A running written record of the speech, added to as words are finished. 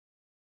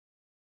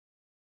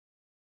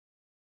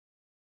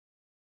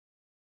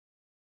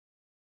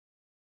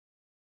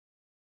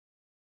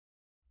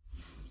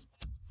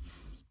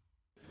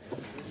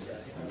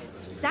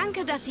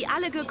Danke, dass Sie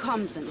alle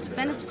gekommen sind.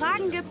 Wenn es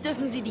Fragen gibt,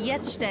 dürfen Sie die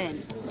jetzt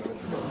stellen.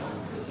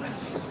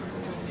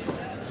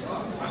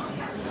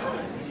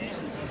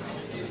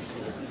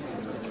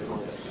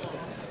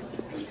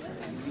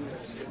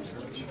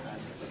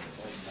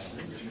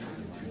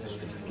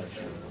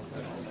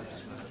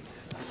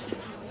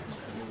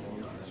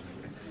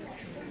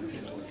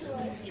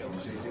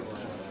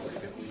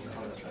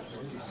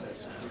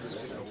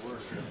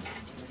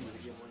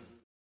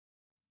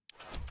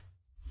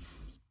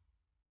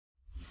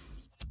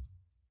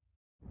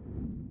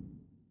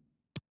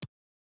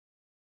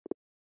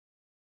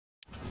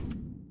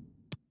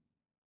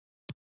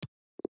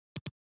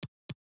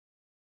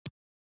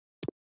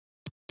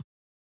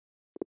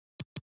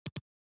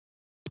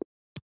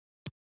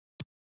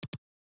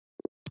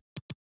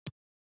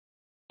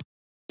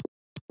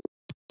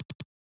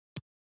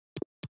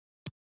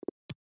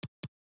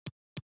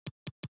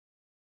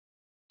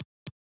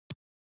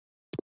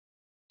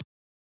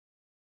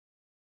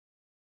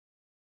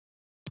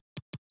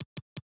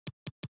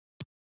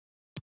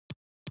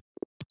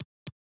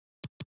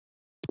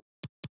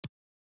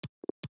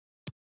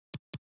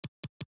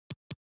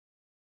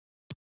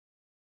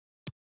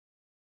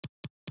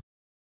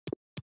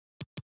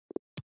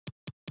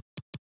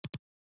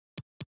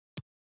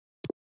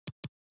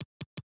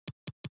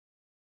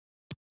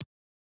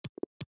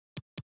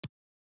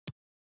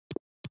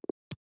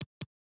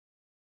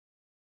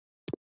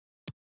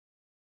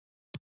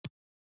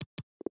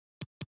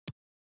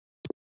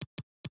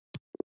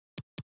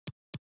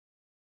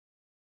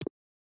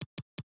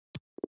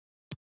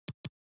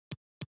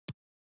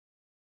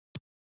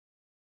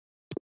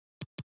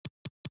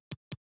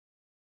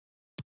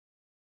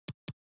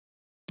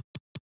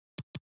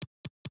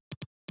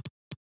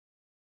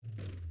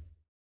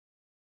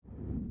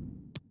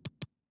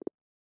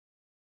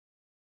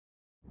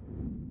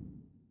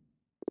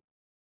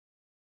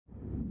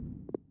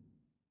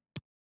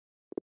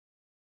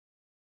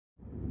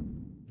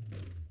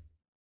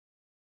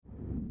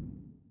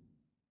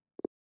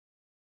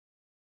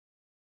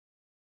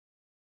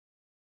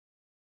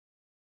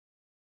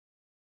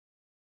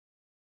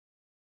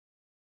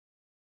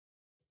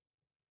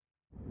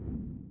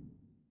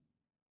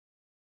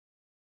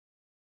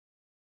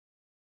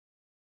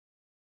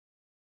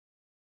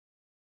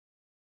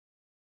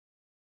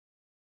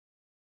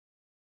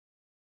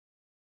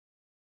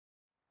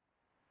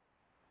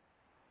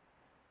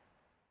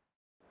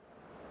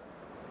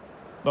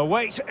 The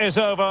wait is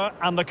over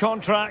and the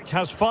contract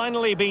has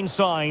finally been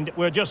signed.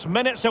 We're just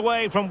minutes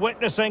away from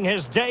witnessing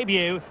his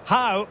debut.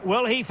 How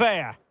will he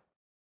fare?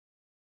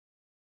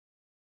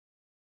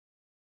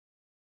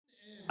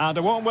 And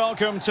a warm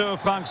welcome to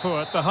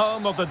Frankfurt, the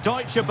home of the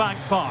Deutsche Bank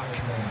Park.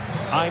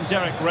 I'm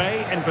Derek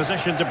Ray, in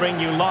position to bring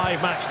you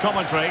live match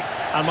commentary,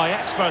 and my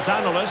expert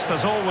analyst,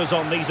 as always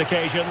on these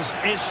occasions,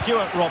 is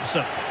Stuart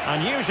Robson.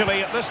 And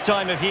usually at this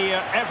time of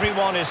year,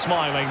 everyone is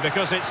smiling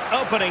because it's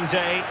opening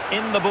day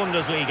in the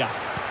Bundesliga.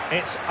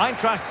 It's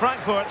Eintracht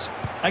Frankfurt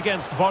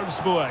against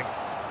Wolfsburg.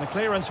 The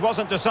clearance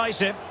wasn't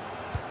decisive.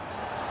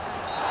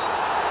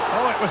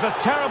 Oh, it was a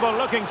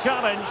terrible-looking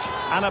challenge,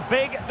 and a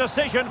big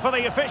decision for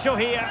the official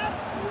here.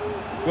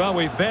 Well,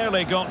 we've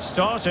barely got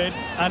started,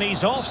 and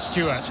he's off,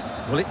 Stuart.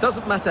 Well, it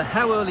doesn't matter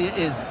how early it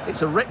is.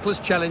 It's a reckless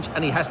challenge,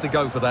 and he has to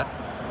go for that.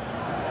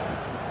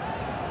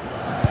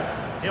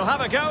 He'll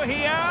have a go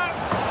here.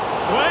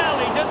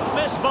 Well, he didn't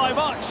miss by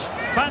much.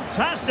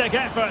 Fantastic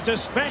effort,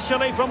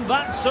 especially from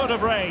that sort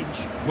of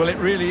range. Well, it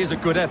really is a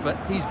good effort.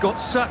 He's got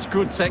such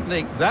good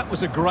technique. That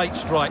was a great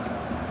strike.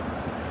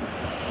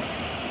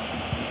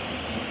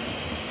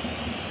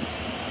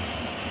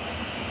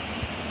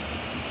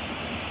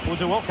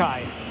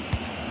 Uduokai.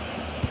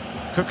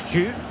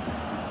 Kukju.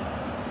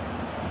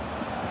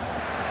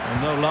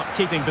 And no luck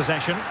keeping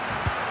possession.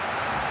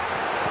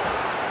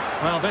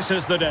 Well, this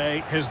is the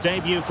day, his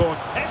debut for...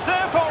 It's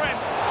there for him!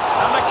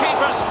 And the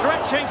keeper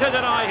stretching to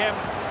deny him.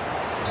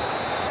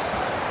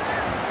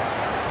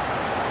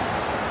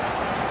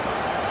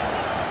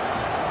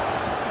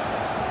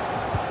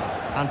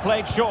 And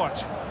played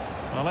short.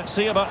 Well, let's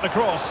see about the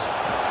cross.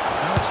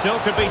 Well, it still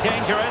could be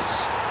dangerous.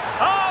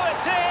 Oh,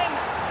 it's in!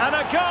 And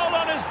a goal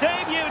on his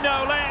debut,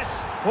 no less.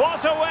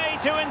 What a way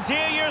to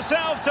endear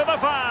yourself to the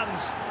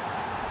fans.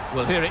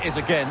 Well, here it is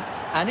again.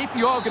 And if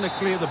you are going to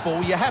clear the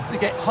ball, you have to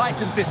get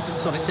height and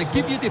distance on it to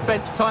give your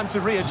defence time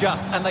to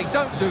readjust. And they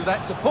don't do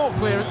that. It's a poor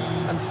clearance,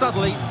 and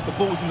suddenly the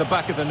ball's in the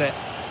back of the net.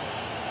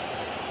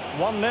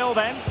 1-0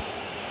 then.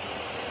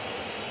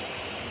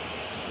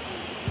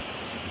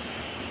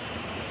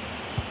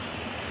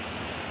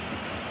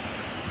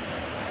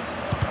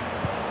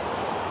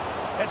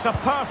 It's a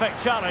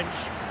perfect challenge.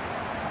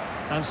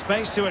 And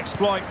space to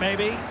exploit,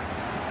 maybe.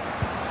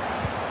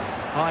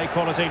 High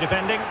quality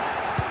defending.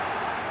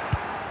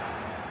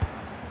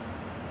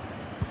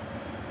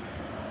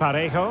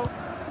 Parejo.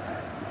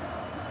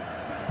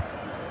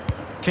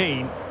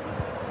 Keane.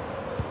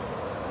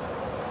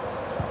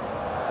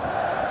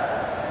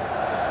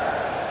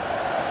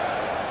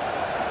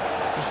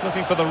 Just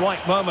looking for the right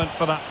moment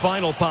for that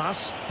final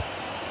pass.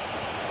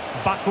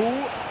 Baku.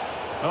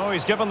 Oh,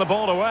 he's given the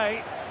ball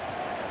away.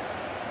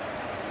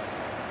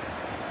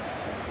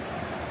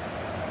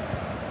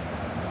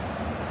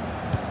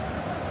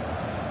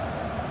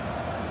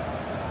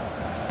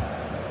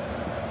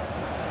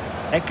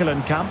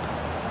 Camp.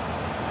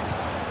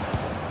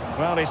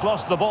 Well, he's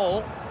lost the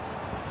ball.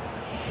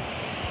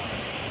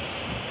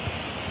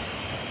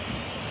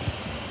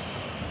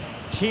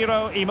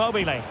 Ciro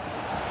Immobile.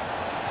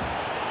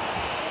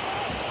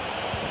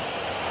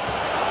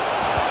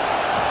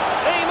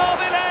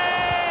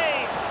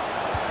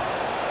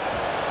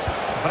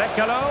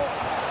 Brecalo.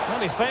 Well,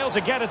 he failed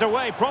to get it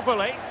away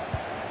properly.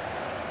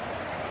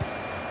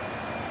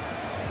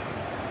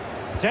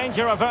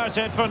 Danger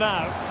averted for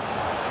now.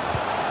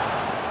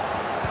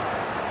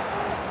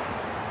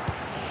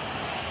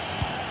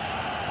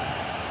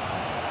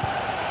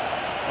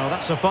 Oh,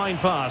 that's a fine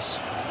pass.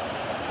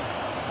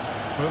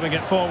 Moving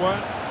it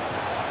forward.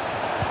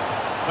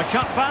 The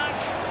cut back.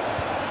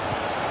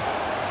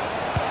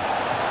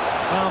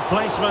 Well,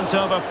 placement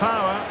over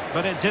power,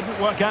 but it didn't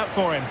work out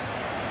for him.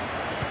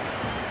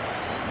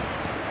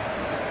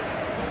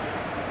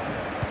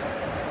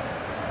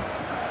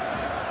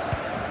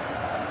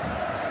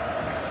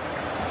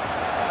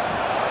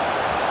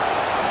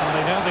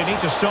 They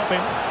need to stop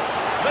him.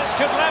 This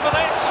could level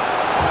it.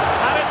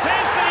 And it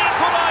is the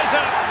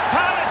equaliser.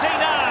 Parity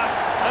now.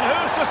 And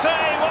who's to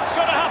say what's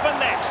going to happen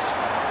next?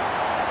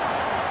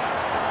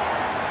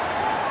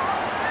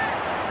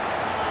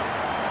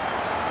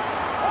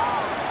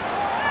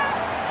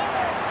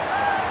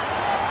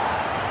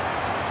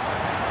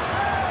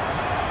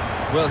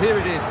 Well, here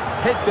it is.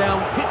 Head down,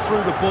 hit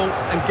through the ball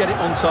and get it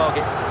on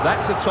target.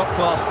 That's a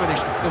top-class finish.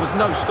 There was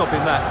no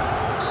stopping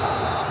that.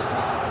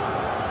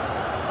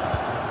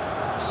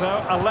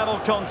 So, a level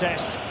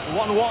contest,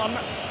 1-1.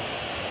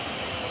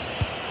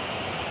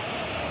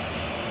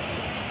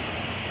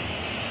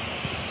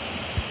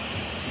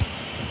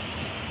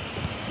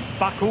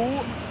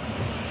 Baku.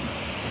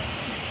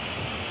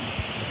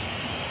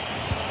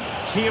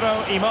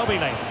 Ciro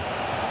Immobile.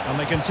 And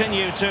they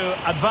continue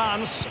to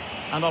advance,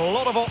 and a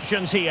lot of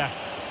options here.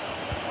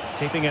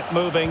 Keeping it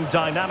moving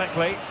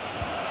dynamically.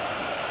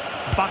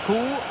 Baku.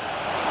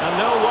 And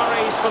no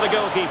worries for the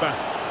goalkeeper.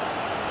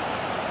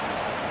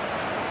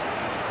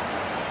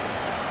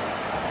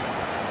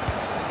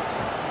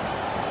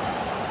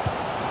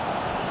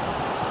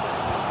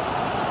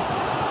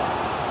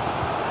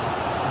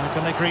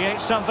 Can they create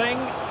something?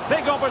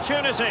 Big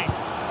opportunity.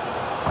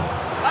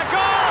 A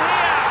goal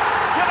here!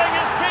 Giving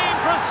his team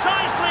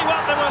precisely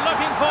what they were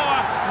looking for.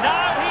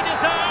 Now he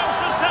deserves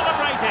to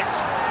celebrate it.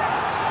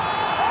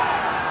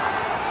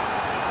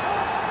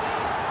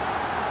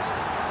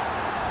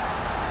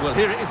 Well,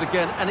 here it is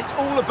again, and it's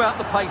all about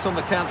the pace on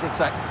the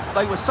counter-attack.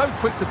 They were so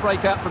quick to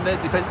break out from their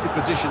defensive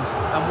positions,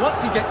 and once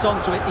he gets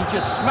onto it, he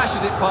just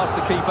smashes it past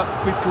the keeper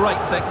with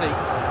great technique.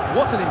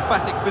 What an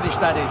emphatic finish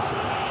that is.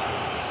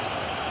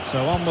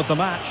 So on with the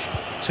match.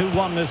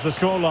 2-1 is the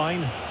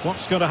scoreline.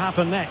 What's going to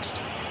happen next?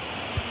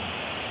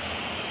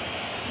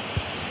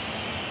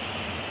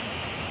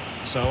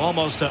 So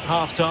almost at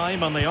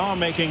half-time, and they are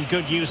making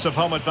good use of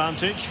home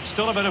advantage.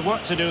 Still a bit of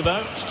work to do,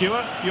 though.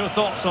 Stuart, your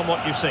thoughts on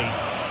what you've seen?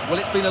 Well,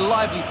 it's been a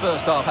lively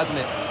first half, hasn't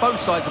it? Both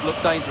sides have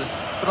looked dangerous,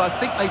 but I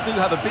think they do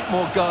have a bit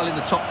more guile in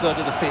the top third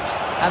of the pitch,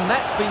 and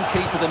that's been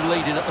key to them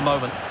leading at the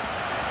moment.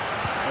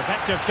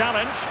 Effective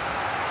challenge.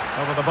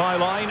 Over the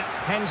byline,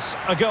 hence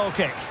a goal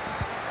kick.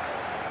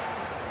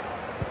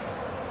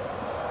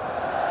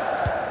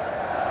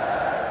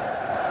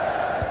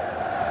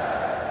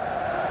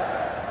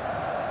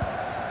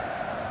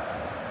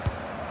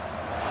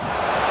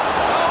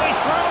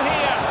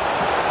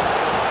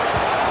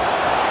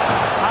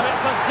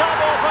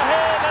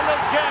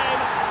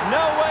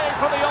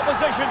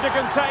 To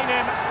contain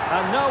him,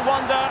 and no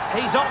wonder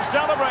he's off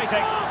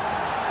celebrating.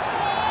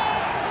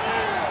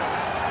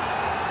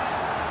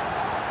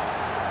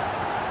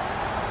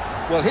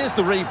 Well, here's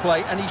the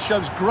replay, and he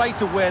shows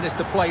great awareness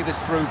to play this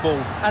through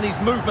ball, and his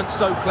movement's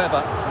so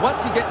clever.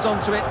 Once he gets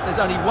onto it, there's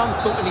only one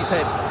thought in his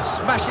head: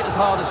 smash it as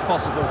hard as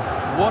possible.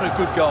 What a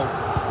good goal.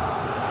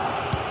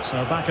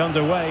 So back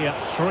underway at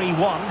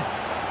 3-1.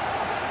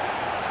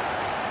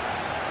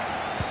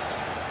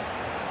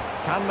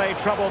 Can they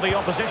trouble the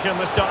opposition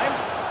this time?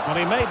 Well,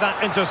 he made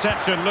that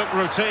interception look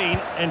routine.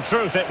 In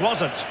truth, it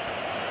wasn't.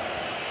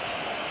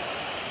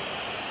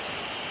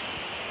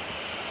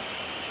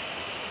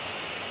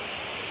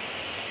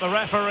 The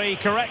referee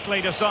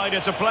correctly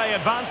decided to play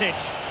advantage.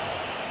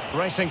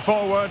 Racing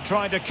forward,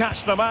 trying to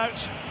catch them out.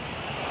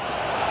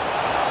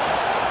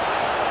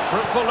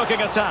 Fruitful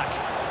looking attack.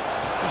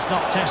 Just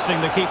not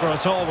testing the keeper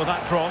at all with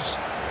that cross.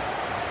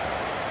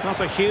 Not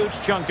a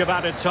huge chunk of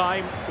added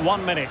time,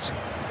 1 minute.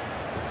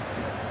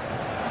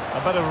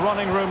 A bit of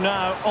running room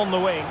now on the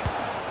wing.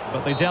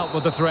 But they dealt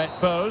with the threat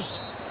posed.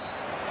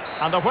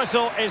 And the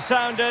whistle is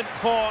sounded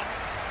for...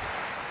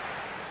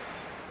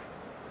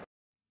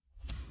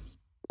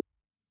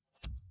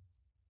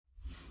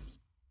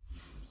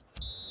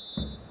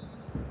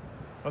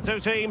 The two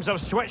teams have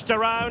switched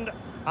around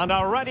and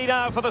are ready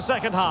now for the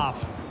second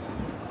half.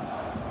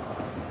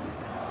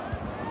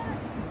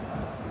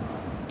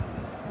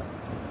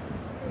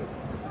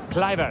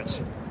 Kluivert.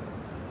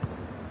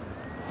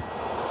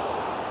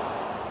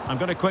 I'm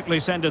going to quickly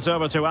send it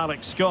over to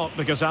Alex Scott,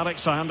 because,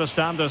 Alex, I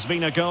understand there's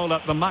been a goal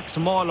at the Max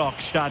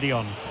Morlock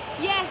Stadion.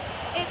 Yes,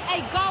 it's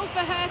a goal for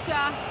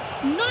Hertha.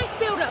 Nice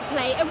build-up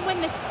play, and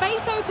when the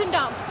space opened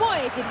up,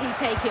 boy, did he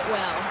take it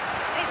well.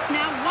 It's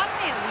now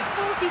 1-0 with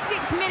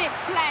 46 minutes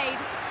played.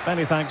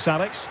 Many thanks,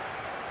 Alex.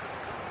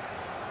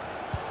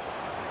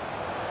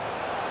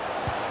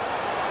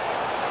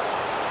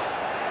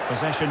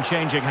 Possession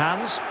changing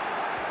hands.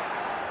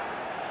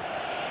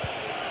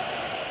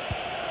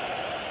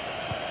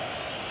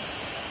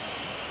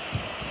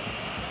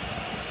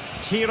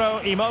 Ciro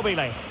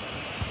Immobile.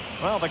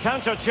 Well, the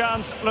counter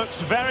chance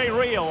looks very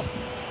real.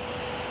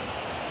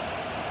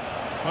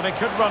 Well, he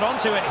could run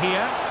onto it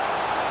here.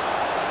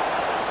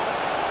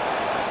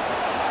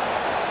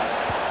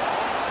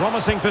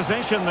 Promising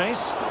position,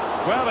 this.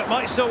 Well, it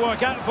might still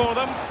work out for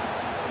them.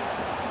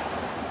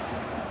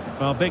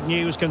 Well, big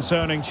news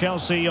concerning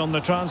Chelsea on the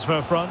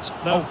transfer front.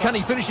 Oh, can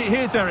he finish it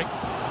here, Derek?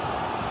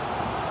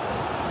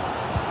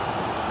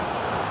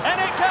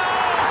 And it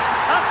goes!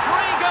 A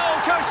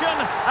three-goal cushion,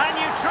 and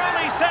you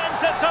truly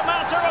sense it's a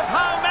matter of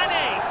how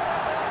many.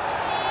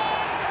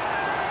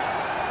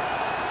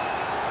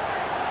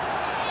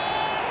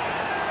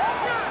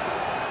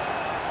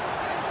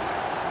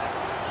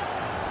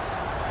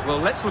 Well,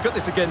 let's look at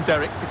this again,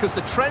 Derek, because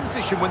the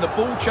transition when the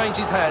ball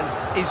changes hands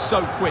is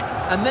so quick.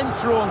 And then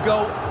through on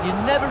goal, you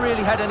never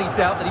really had any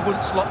doubt that he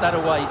wouldn't slot that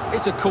away.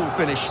 It's a cool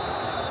finish.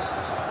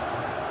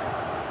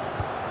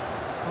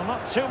 Well,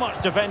 not too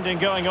much defending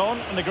going on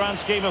in the grand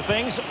scheme of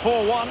things.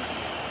 4-1.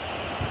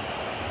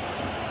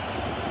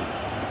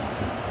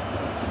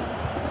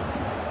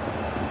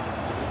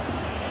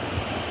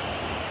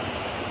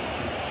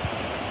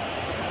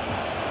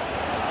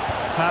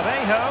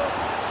 Parejo.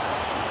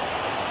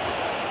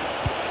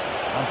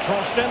 And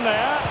crossed in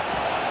there.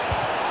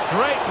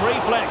 Great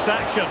reflex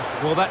action.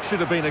 Well, that should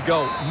have been a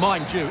goal.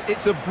 Mind you,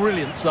 it's a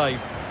brilliant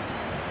save.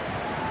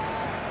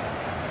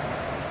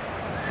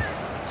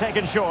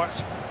 Taken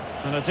short.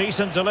 And a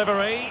decent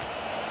delivery.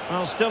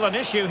 Well, still an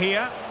issue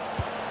here.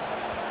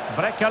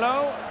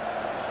 Brecalo.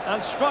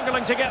 And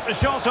struggling to get the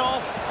shot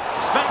off.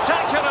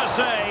 Spectacular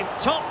save.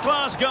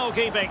 Top-class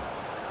goalkeeping.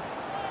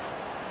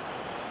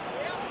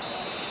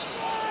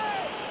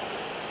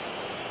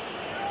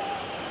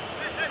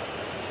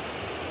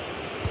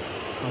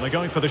 Well, they're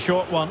going for the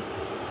short one.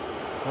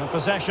 Well,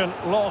 possession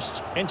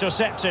lost,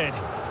 intercepted.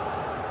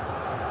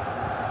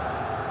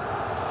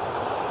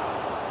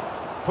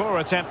 Poor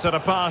attempt at a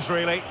pass,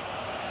 really.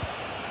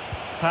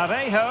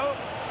 Parejo.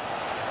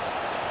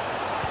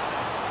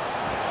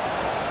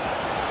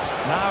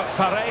 Now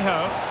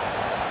Parejo.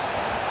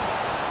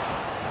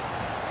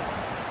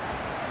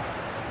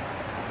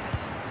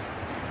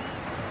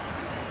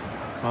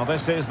 Well,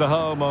 this is the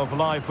home of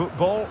live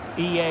football,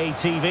 EA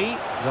TV.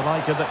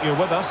 Delighted that you're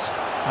with us.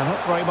 And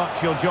hope very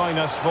much you'll join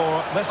us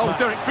for this match.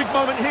 Derek, big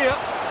moment here.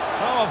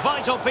 Oh, a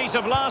vital piece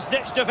of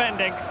last-ditch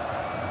defending.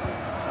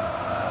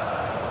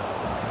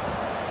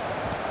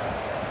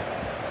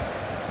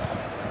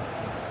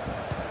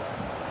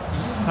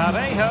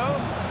 Parejo.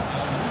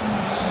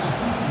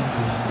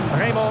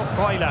 Remo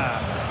Freuler.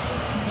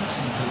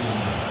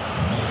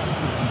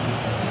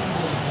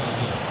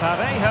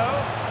 Parejo.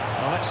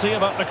 Well, let's see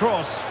about the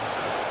cross.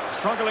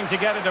 Struggling to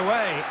get it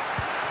away.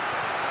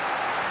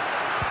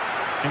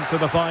 Into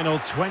the final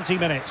 20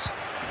 minutes.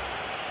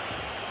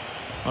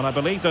 And I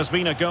believe there's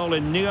been a goal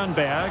in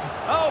Nuremberg.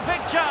 Oh,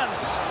 big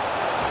chance!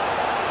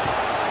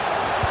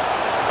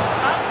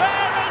 And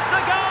there is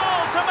the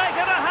goal to make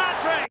it a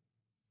hat-trick!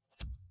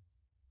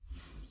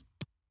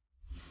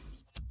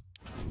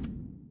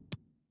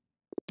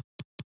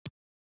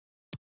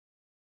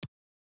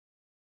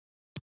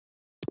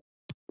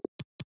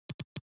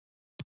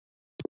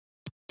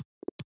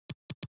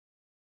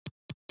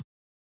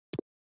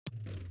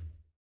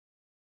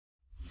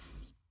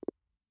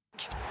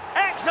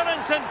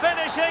 Excellence in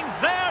finishing,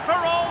 there for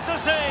all to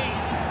see.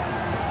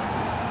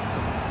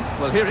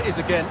 Well, here it is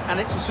again, and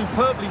it's a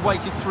superbly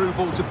weighted through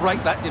ball to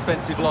break that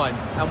defensive line.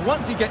 And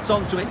once he gets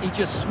onto it, he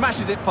just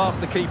smashes it past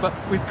the keeper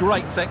with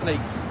great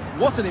technique.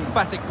 What an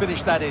emphatic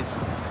finish that is.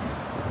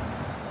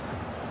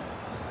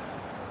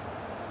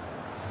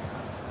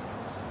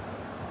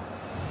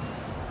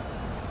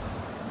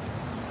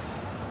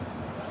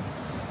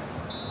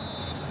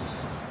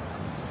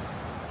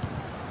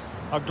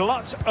 A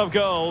glut of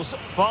goals,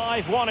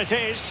 5-1 it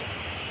is.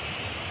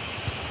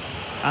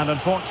 And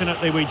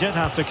unfortunately we did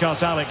have to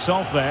cut Alex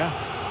off there.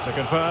 To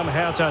confirm,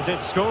 Hertha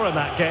did score in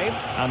that game,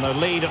 and the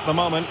lead at the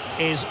moment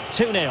is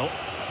 2-0.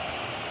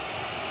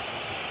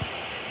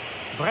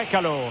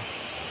 Brecalo.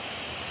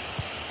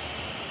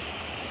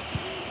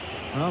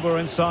 Well, we're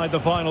inside the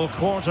final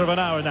quarter of an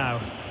hour now.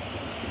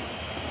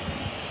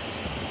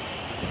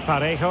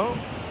 Parejo.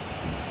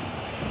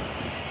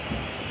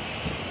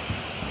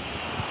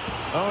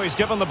 Oh, he's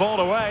given the ball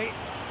away.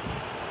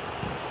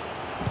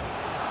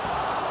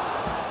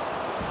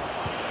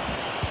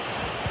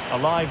 A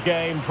live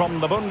game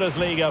from the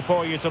Bundesliga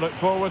for you to look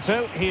forward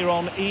to here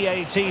on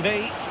EA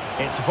TV.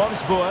 It's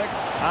Wolfsburg,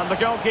 and the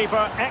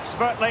goalkeeper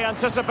expertly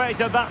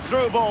anticipated that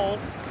through ball.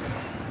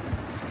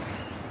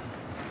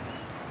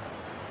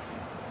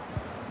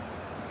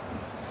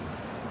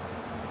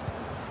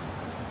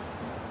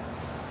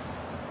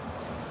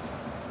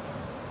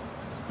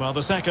 Well,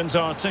 the seconds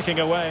are ticking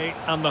away,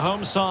 and the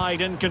home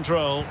side in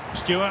control.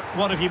 Stuart,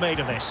 what have you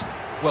made of this?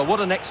 Well, what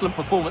an excellent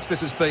performance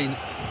this has been.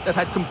 They've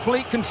had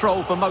complete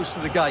control for most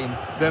of the game.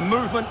 Their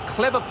movement,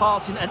 clever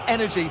passing and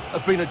energy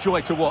have been a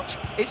joy to watch.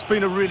 It's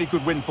been a really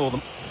good win for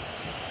them.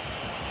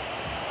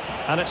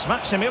 And it's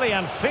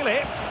Maximilian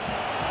Philipp.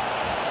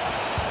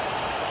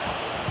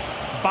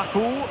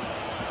 Baku.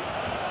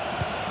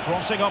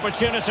 Crossing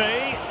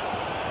opportunity.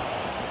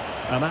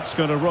 And that's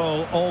going to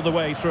roll all the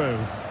way through.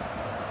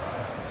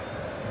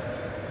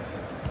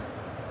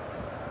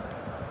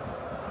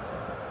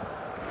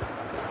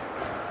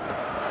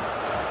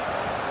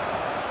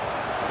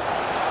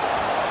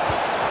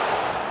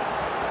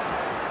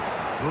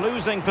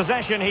 Losing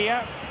possession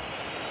here.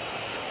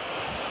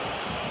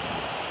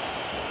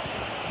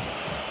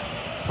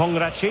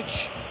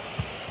 Pongracic.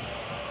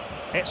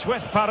 It's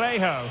with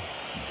Parejo.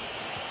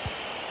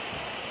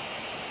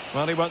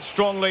 Well, he went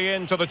strongly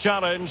into the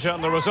challenge,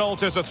 and the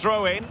result is a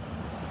throw-in.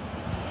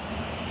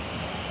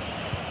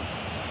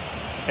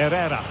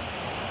 Herrera.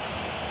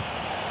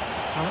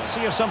 Well, let's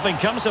see if something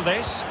comes of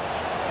this.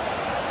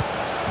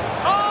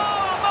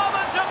 Oh, a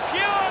moment of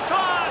pure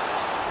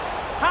class!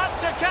 Had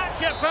to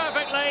catch it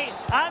perfectly,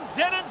 and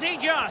didn't he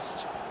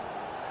just?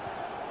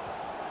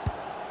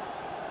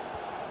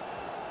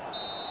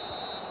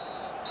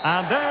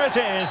 And there it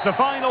is, the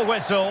final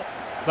whistle.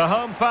 The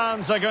home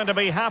fans are going to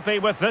be happy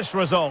with this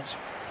result.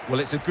 Well,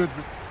 it's a good...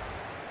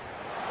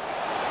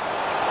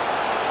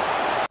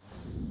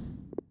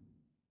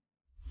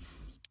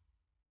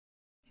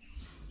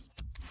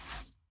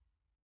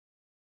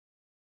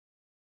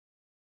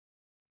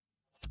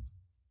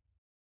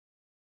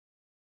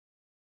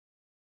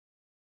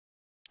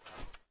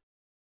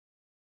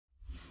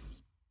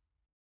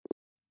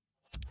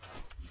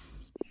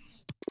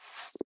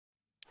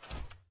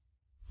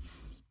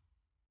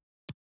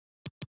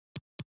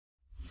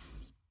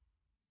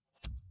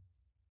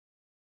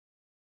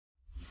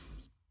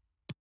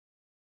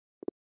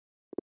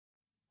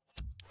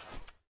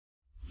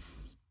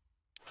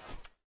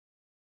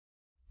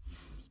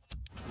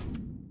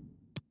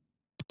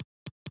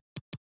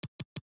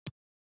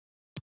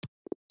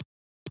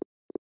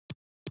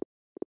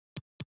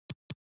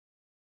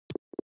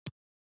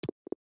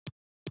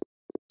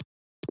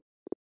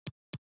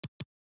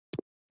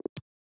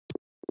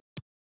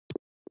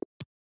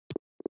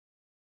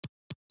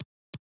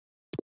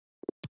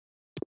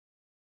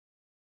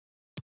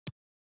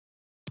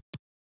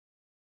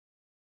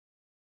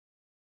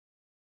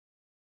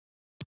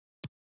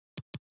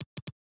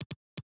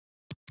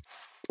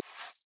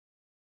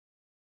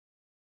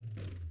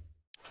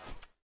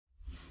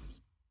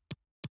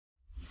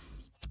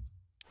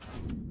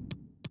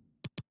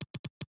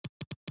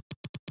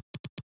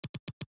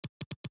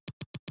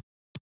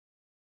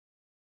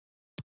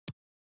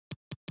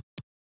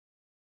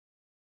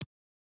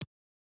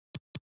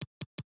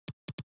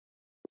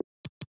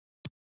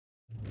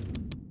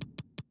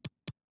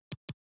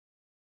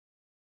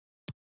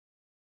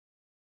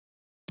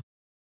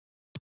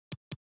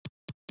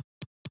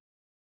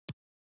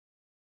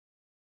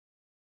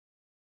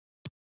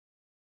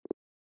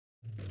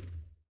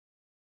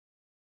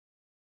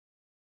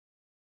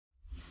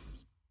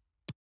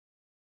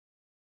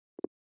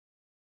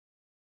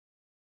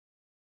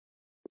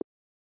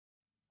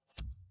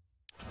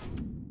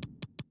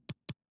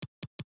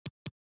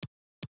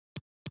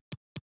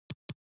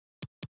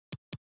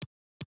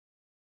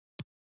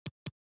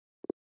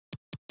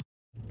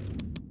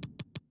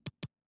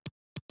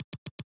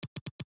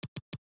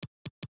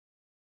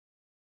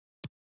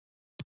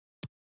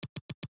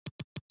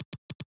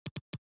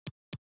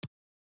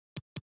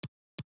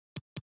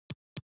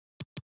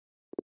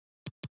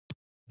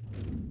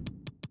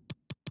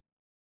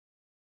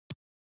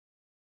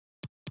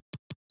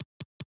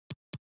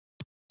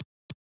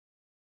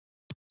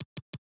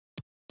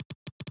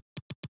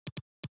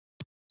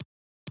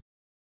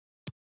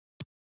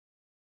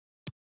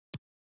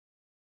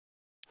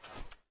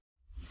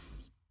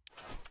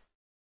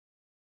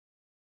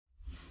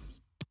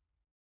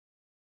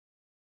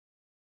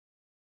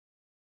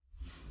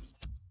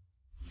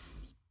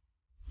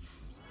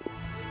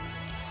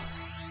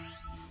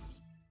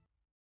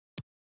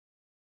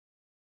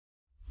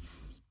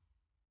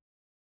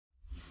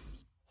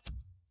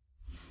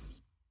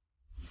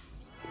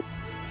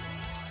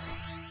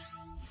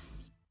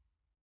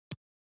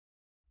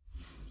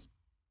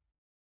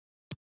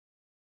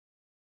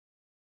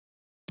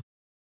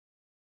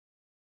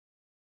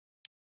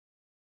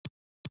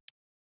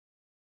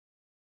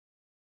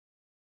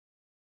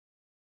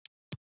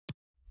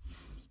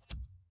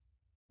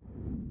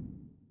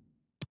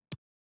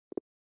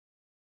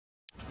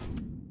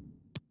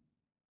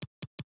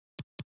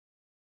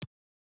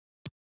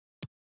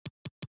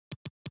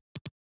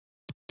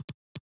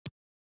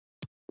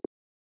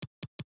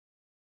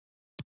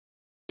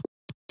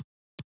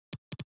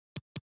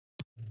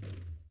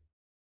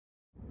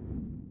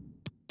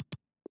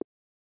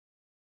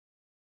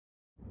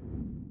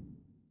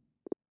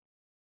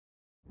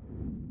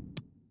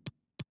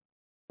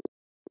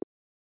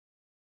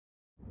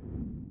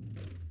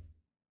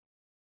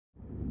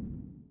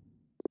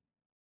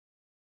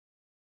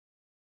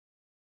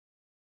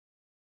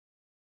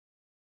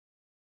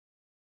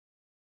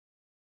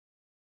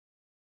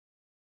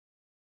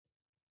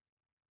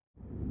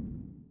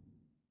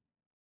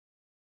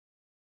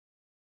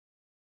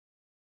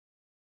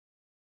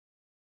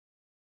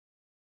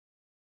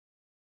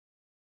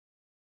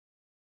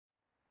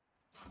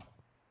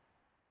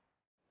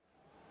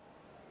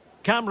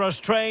 Cameras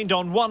trained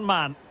on one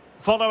man.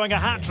 Following a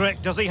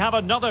hat-trick, does he have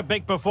another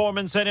big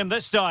performance in him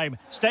this time?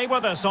 Stay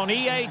with us on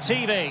EA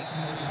TV.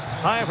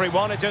 Hi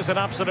everyone, it is an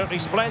absolutely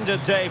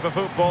splendid day for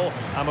football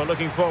and we're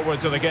looking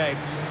forward to the game.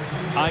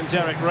 I'm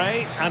Derek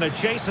Ray and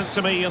adjacent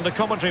to me in the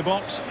commentary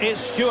box is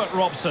Stuart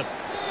Robson.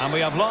 And we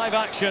have live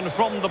action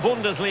from the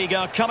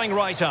Bundesliga coming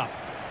right up.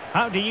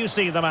 How do you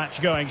see the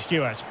match going,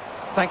 Stuart?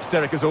 Thanks,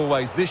 Derek, as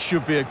always. This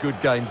should be a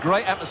good game.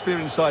 Great atmosphere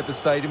inside the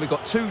stadium. We've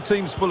got two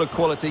teams full of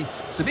quality,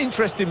 some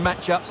interesting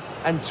matchups,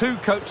 and two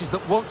coaches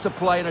that want to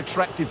play an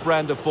attractive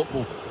brand of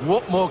football.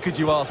 What more could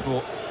you ask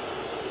for?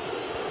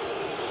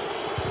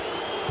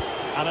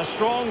 And a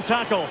strong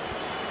tackle.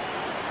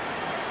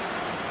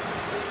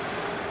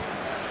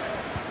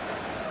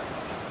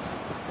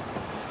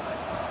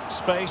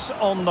 Space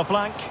on the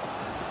flank.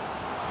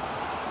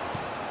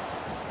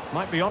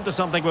 Might be onto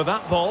something with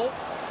that ball.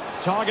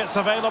 Targets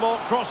available,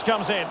 cross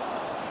comes in.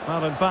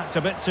 Well, in fact,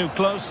 a bit too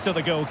close to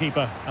the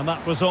goalkeeper, and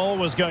that was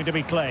always going to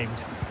be claimed.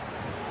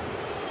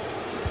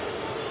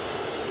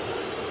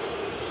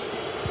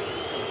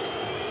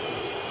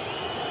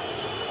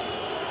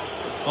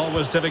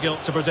 Always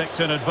difficult to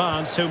predict in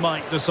advance who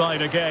might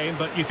decide a game,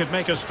 but you could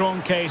make a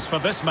strong case for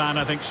this man,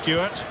 I think,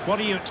 Stuart. What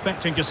are you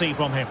expecting to see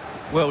from him?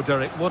 Well,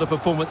 Derek, what a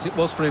performance it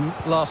was for him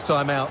last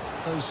time out.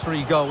 Those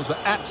 3 goals were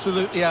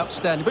absolutely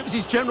outstanding. But it was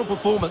his general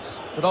performance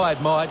that I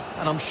admired,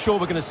 and I'm sure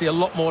we're going to see a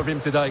lot more of him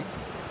today.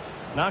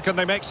 Now can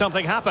they make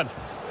something happen?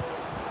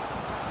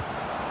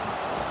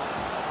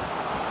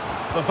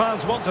 The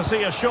fans want to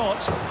see a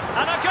shot.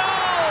 And a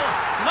goal!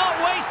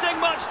 Not wasting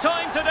much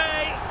time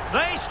today.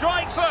 They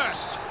strike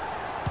first.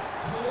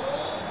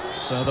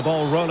 So the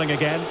ball rolling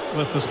again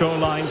with the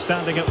scoreline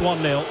standing at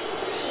 1-0.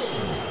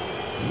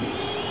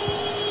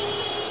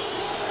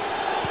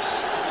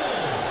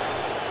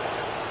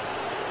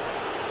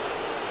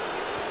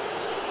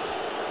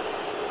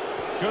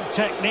 Good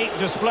technique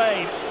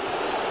displayed.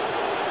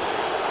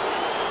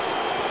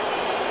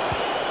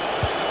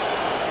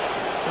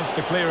 Just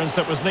the clearance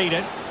that was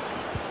needed.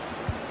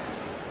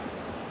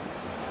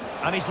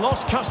 And he's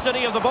lost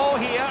custody of the ball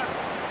here.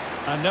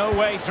 And no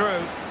way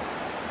through.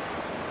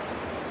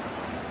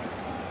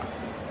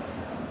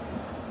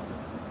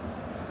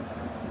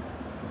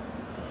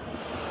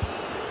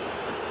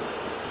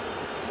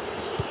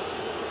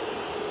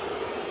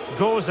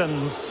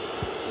 Gozens.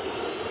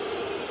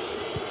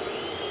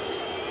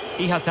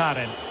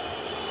 Ihataren.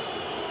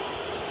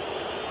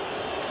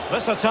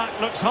 This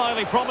attack looks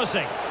highly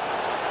promising.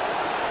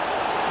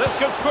 This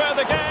could square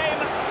the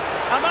game,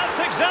 and that's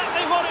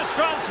exactly what has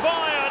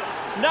transpired.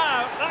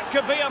 Now, that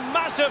could be a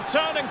massive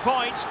turning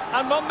point,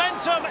 and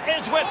momentum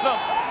is with them.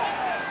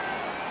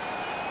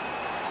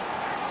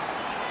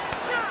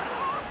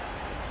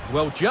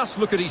 Well, just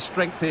look at his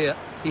strength here.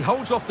 He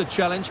holds off the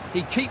challenge,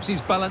 he keeps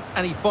his balance,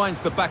 and he finds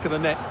the back of the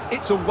net.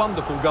 It's a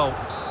wonderful goal.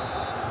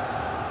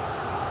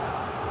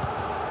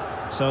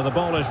 So the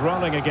ball is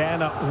rolling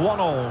again at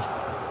 1-1.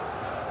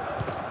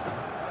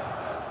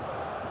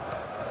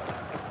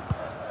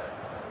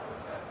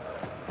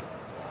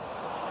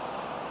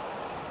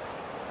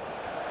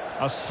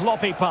 A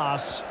sloppy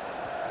pass.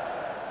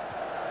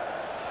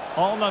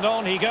 On and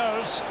on he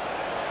goes.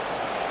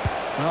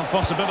 Well,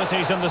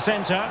 possibilities in the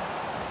centre.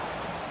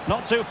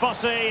 Not too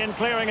fussy in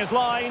clearing his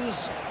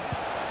lines.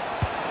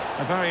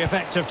 A very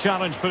effective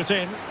challenge put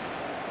in.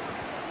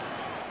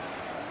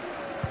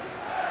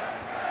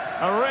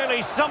 A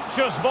really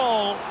sumptuous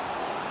ball.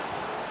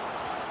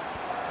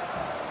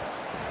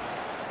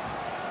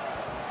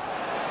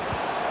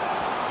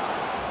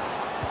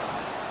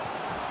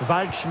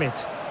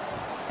 Waldschmidt.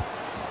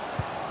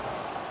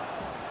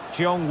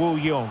 Jeong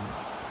Woo-young.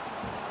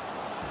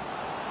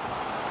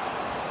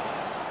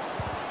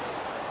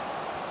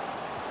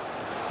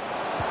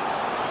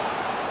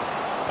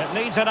 It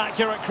needs an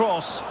accurate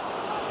cross.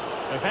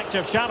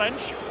 Effective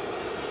challenge.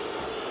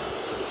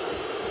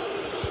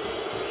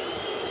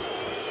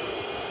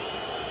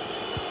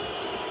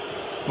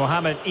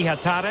 Mohamed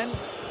Ihataren.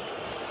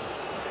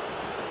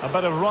 A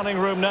bit of running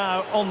room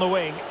now on the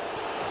wing.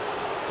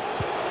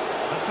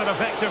 That's an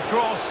effective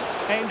cross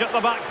aimed at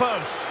the back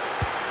post.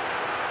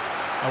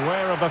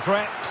 Aware of the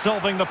threat,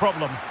 solving the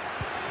problem.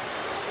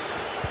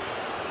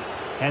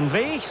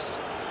 Henrichs.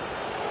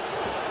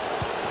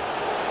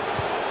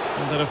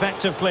 And an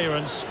effective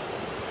clearance.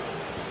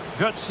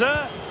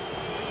 Götze.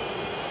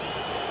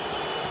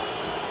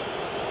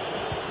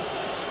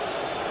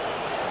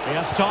 He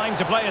has time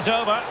to play it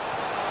over.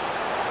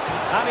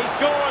 And he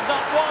scored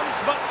not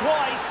once but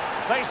twice.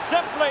 They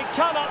simply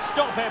cannot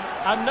stop him.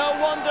 And no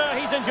wonder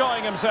he's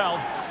enjoying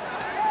himself.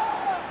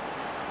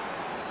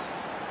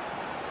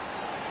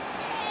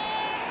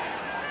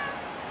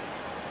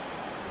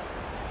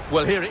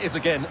 Well, here it is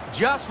again.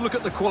 Just look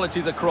at the quality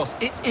of the cross.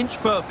 It's inch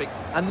perfect.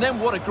 And then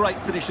what a great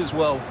finish as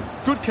well.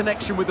 Good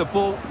connection with the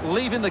ball,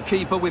 leaving the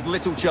keeper with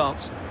little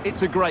chance.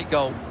 It's a great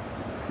goal.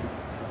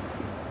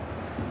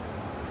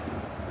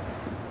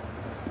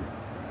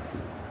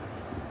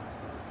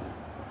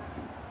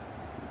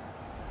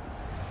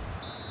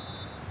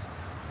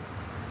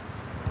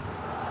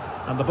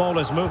 And the ball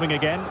is moving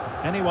again.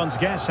 Anyone's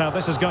guess how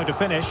this is going to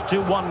finish.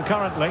 2-1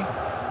 currently.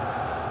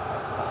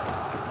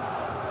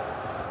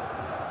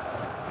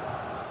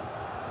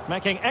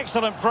 Making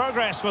excellent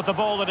progress with the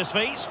ball at his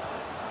feet.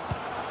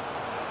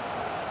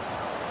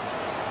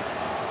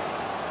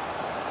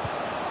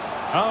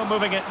 Oh,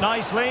 moving it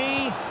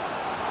nicely.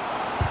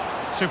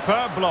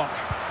 Superb block.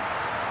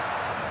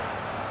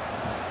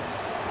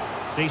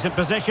 Decent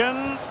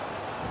position.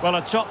 Well,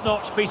 a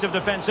top-notch piece of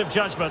defensive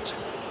judgment.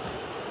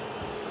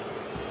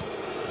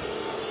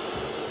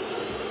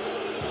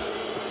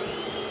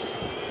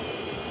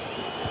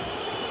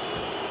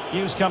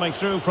 News coming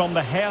through from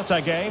the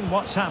Hertha game.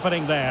 What's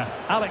happening there?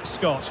 Alex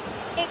Scott.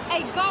 It's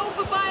a goal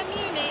for Bayern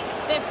Munich.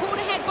 They've pulled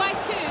ahead by 2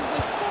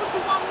 with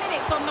 41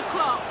 minutes on the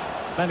clock.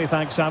 Many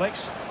thanks,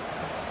 Alex.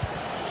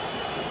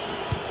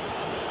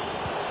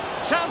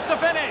 Chance to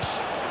finish.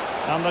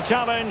 And the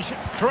challenge,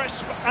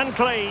 crisp and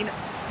clean.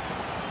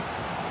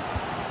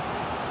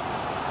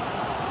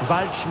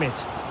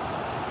 Waldschmidt.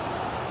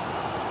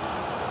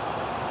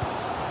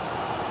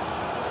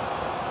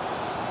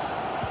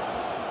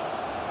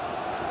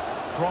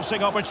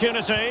 Crossing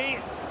opportunity.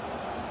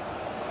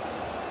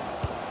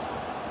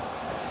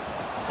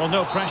 Well,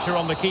 no pressure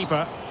on the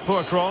keeper.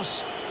 Poor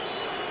cross.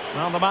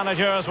 Well, the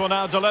managers will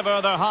now deliver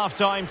their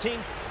half-time team.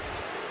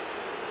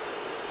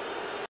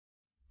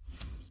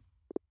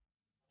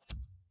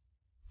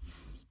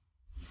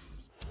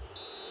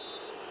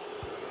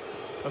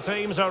 The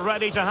teams are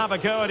ready to have a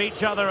go at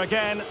each other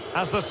again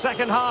as the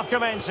second half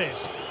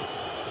commences.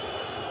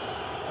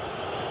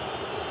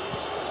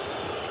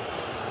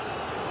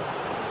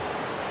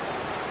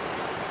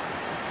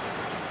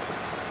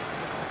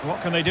 What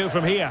can they do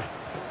from here?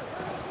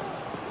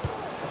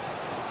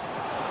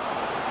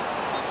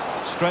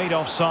 Straight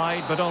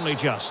offside, but only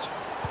just.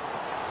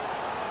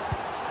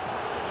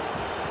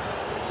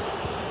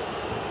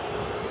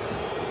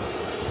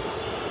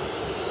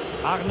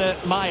 Arne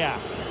Meyer.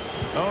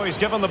 Oh, he's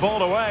given the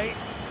ball away.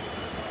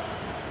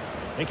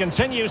 He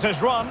continues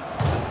his run.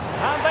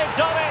 And they've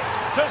done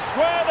it to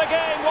square the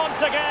game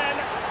once again.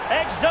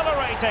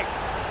 Exhilarating.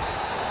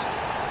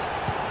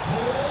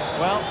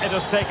 Well, it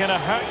has taken a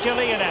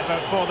Herculean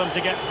effort for them to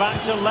get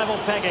back to level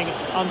pegging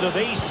under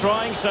these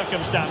trying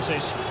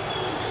circumstances.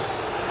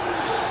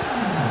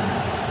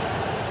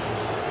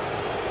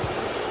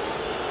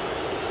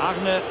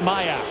 Arne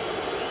Meyer.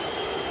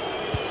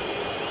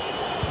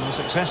 And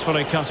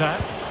successfully cut out.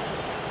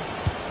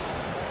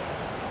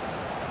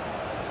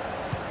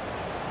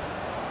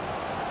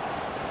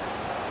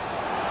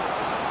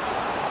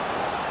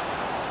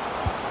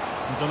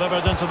 And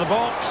delivered into the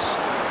box.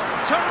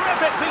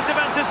 Terrific piece of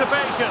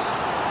anticipation.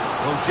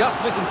 Well,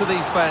 just listen to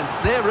these fans.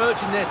 They're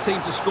urging their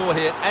team to score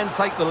here and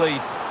take the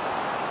lead.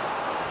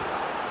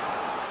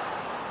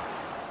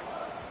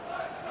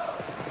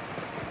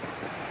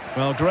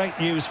 Well, great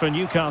news for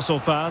Newcastle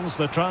fans.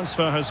 The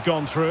transfer has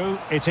gone through.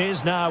 It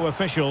is now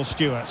official,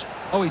 Stuart.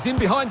 Oh, he's in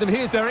behind them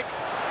here, Derek.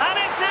 And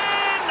it's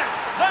in!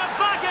 They're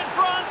back in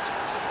front!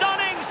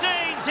 Stunning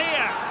scenes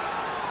here!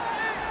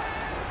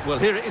 Well,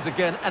 here it is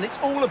again, and it's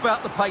all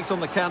about the pace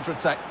on the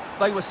counter-attack.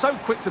 They were so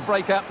quick to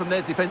break out from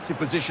their defensive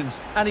positions,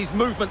 and his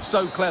movement's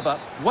so clever.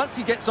 Once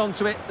he gets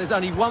onto it, there's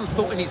only one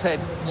thought in his head.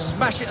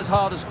 Smash it as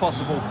hard as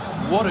possible.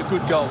 What a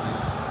good goal.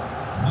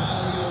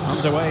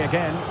 Underway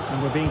again,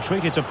 and we're being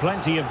treated to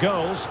plenty of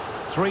goals.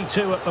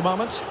 3-2 at the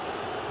moment.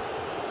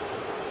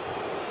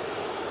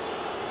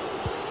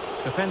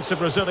 Defensive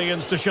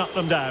Brazilians to shut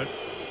them down.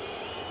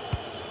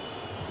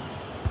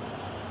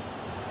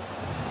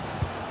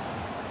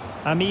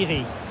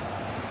 Amiri.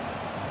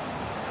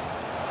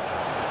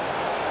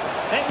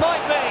 It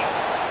might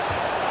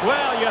be.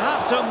 Well, you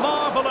have to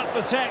marvel at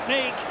the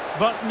technique,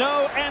 but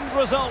no end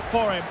result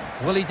for him.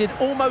 Well, he did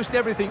almost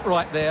everything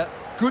right there.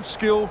 Good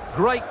skill,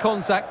 great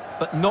contact,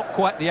 but not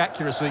quite the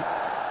accuracy.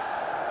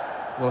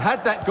 Well,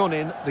 had that gone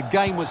in, the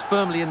game was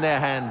firmly in their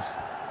hands.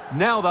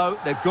 Now, though,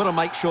 they've got to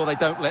make sure they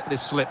don't let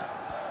this slip.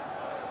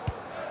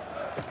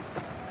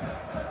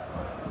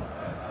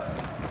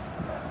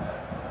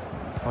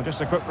 Well,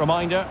 just a quick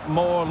reminder,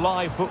 more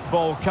live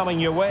football coming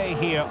your way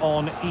here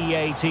on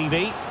EA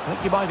TV. I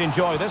think you might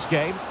enjoy this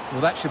game.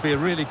 Well, that should be a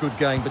really good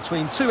game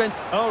between two ends.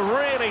 Oh,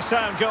 really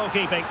sound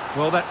goalkeeping.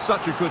 Well, that's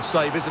such a good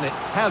save, isn't it?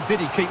 How did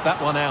he keep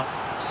that one out?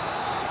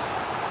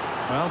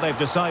 Well, they've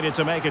decided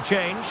to make a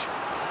change.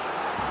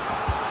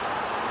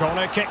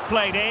 Corner kick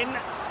played in.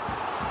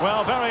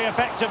 Well, very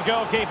effective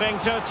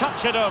goalkeeping to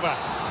touch it over.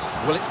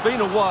 Well, it's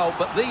been a while,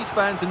 but these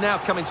fans are now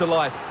coming to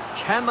life.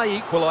 Can they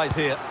equalise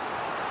here?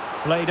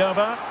 Played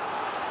over.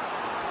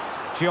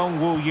 Cheong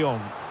Woo-young.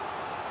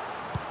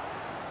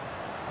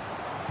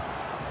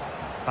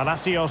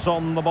 Palacios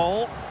on the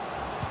ball.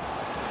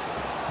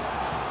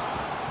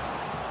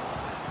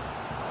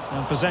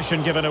 And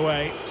possession given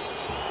away.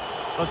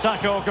 The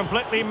tackle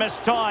completely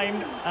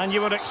mistimed, and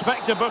you would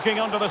expect a booking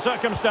under the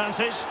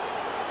circumstances.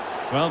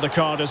 Well, the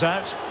card is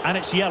out, and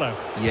it's yellow.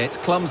 Yeah, it's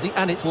clumsy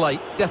and it's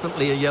late.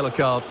 Definitely a yellow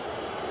card.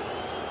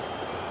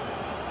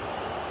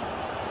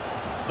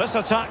 This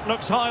attack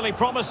looks highly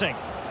promising.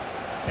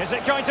 Is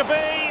it going to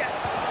be?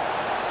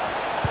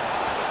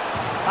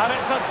 And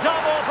it's a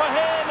double for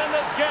him in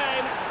this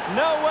game.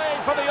 No way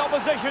for the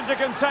opposition to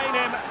contain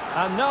him.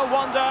 And no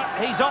wonder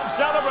he's off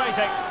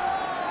celebrating.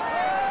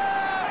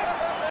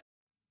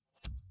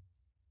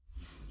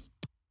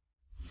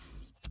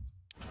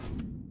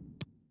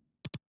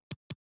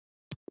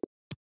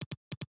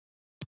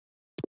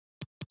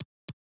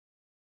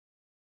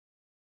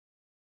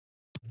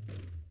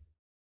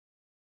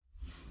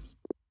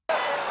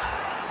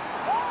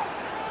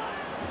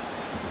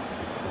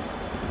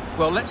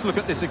 Well, let's look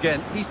at this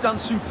again. He's done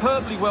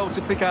superbly well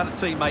to pick out a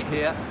teammate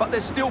here, but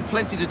there's still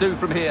plenty to do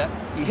from here.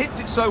 He hits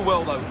it so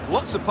well, though.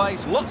 Lots of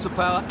pace, lots of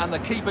power, and the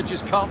keeper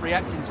just can't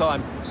react in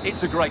time.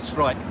 It's a great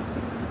strike.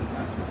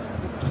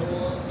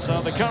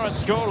 So the current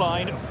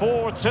scoreline,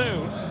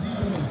 4-2.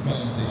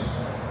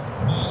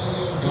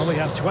 Well, we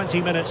have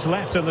 20 minutes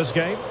left in this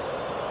game.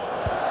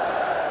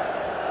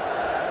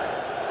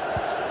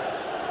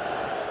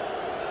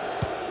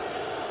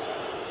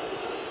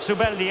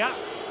 Subeldia.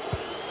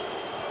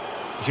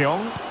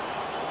 Jeong.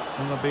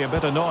 And they'll be a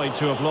bit annoyed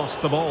to have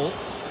lost the ball.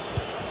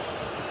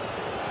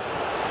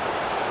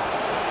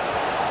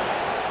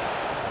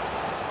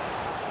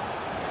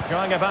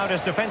 Going about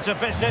his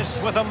defensive business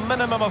with a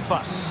minimum of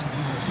fuss.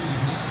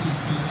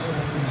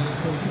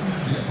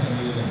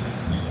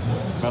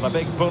 Well, a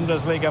big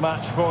Bundesliga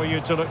match for you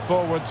to look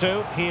forward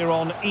to here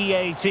on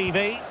EA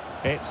TV.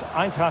 It's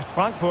Eintracht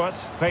Frankfurt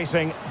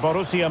facing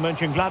Borussia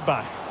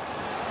Mönchengladbach.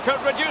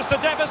 Could reduce the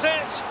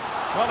deficit.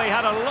 Well, he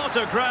had a lot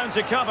of ground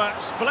to cover.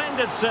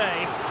 Splendid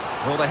save.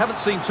 Well, they haven't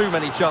seen too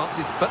many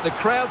chances, but the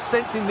crowd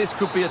sensing this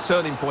could be a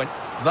turning point.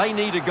 They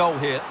need a goal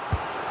here.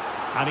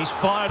 And he's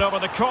fired over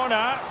the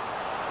corner.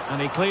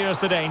 And he clears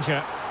the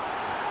danger.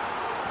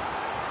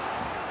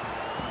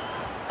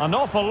 An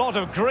awful lot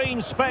of green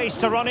space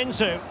to run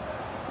into.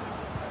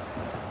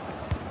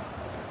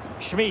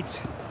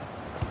 Schmidt.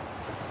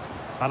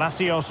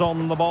 Palacios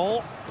on the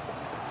ball.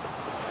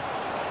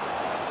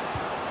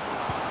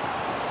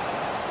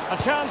 A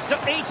chance to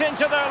eat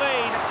into their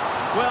lead.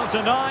 Well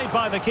denied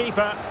by the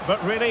keeper,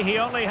 but really he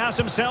only has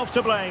himself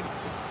to blame.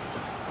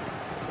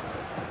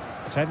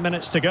 10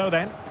 minutes to go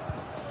then.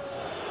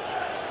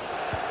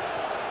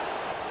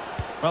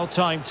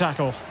 Well-timed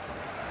tackle.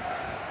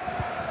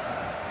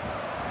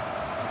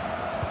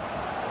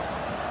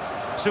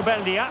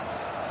 Subeldia.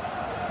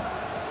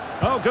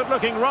 Oh,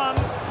 good-looking run.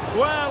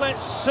 Well,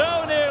 it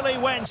so nearly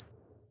went.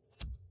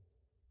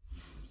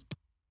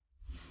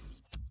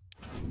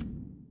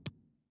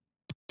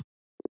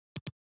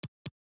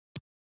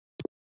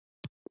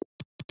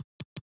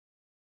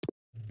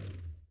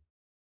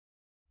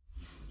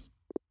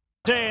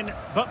 In,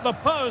 but the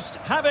post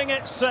having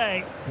its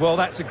say. Well,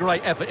 that's a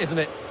great effort, isn't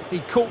it? He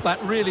caught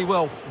that really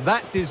well.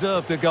 That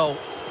deserved a goal.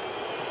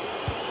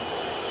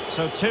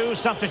 So two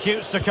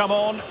substitutes to come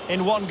on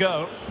in one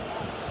go.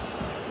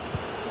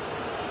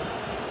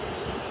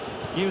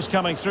 News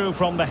coming through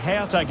from the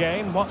Hertha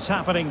game. What's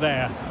happening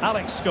there?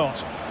 Alex Scott.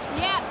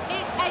 Yeah,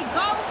 it's a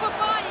goal for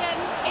Bayern.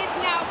 It's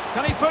now...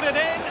 Can he put it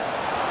in?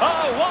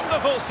 Oh,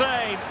 wonderful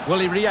save. Well,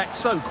 he reacts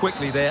so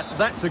quickly there.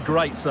 That's a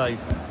great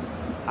save.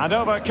 And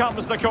over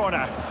comes the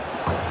corner.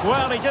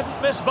 Well, he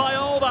didn't miss by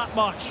all that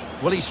much.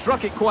 Well, he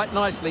struck it quite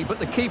nicely, but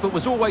the keeper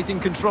was always in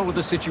control of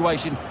the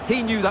situation.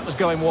 He knew that was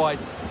going wide.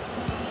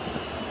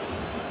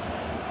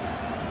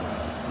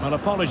 Well,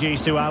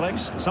 apologies to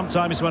Alex.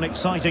 Sometimes when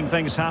exciting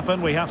things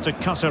happen, we have to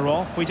cut her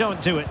off. We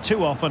don't do it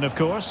too often, of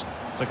course.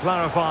 To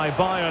clarify,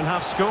 Bayern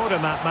have scored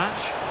in that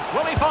match.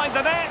 Will he find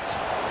the net?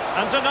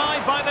 And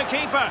denied by the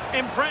keeper.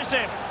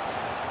 Impressive.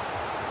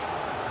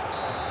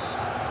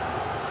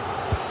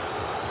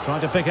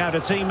 Trying to pick out a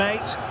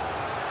teammate.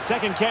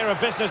 Taking care of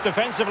business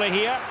defensively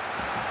here.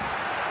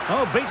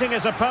 Oh, beating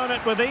his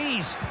opponent with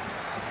ease.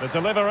 The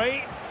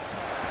delivery.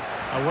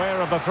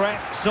 Aware of the threat,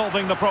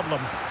 solving the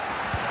problem.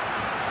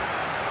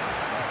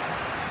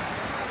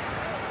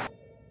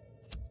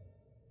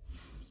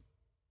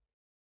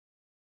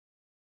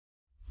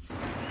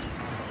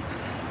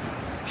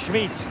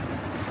 Schmidt.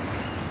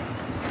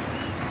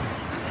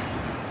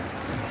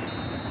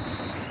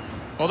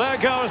 Well, there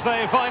goes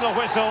the final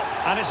whistle,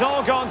 and it's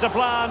all gone to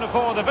plan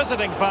for the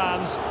visiting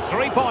fans.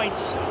 3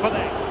 points for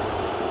them.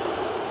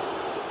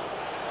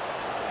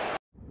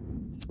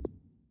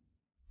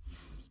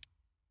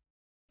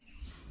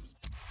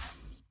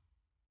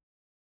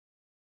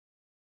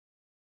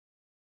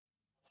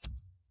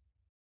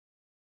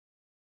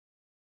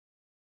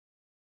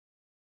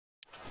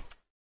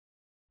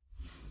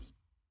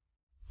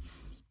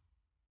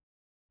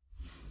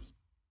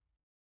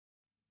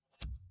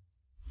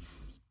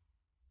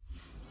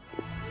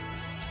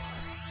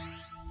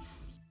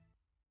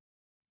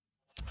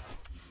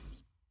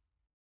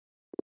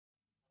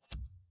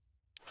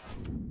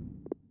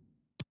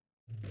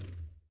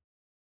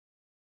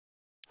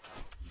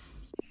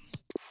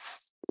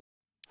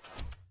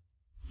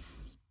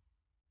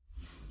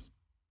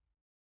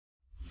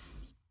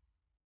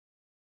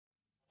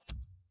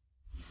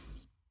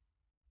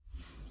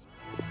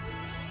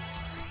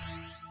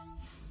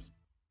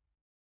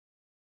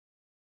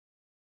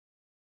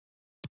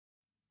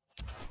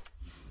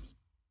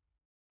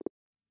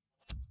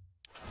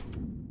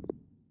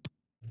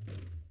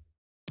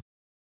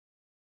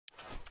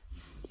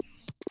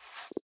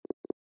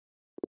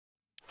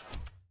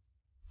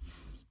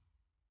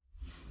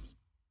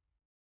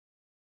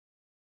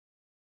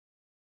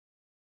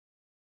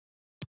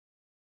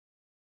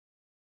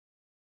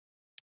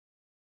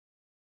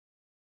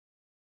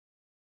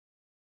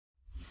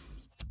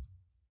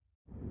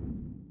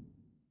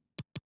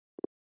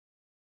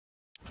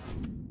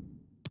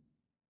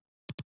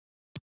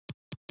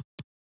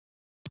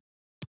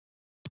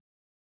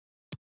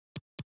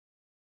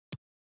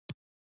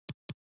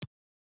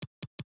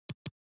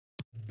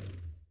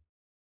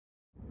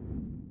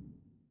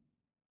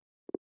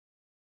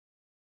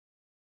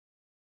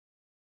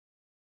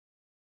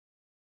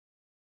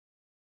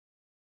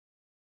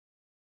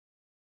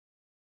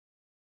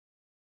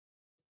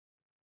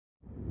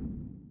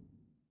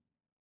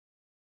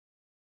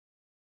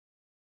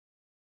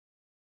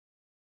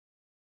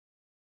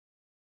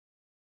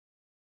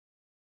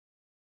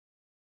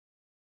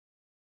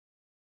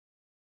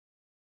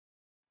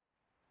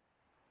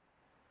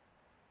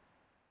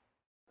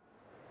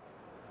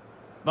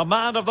 the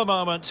man of the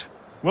moment.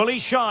 Will he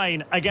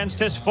shine against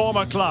his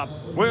former club?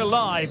 We're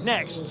live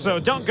next, so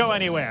don't go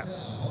anywhere.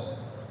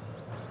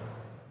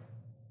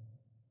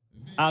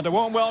 And a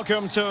warm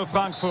welcome to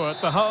Frankfurt,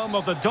 the home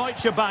of the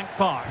Deutsche Bank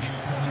Park.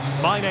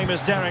 My name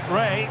is Derek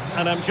Ray,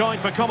 and I'm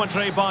joined for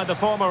commentary by the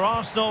former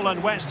Arsenal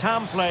and West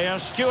Ham player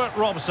Stuart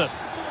Robson.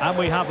 And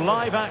we have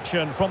live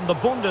action from the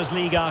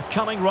Bundesliga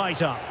coming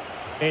right up.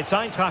 It's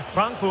Eintracht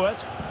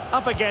Frankfurt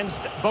up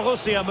against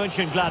Borussia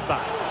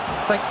Mönchengladbach.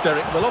 Thanks,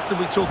 Derek. Well, often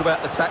we talk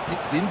about the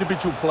tactics, the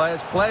individual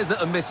players that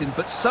are missing,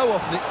 but so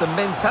often it's the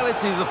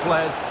mentality of the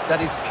players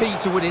that is key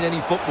to winning any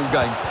football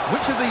game.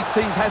 Which of these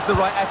teams has the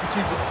right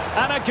attitude?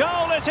 And a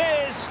goal it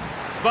is,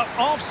 but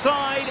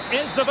offside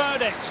is the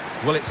verdict.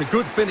 Well, it's a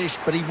good finish,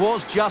 but he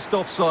was just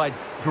offside.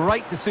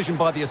 Great decision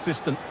by the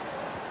assistant.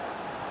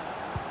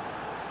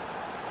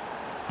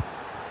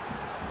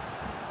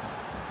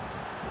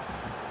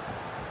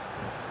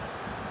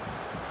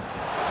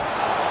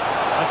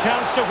 A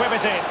chance to whip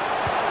it in.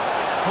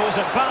 Pulls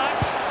it back.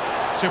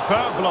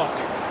 Superb block.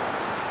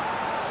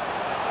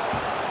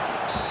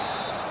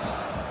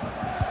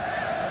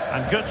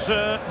 And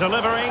Götze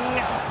delivering.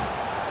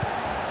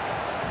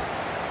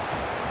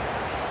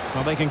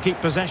 Well, they can keep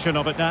possession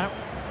of it now.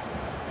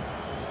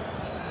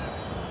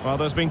 Well,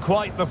 there's been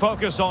quite the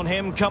focus on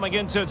him coming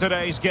into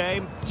today's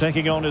game,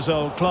 taking on his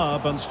old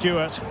club, and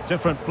Stuart,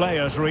 different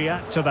players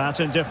react to that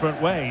in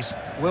different ways.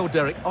 Well,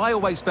 Derek, I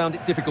always found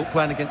it difficult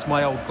playing against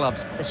my old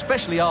clubs,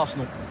 especially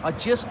Arsenal. I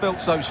just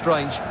felt so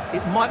strange.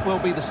 It might well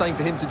be the same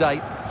for him today.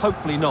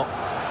 Hopefully not.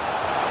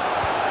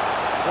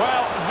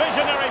 Well,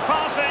 visionary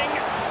passing.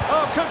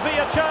 Oh, could be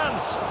a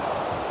chance.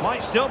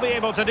 Might still be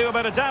able to do a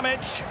bit of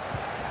damage.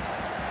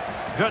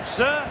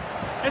 Götze.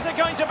 Is it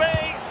going to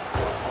be?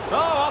 Oh,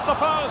 off the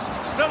post.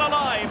 Still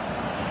alive.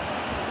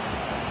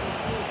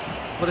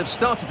 Well, they've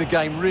started the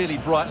game really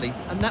brightly,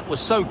 and that was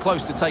so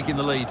close to taking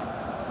the lead.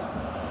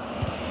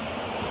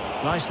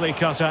 Nicely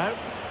cut out.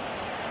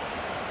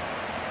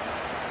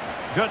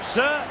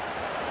 Götze.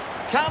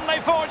 Can they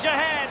forge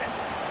ahead?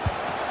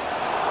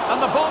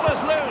 And the ball is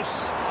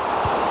loose.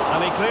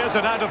 And he clears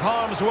it out of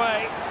harm's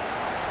way.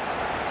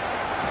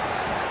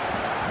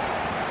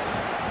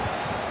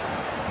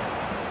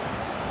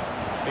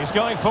 He's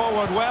going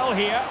forward well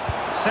here.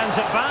 Sends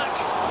it back.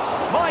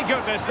 My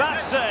goodness,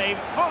 that save.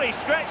 Fully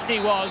stretched he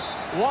was.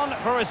 One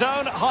for his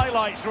own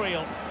highlights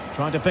reel.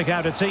 Trying to pick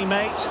out a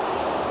teammate.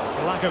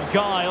 Lack of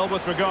guile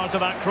with regard to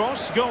that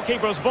cross.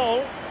 Goalkeeper's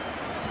ball.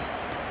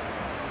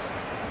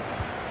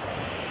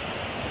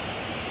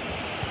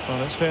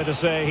 Well, it's fair to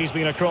say he's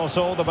been across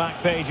all the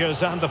back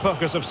pages and the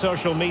focus of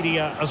social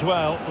media as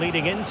well,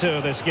 leading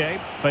into this game.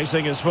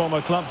 Facing his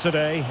former club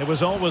today, it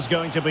was always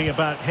going to be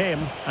about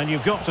him. And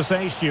you've got to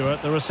say,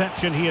 Stuart, the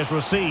reception he has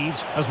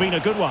received has been a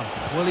good one.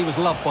 Well, he was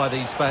loved by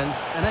these fans.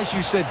 And as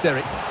you said,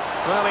 Derek...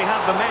 Well, he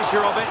had the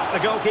measure of it, the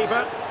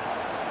goalkeeper.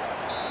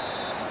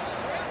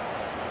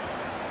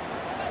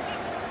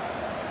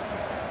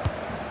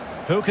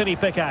 Who can he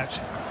pick out?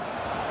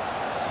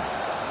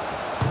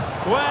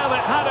 Well, it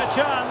had a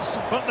chance,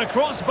 but the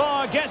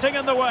crossbar getting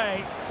in the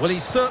way. Well,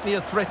 he's certainly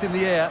a threat in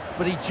the air,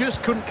 but he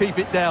just couldn't keep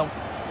it down.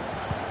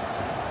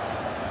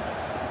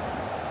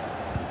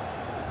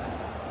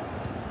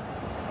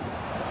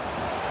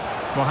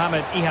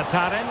 Mohamed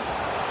Ihataren.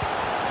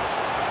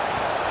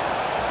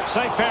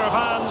 Safe pair of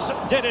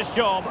hands, did his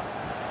job.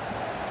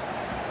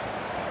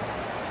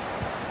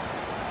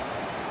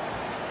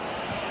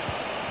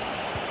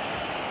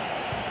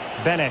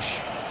 Benish.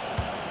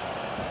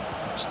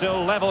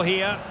 Still level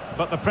here,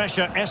 but the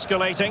pressure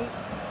escalating.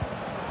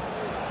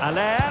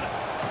 Aller.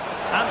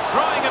 And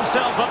throwing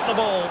himself up the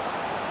ball.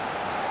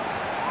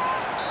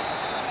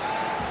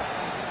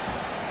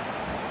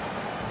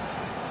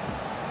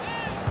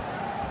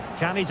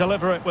 Can he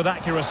deliver it with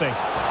accuracy?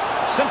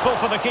 Simple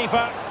for the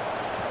keeper.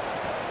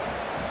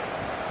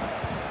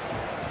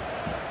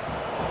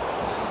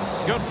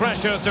 Good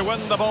pressure to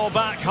win the ball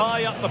back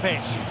high up the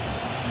pitch.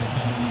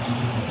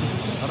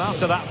 And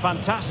after that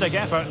fantastic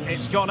effort,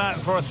 it's gone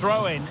out for a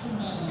throw-in.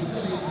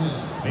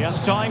 He has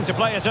time to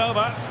play it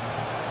over.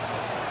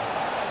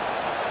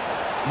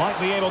 Might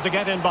be able to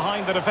get in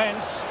behind the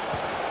defence.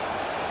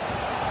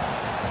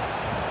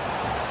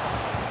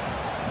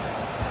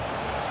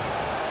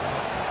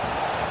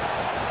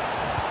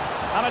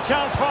 And a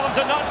chance for them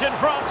to nudge in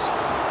front.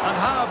 And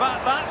how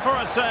about that for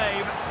a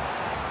save?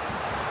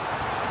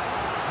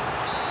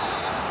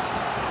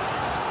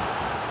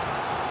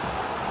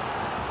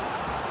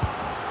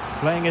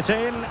 Playing it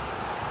in.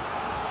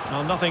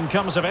 Well, nothing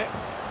comes of it.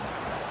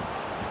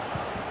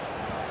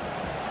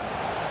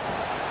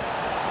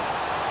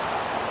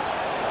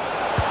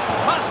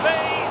 Must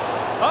be.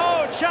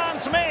 Oh,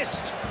 chance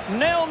missed.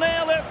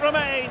 0-0 it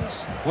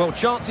remains. Well,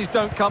 chances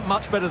don't come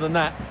much better than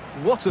that.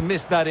 What a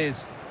miss that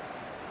is.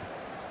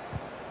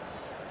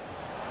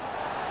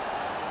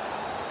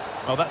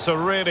 Oh, that's a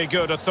really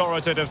good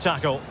authoritative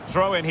tackle.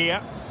 Throw in here.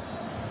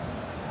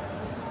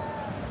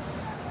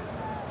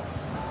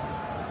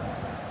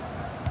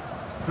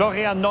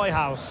 Florian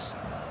Neuhaus.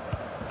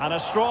 And a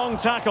strong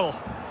tackle.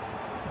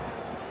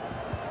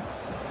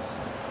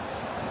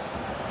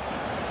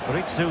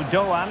 Ritsu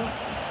Doan.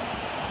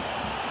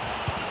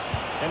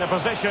 In a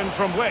position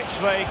from which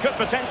they could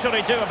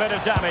potentially do a bit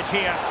of damage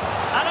here.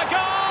 And a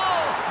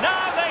goal!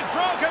 Now they've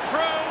broken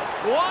through.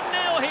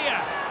 1-0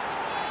 here.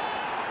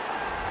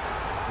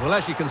 Well,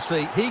 as you can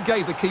see, he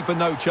gave the keeper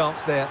no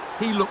chance there.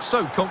 He looked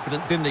so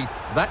confident, didn't he?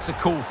 That's a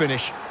cool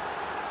finish.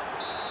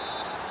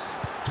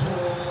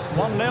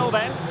 1-0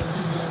 then.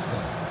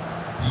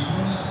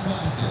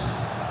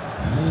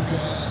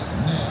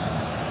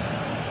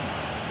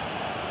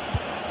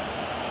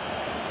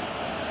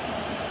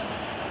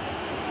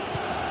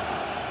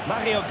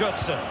 Mario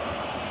Götze.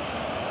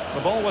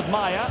 The ball with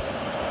Maya.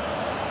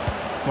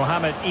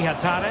 Mohamed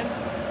Ihataren.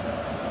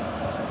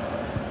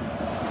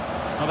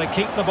 Well, they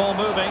keep the ball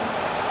moving.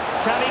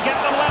 Can he get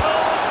them level?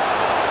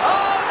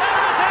 Oh,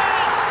 there it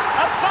is!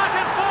 A back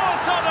and forth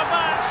sort of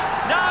match.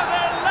 Now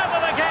they're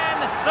level again.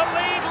 The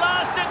lead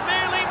lasted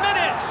merely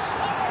minutes.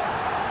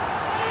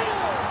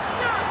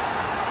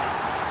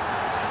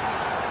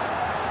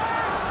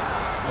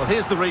 Well,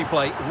 here's the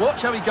replay.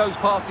 Watch how he goes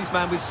past his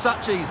man with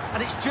such ease,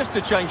 and it's just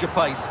a change of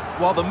pace,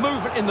 while the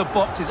movement in the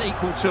box is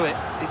equal to it.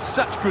 It's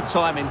such good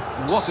timing.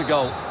 What a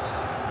goal.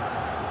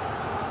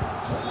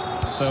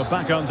 So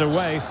back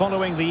underway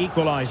following the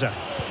equaliser.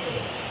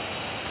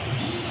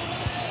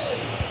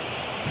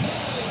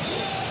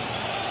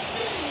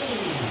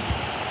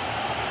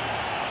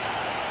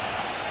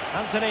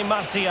 Anthony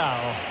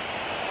Martial.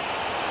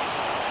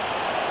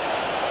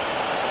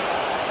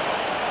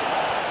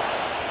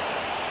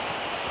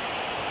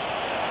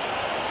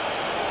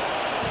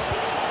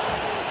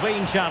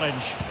 Clean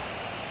challenge.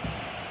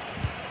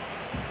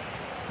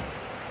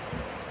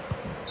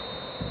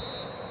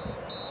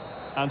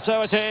 And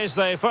so it is,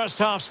 the first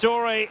half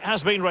story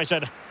has been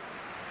written.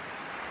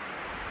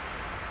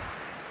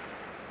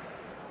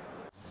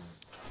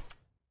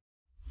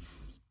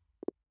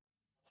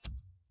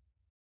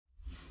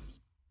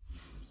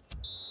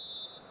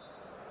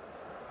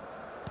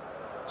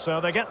 So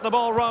they get the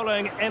ball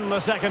rolling in the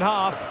second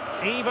half.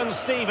 Even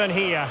Steven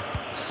here.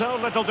 So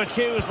little to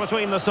choose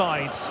between the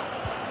sides.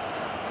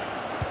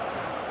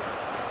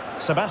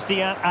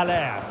 Sébastien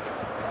Haller.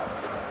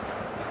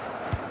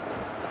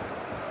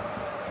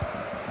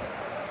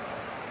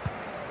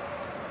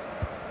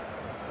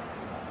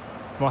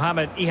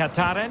 Mohamed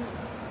Ihataren.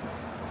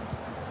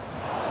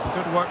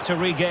 Good work to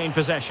regain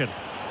possession.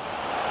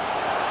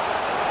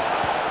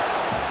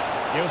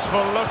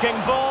 Useful looking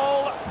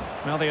ball.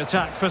 Well, the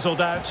attack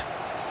fizzled out.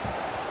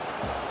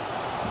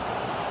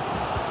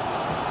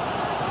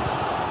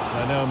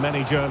 I know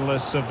many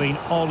journalists have been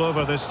all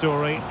over this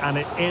story, and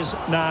it is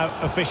now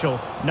official.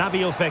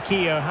 Nabil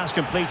Fekir has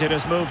completed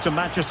his move to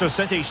Manchester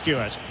City,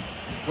 Stuart.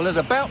 Well, at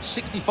about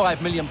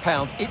 £65 million,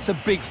 it's a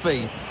big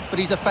fee. But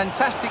he's a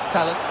fantastic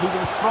talent who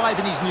will thrive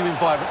in his new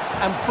environment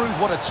and prove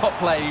what a top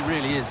player he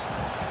really is.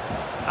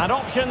 And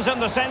options in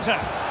the centre.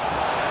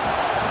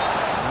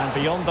 And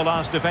beyond the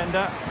last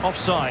defender,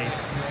 offside.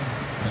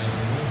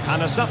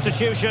 And a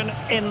substitution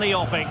in the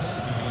offing.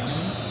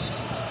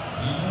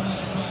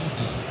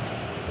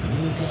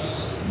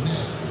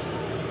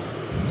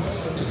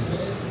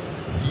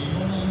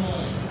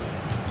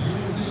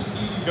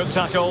 Good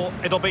tackle,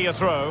 it'll be a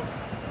throw.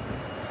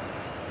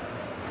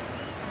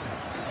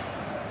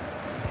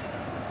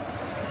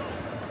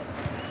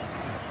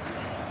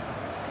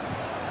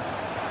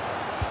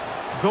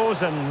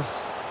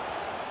 Gozens.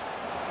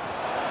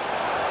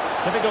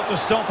 Difficult to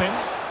stop him.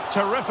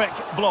 Terrific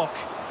block.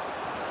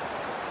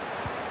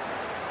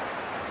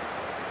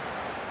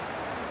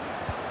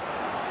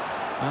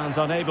 And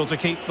unable to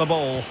keep the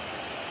ball.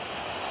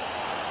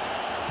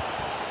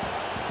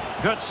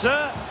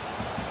 Götze.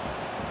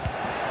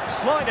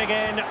 Sliding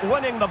in,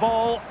 winning the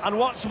ball, and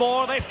what's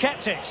more, they've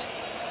kept it.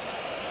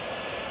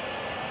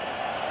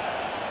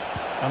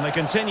 And they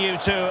continue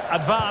to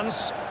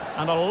advance,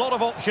 and a lot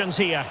of options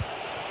here.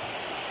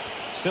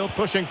 Still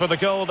pushing for the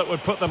goal that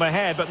would put them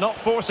ahead, but not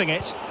forcing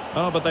it.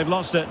 Oh, but they've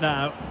lost it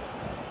now.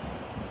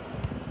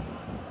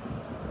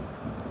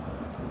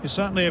 You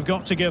certainly have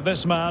got to give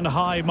this man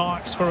high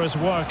marks for his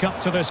work up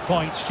to this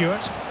point,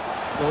 Stuart.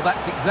 Well,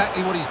 that's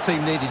exactly what his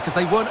team needed, because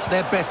they weren't at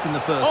their best in the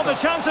first half. Oh, the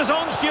chance is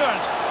on,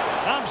 Stuart.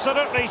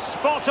 Absolutely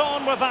spot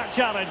on with that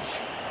challenge.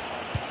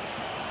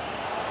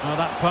 Oh,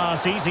 that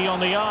pass easy on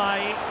the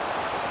eye.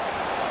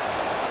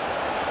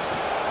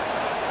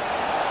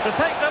 To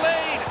take the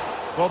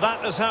lead. Well,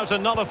 that is how to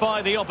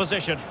nullify the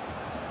opposition.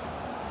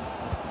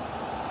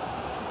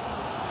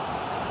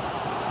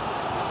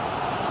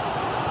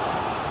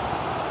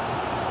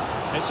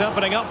 It's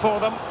opening up for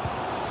them.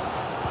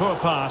 Poor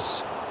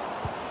pass.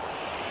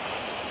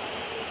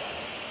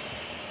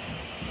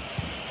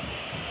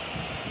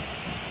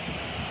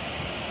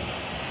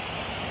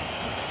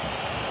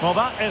 Well,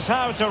 that is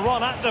how to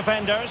run at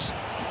defenders.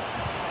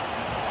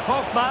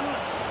 Hoffman.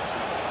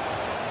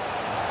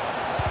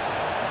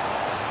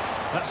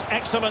 That's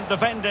excellent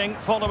defending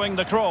following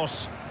the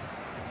cross.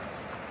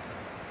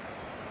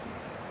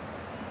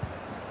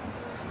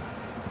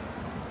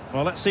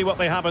 Well, let's see what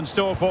they have in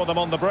store for them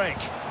on the break.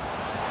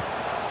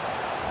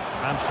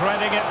 And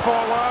treading it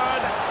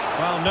forward.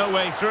 Well, no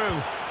way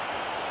through.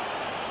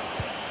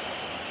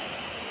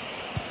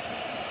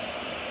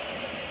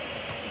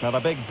 Well, a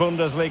big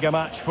Bundesliga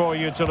match for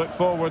you to look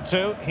forward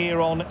to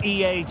here on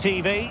EA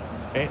TV.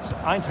 It's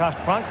Eintracht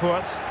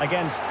Frankfurt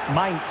against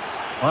Mainz.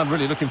 I'm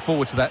really looking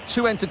forward to that.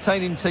 Two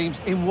entertaining teams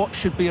in what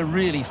should be a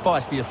really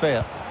feisty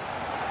affair.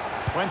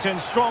 Went in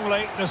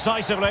strongly,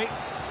 decisively.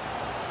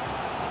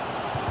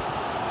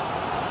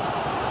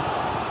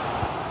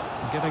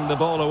 Giving the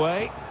ball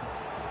away.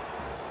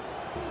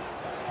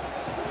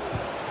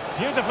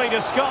 Beautifully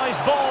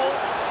disguised ball.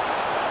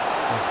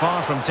 And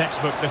far from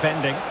textbook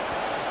defending.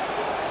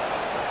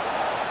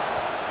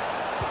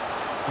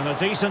 And a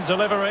decent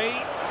delivery.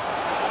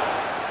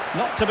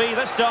 Not to be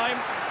this time.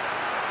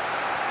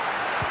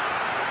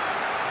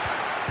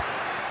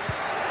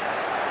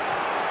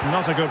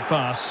 Not a good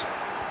pass.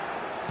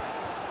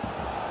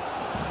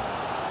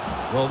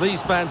 Well,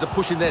 these fans are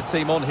pushing their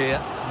team on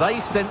here. They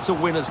sense a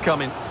winner's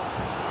coming.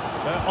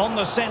 They're on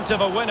the scent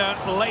of a winner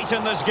late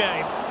in this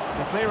game.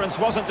 The clearance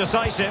wasn't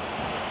decisive.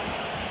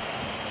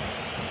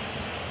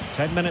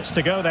 10 minutes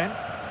to go then.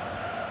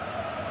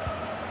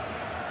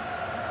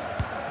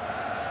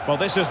 Well,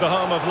 this is the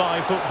home of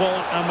live football,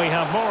 and we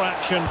have more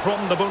action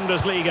from the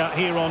Bundesliga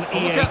here on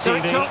EA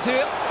TV. Chance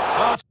here.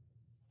 Oh.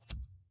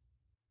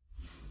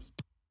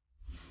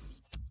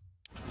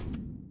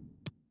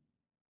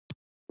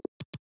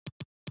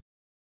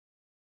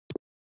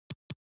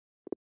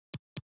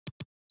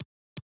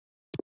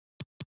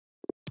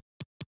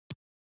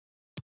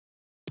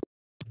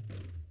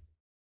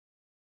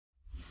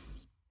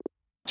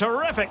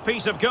 Terrific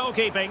piece of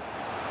goalkeeping.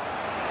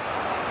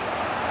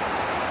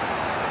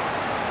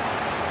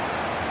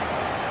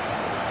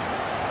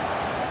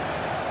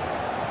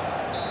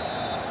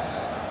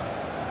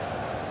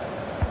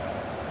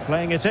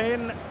 Playing it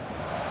in. And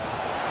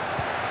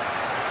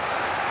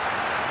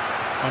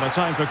a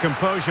time for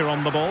composure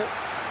on the ball.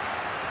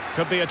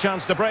 Could be a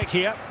chance to break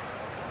here.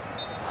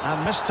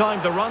 And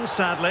mistimed the run,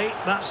 sadly.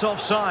 That's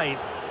offside.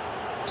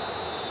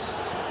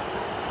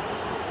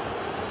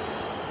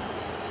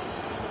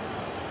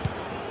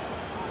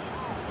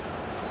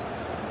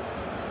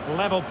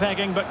 Level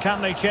pegging, but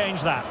can they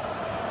change that?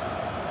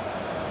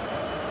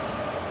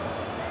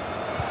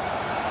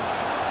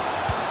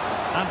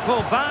 And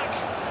pull back.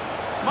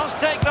 Must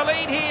take the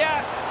lead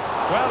here.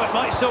 Well, it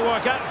might still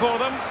work out for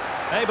them.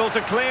 Able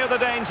to clear the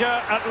danger,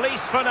 at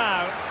least for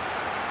now.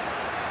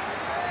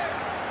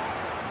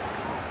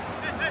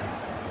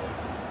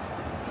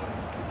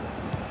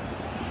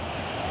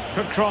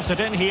 Could cross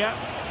it in here.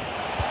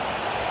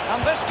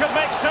 And this could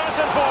make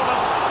certain for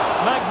them.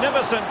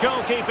 Magnificent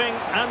goalkeeping,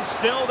 and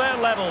still they're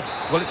level.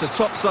 Well, it's a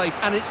top save,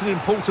 and it's an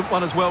important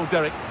one as well,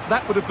 Derek.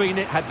 That would have been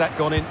it had that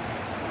gone in.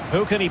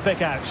 Who can he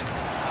pick out?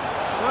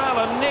 Well,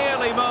 a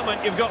nearly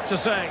moment, you've got to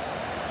say.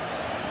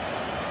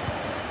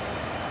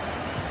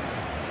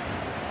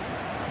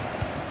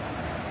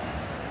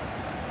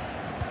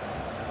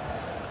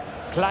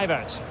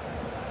 Kluivert.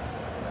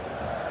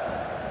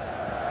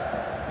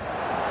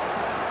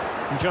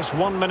 Just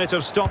 1 minute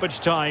of stoppage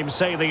time,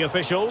 say the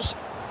officials.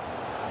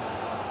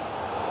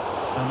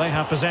 And they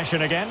have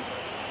possession again.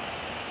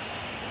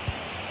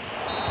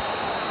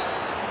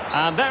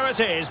 And there it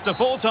is, the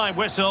full-time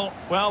whistle.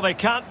 Well, they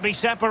can't be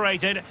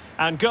separated,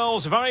 and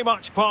goals very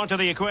much part of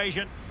the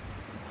equation.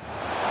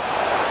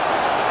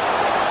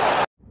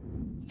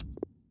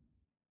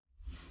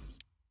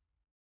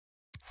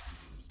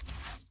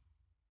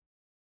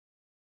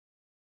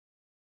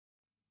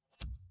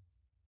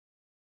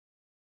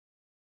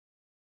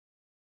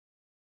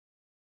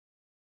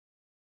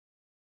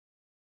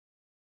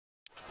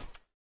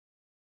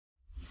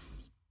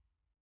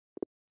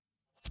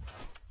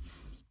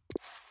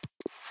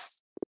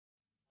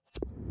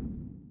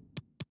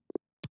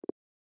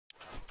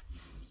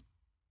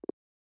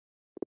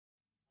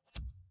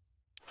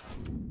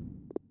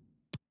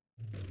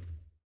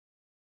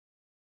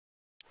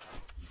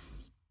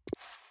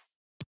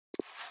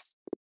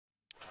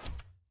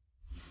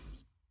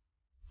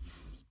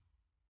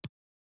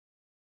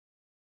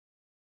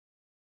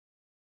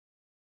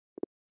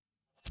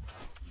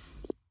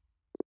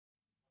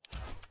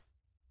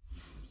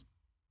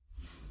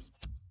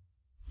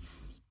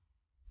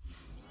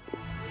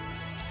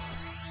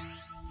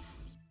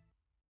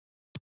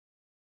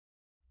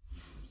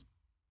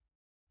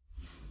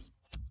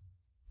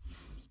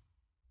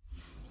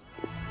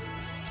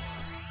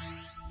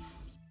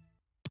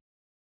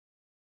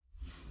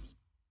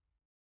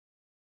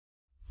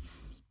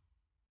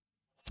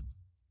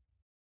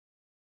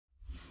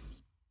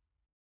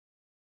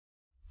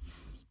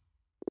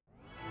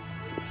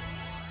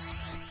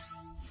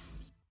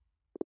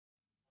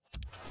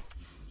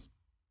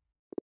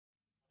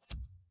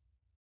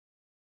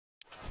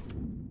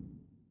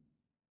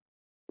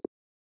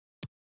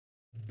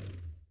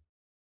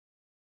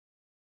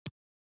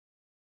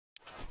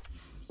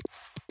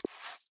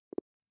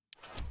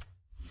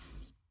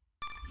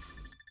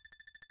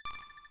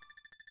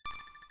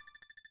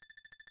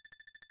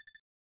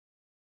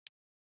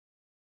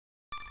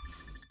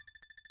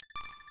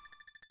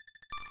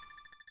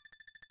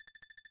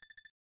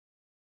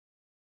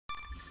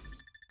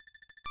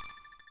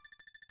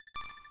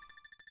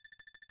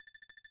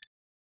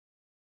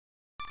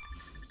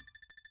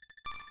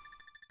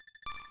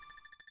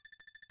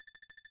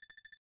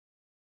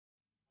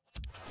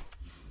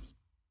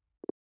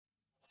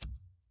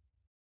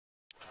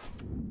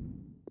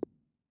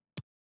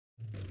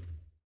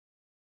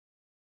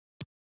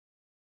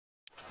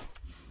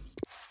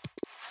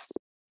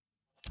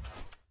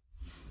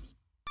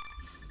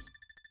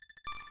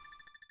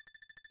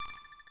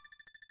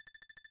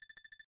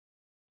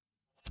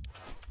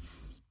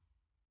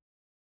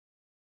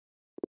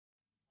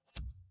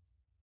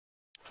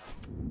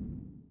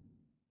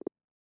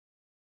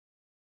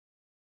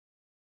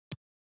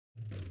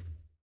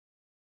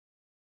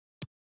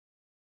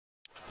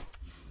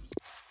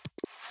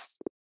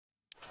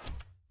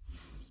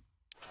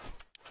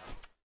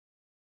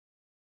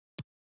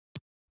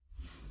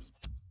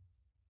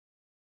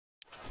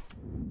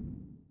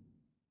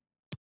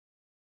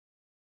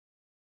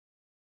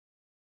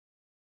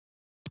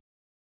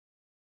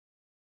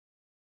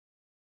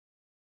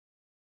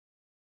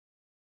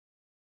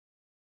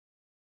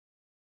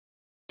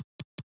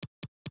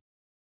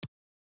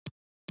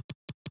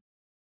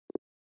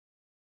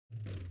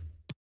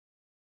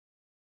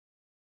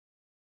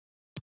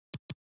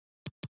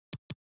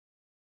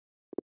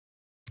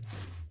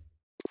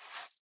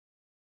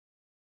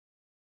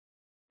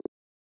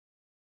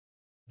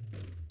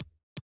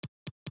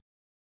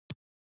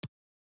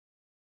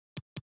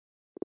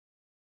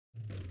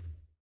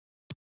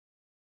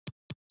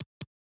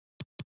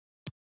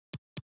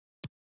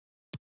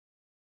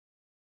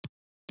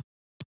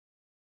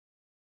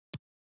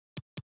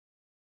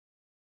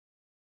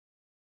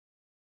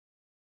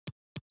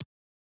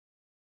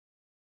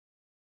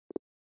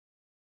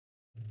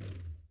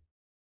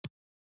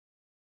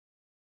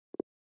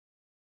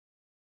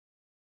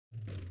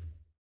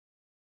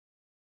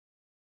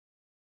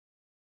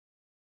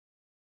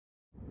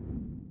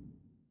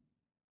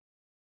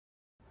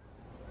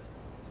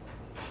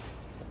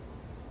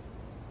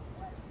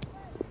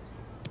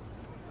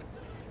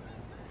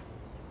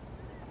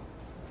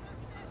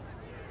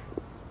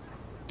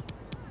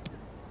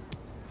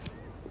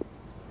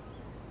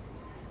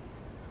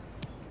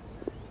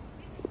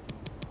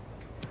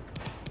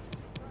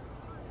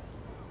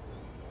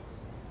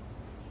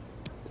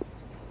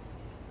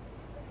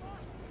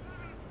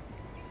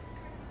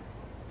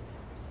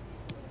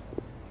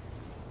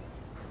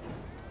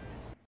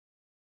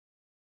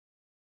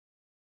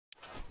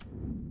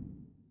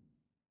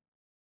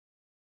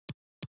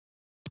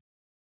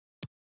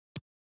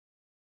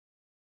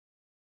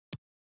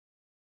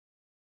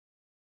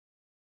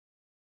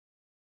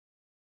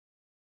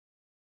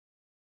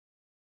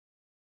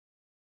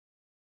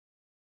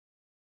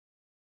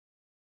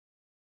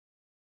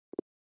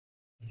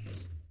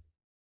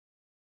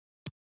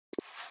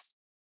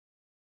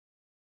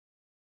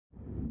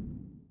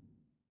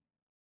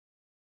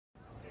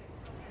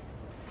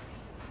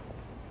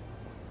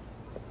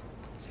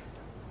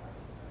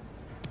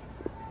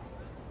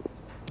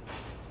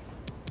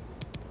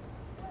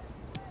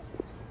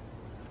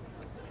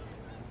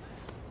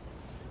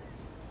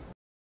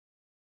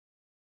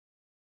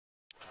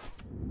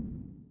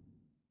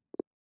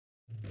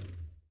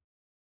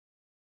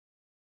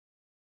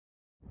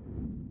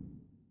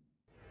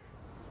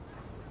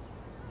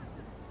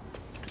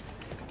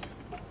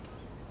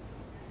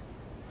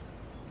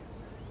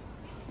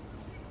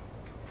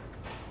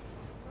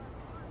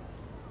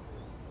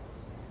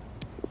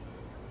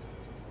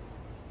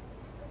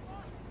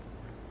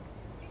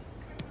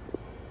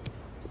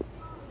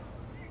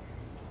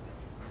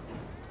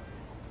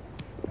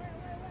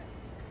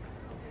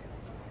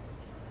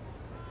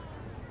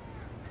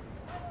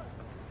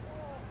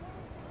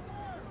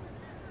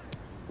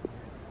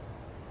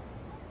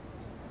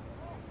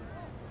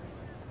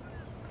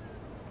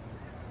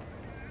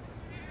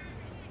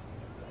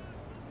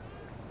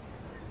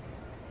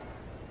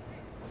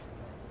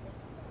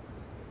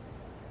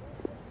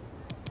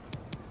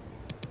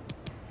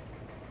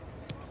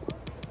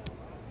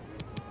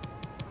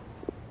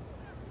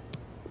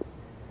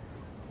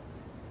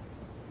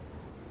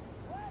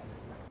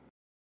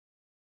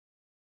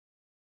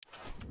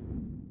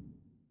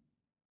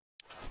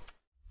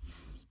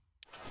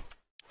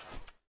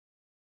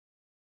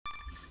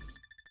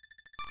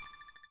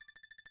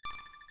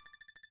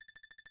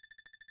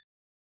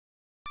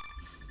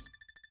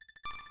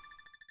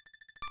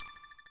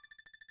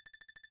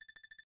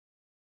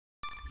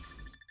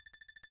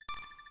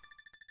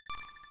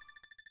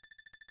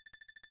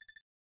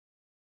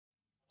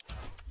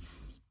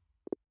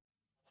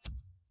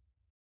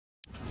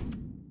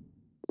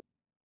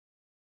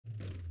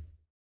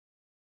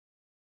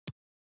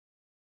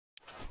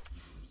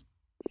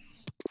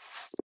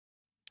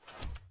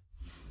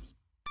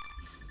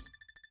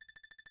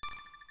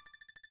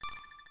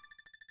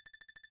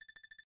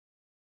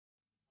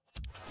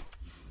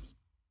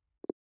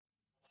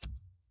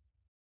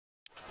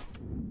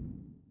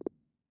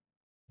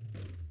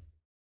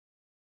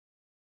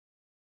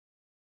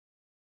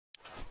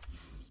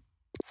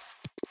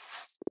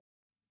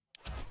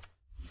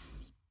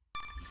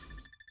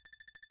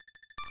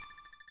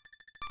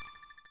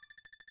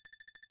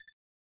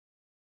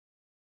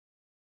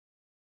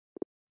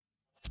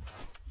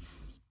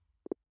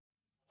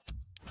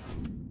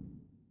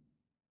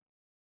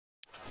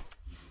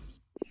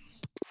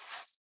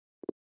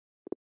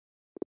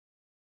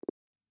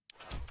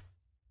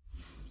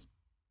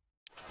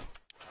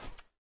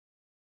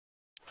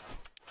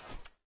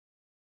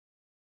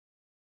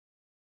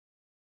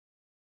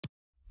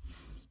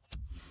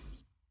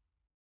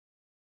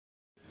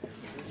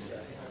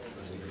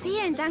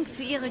 Vielen Dank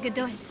für Ihre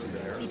Geduld.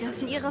 Sie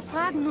dürfen Ihre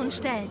Fragen nun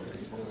stellen.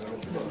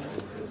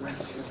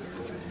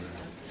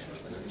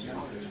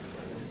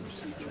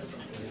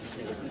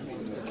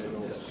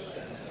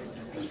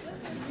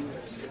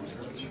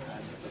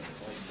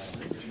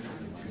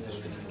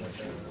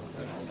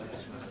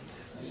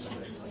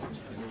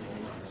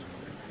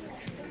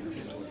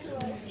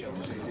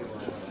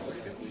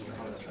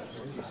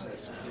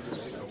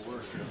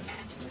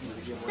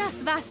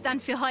 Das war's dann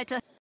für heute.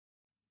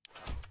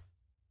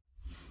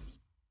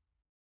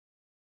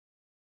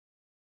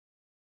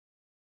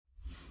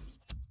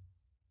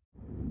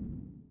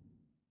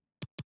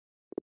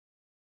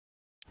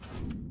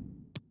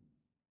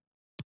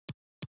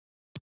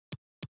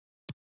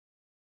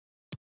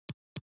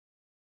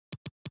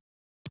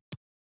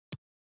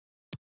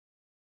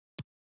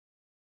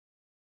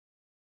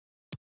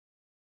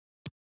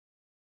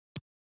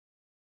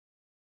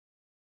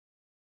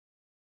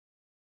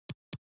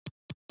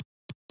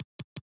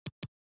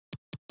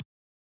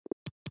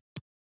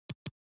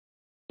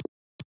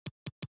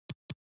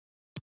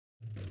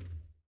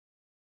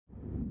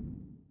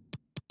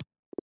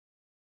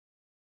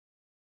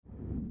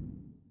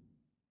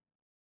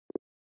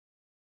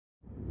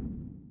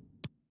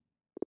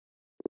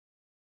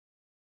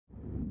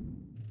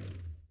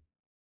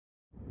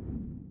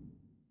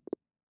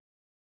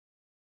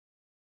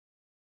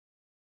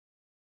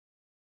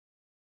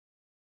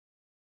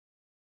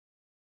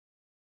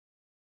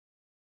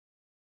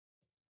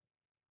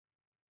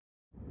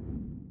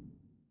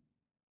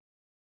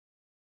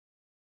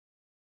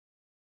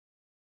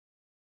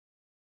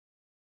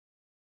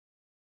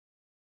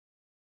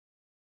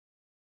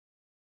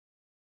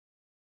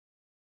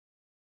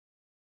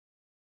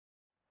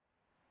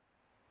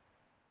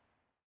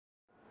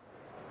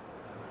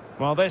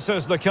 Well, this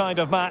is the kind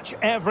of match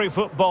every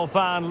football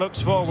fan looks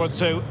forward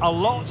to. A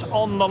lot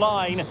on the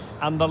line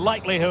and the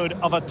likelihood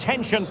of a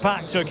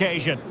tension-packed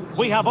occasion.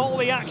 We have all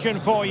the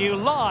action for you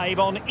live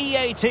on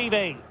EA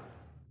TV.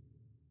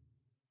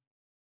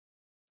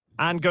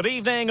 And good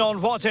evening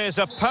on what is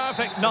a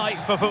perfect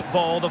night for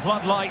football. The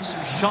floodlights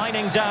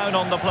shining down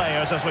on the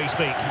players as we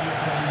speak.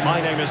 My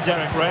name is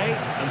Derek Ray,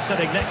 and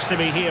sitting next to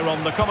me here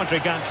on the commentary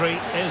gantry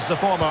is the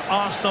former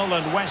Arsenal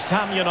and West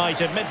Ham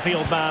United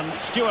midfield man,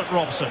 Stuart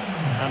Robson.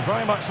 And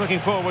very much looking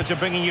forward to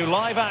bringing you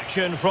live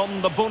action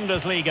from the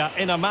Bundesliga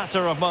in a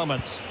matter of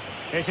moments.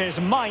 It is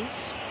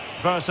Mainz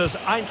versus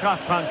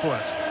Eintracht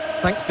Frankfurt.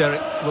 Thanks, Derek.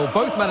 Well,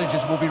 both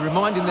managers will be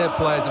reminding their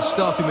players of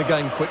starting the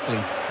game quickly,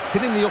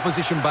 hitting the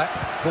opposition back,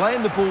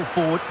 playing the ball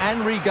forward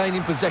and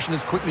regaining possession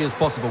as quickly as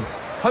possible.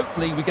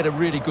 Hopefully we get a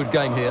really good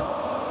game here.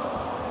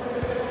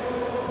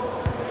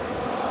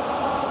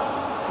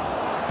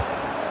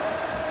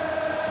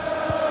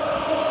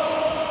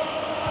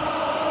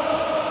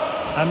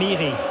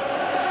 Amiri.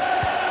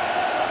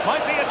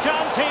 Might be a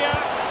chance here.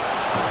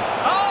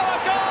 Oh, a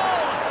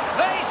goal!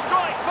 They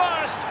strike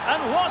first,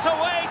 and what a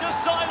way to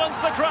silence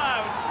the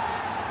crowd.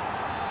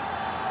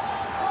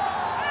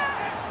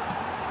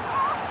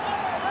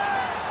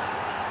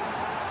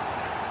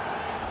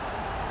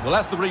 Well,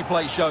 as the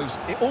replay shows,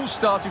 it all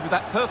started with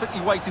that perfectly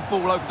weighted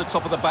ball over the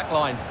top of the back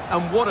line.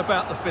 And what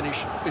about the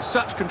finish? With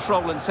such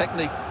control and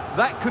technique,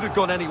 that could have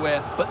gone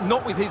anywhere, but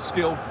not with his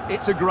skill.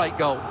 It's a great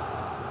goal.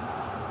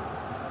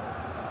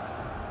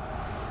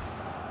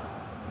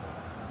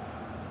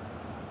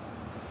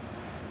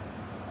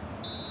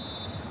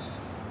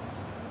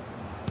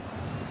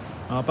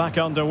 Back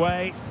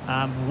underway,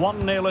 and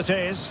 1-0 it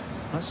is.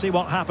 Let's see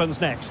what happens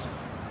next.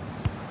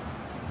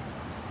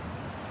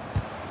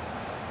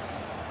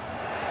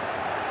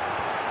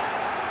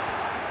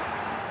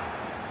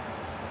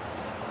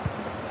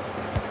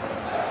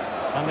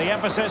 And the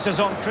emphasis is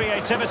on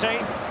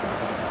creativity.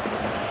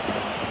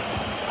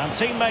 And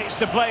teammates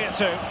to play it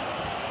to.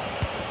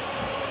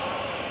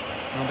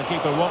 And the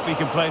keeper won't be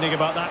complaining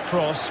about that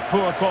cross.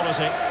 Poor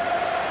quality.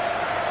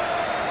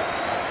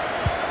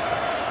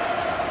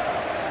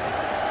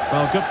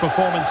 Well, good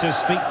performances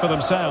speak for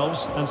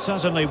themselves, and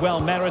certainly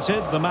well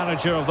merited. The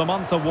Manager of the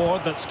Month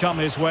award that's come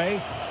his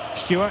way.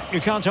 Stuart,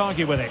 you can't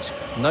argue with it.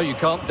 No, you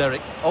can't,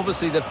 Derek.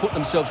 Obviously, they've put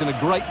themselves in a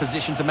great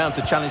position to mount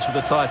a challenge for the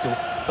title,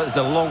 but there's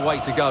a long way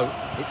to go.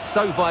 It's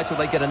so vital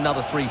they get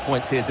another 3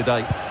 points here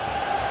today.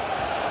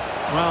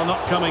 Well,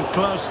 not coming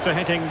close to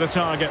hitting the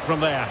target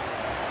from there.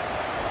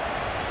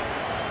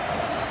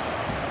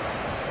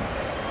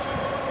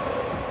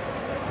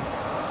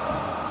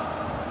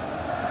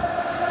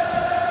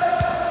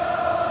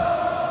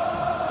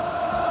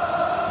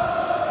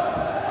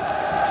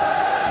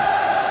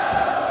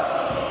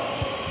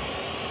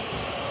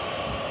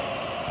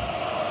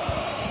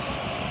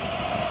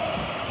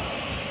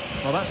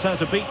 Well, that's how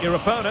to beat your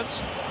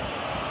opponent.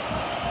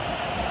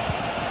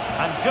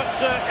 And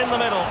Götze in the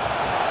middle.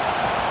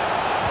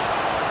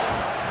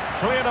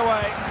 Cleared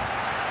away.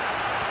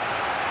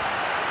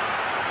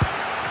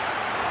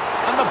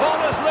 And the ball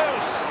is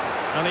loose.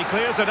 And he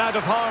clears it out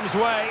of harm's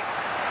way.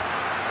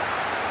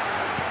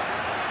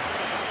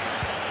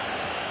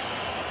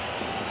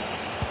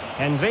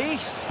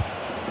 Henrichs.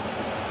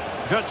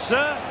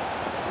 Götze.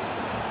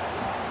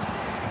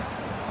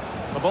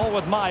 ball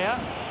with Maya.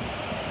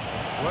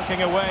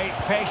 Working away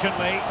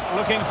patiently,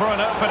 looking for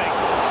an opening.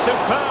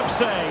 Superb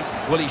save.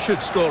 Well, he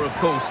should score, of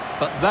course,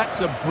 but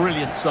that's a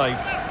brilliant save.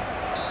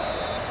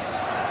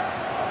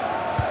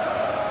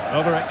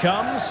 Over it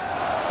comes.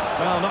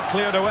 Well, not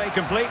cleared away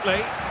completely.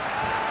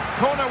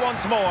 Corner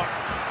once more.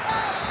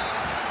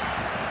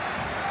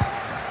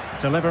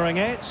 Delivering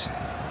it.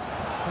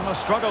 Well, a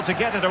struggle to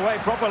get it away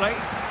properly.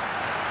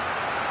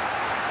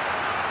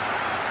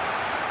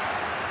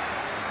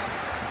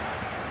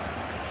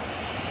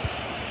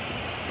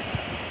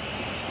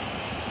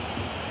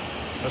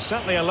 They're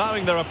certainly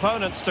allowing their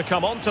opponents to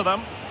come onto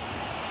them.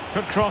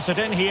 Could cross it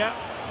in here.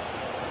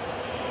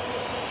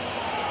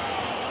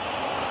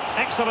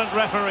 Excellent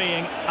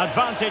refereeing.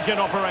 Advantage in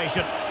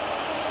operation.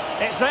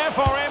 It's there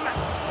for him.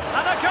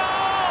 And a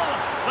goal!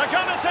 They're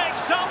going to take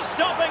some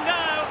stopping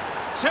now.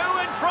 2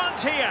 in front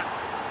here.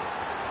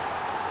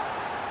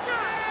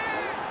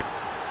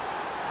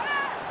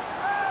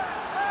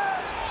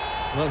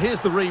 Well,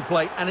 here's the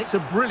replay, and it's a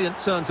brilliant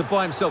turn to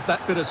buy himself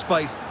that bit of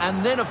space.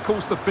 And then, of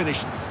course, the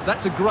finish.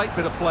 That's a great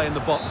bit of play in the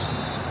box.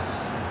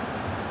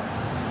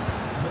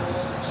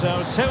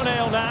 So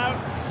 2-0 now.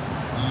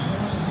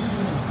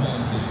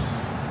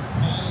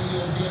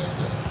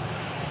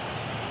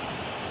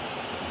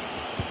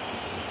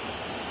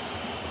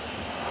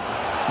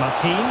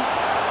 Martin.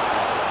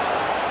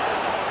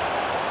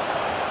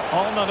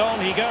 On and on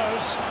he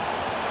goes.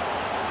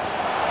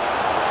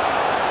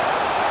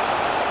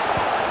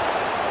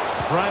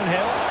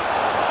 Brownhill.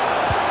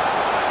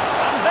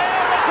 And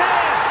there it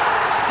is!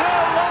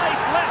 Still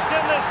life left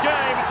in this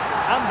game.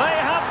 And they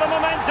have the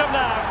momentum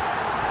now.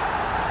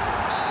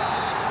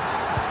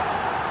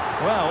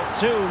 Well,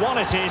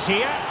 2-1 it is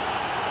here.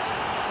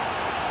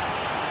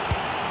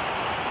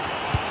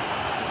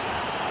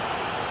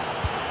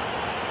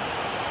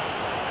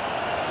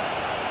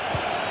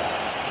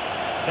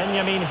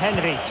 Benjamin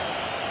Henrichs.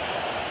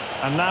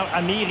 And now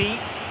Amiri.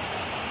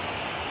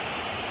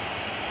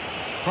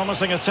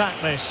 Promising attack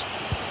this.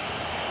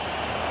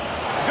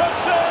 Good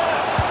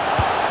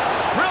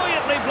serve!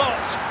 Brilliantly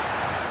blocked.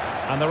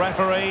 And the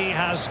referee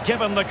has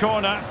given the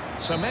corner.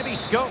 So maybe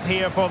scope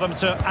here for them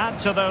to add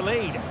to their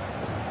lead.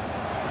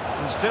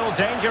 And still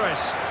dangerous.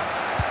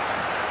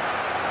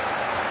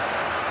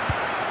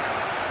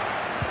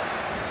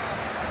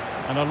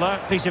 An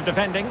alert piece of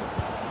defending.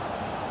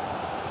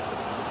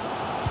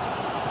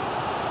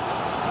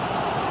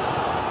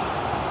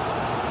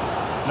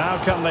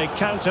 Now can they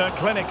counter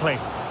clinically?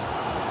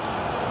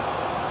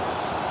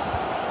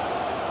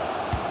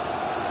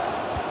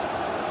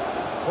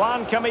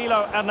 Juan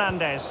Camilo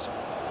Hernandez.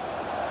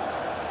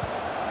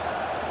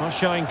 Well,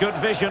 showing good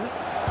vision.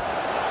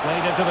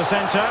 Played into the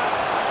centre.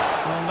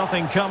 Well,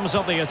 nothing comes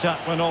of the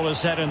attack when all is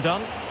said and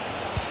done.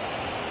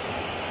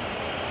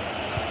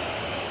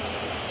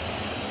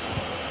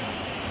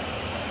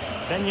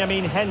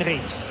 Benjamin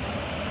Henrichs.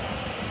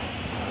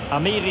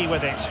 Amiri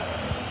with it.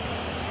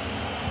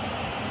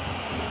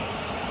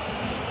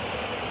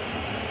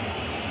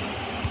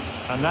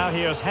 And now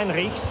here's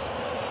Henrichs.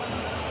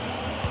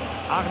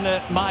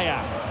 Arne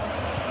Maya.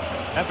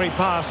 Every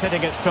pass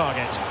hitting its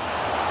target.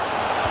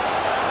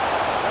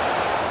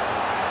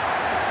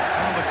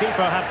 And the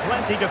keeper had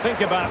plenty to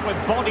think about with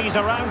bodies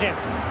around him.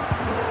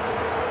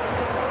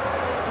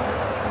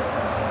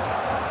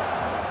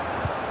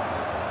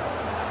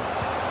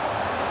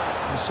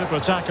 A super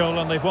tackle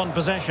and they've won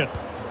possession.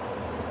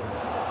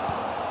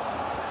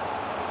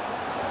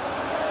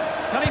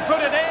 Can he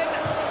put it in?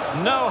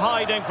 No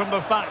hiding from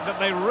the fact that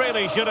they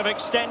really should have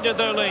extended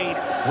their lead.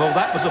 Well,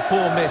 that was a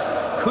poor miss.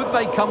 Could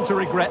they come to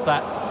regret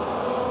that?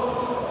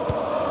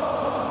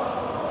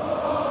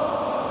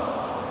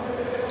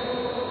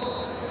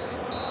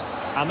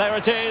 And there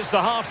it is,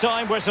 the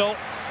half-time whistle.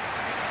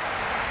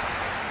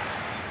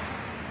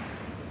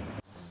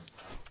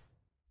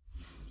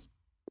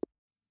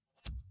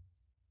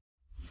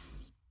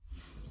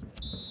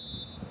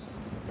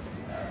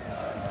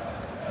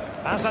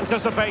 As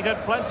anticipated,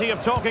 plenty of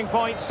talking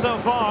points so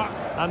far.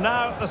 And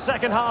now the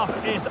second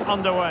half is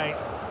underway.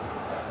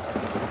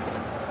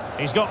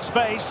 He's got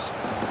space.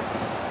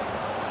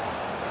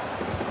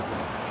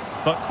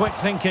 But quick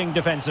thinking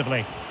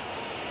defensively.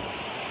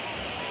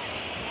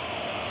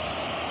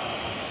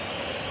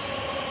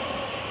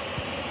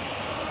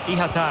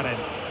 Ihataren.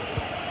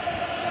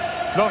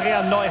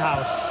 Florian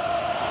Neuhaus.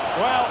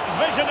 Well,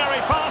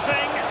 visionary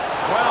passing.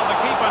 Well, the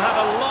keeper had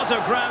a lot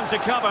of ground to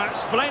cover.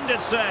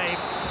 Splendid save.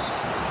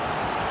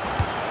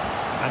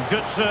 And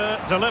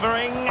Götze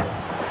delivering.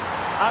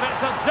 And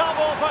it's a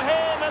double for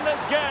him in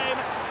this game.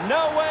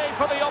 No way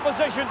for the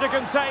opposition to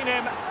contain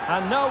him.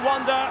 And no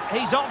wonder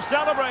he's off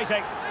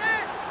celebrating.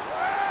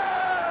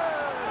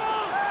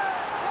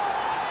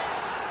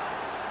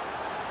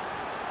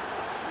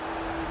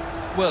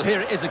 Well,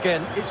 here it is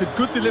again. It's a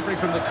good delivery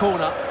from the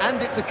corner,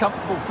 and it's a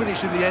comfortable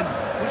finish in the end,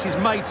 which is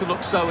made to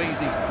look so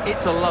easy.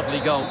 It's a lovely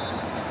goal.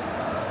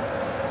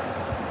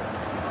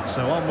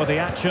 So on with the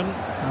action,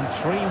 and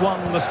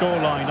 3-1 the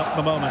scoreline at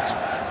the moment.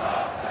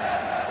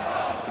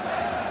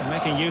 And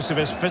making use of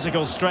his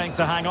physical strength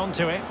to hang on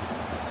to it.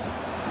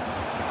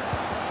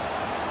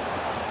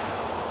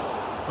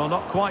 Well,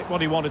 not quite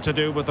what he wanted to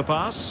do with the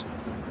pass.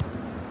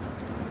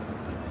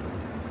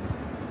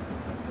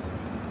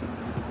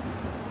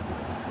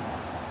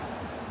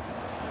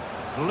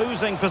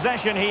 Losing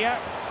possession here.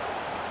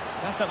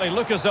 Definitely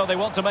look as though they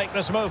want to make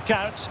this move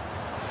count.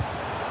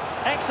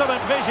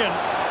 Excellent vision.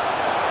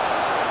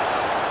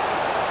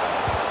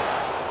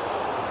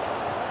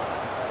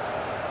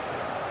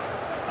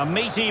 A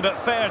meaty but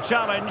fair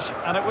challenge,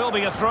 and it will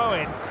be a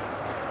throw-in.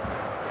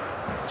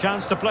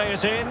 Chance to play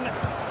it in.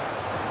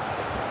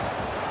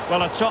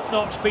 Well, a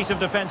top-notch piece of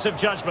defensive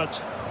judgment.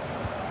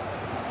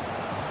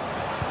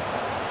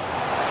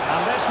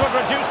 And this would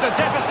reduce the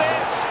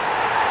deficit.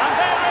 And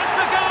there is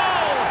the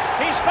goal!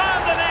 He's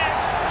found the net!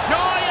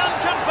 Joy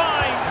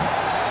unconfined!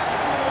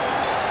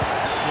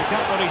 You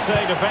can't really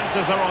say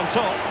defences are on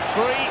top.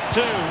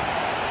 3-2.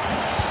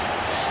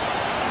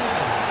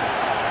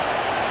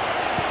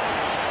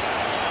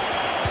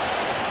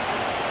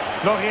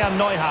 Florian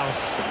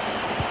Neuhaus.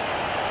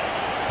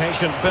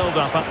 Patient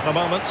build-up at the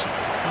moment.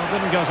 Well,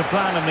 didn't go to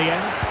plan in the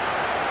end.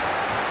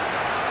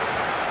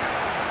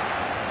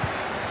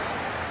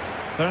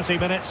 30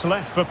 minutes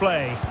left for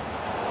play.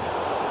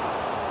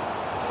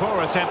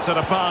 Poor attempt at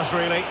a pass,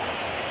 really.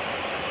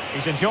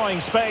 He's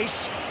enjoying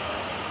space.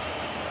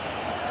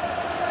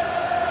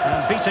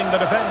 And beating the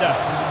defender.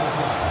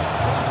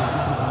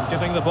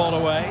 Giving the ball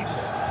away.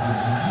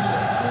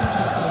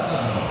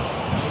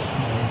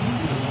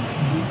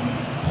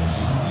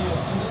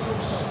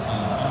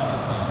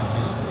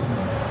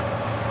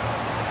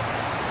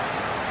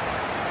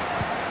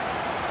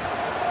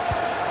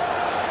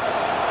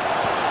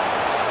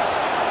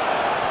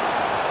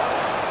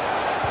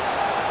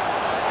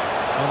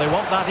 Well, they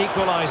want that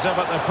equaliser,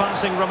 but the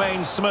passing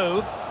remains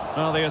smooth.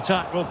 Well, the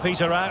attack will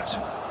peter out.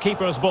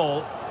 Keeper's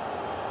ball.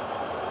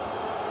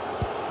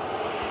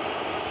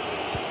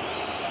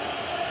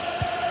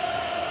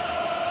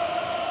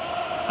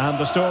 And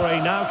the story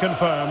now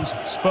confirmed.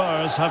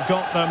 Spurs have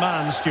got their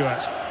man,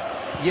 Stuart.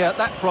 Yeah,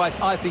 that price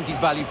I think is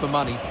value for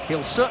money.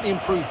 He'll certainly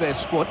improve their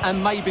squad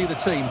and maybe the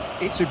team.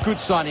 It's a good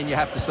signing, you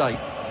have to say.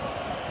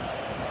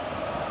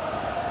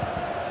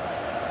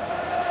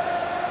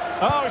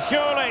 Oh,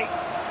 surely.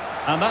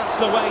 And that's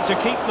the way to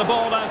keep the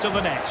ball out of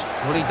the net.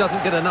 Well, he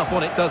doesn't get enough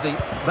on it, does he?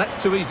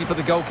 That's too easy for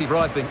the goalkeeper,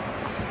 I think.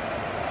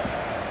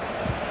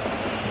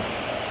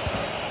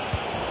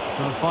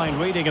 A fine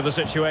reading of the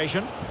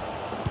situation.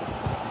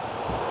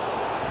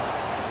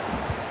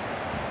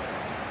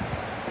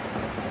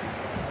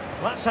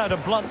 That's how to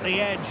blunt the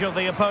edge of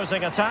the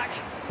opposing attack.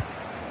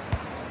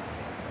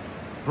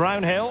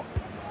 Brownhill.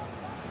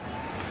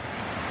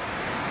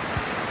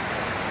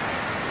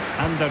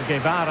 Ander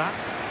Guevara.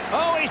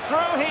 Oh, he's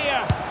through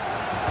here.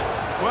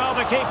 Well,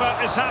 the keeper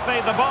is happy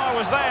the bar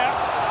was there.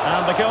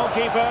 And the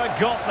goalkeeper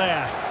got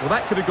there. Well,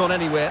 that could have gone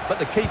anywhere, but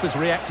the keeper's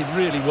reacted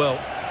really well.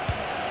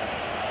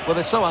 Well,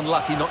 they're so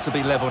unlucky not to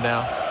be level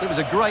now. It was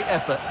a great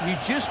effort. You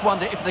just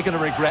wonder if they're going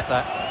to regret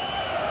that.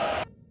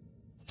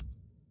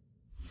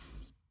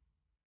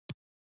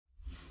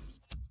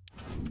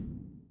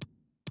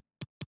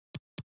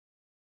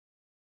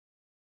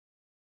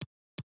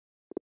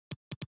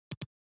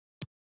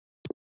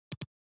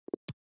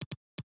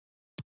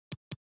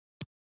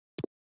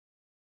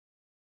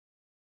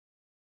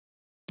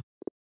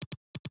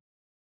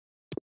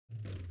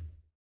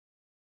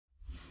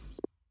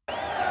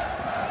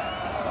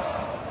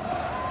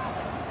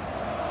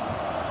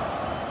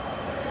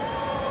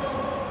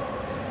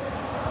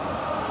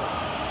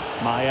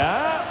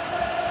 Maya.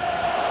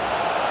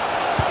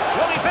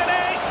 Will he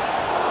finish?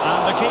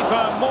 And the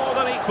keeper more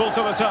than equal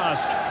to the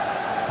task.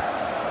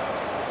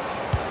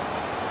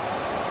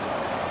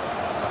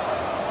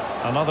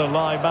 Another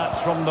live match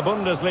from the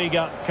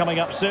Bundesliga coming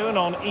up soon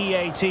on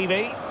EA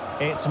TV.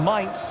 It's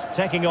Mainz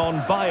taking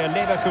on Bayer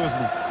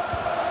Leverkusen.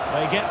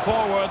 They get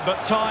forward,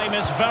 but time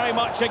is very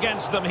much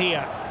against them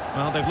here.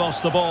 Well, they've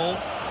lost the ball.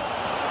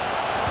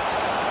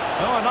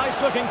 Oh, a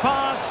nice-looking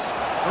pass.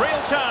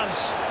 Real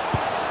chance.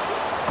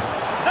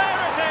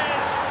 There it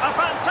is! A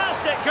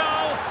fantastic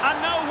goal,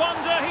 and no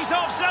wonder he's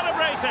off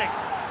celebrating.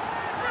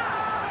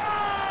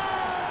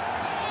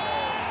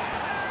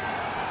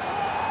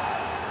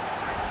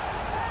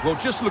 Well,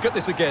 just look at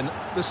this again.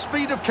 The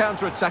speed of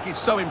counter-attack is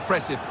so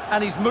impressive,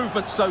 and his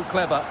movement's so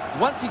clever.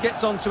 Once he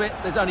gets onto it,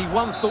 there's only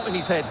one thought in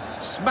his head.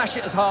 Smash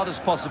it as hard as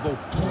possible.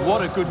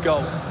 What a good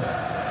goal.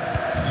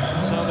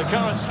 So the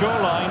current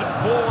scoreline,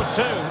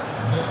 4-2.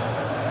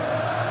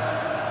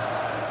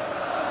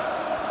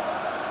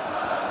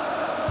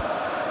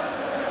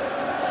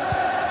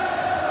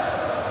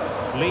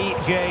 Lee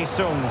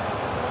Jae-sung.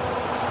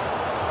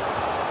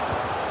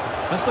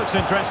 This looks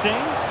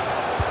interesting.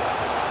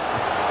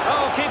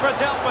 Oh, keeper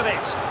dealt with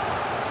it.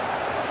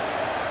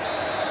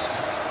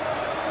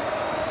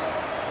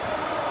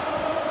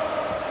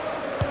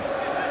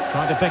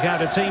 Trying to pick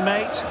out a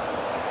teammate.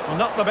 Well,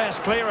 not the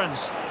best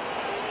clearance.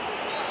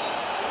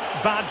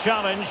 Bad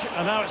challenge,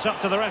 and now it's up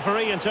to the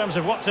referee in terms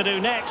of what to do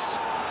next.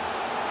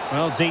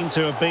 Well, deemed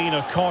to have been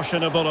a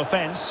cautionable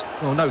offence.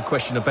 Well, no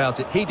question about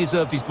it. He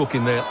deserved his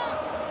booking there.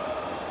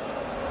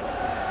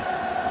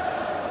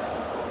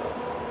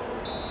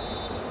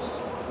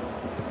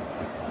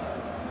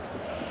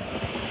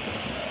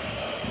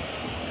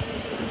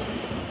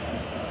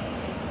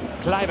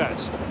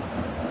 Kluivert.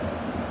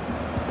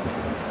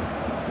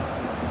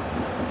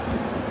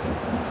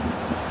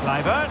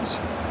 Kluivert.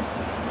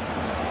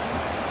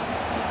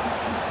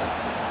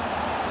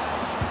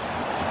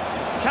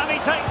 Can he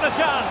take the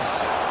chance?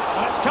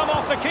 And it's come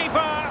off the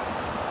keeper.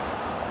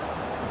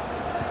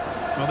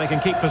 Well, they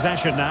can keep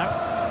possession now.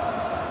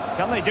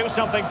 Can they do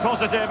something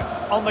positive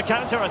on the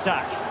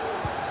counter-attack?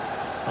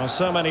 Well,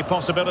 so many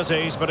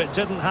possibilities, but it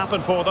didn't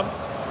happen for them.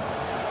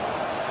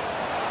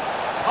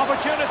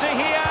 Opportunity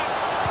here.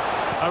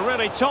 A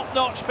really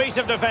top-notch piece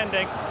of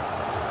defending.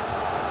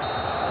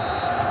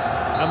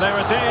 And there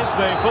it is,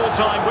 the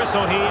full-time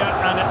whistle here,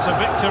 and it's a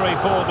victory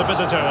for the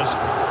visitors.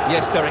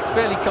 Yes, Derek,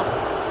 fairly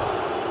comfortable.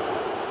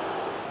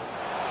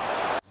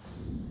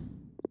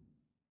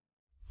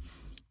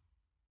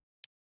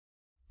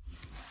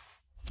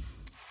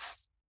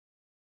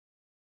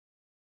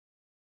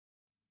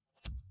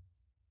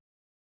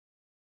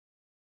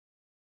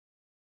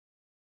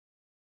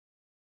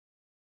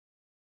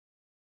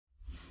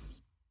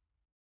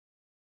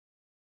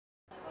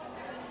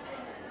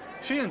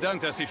 Vielen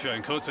Dank, dass Sie für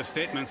ein kurzes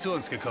Statement zu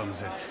uns gekommen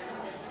sind.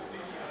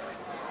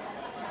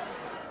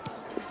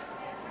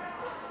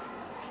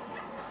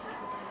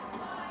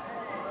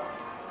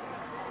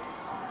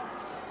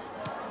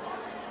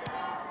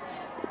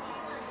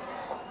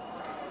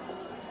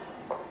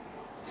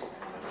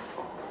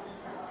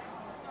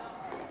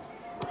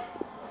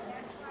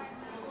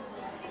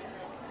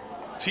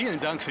 Vielen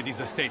Dank für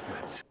diese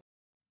Statements.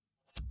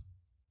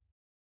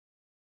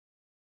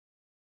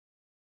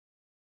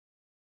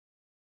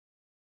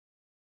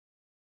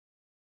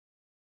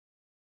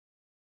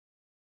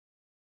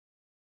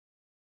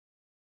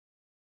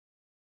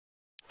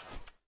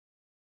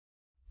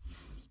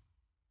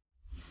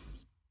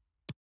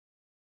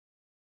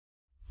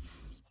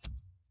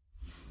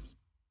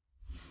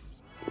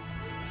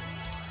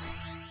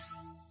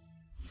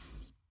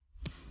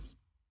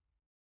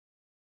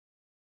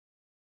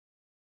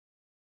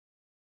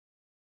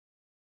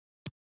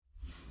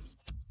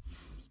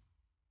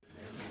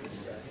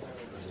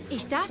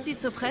 Ich darf Sie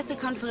zur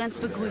Pressekonferenz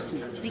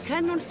begrüßen. Sie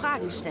können nun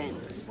Fragen stellen.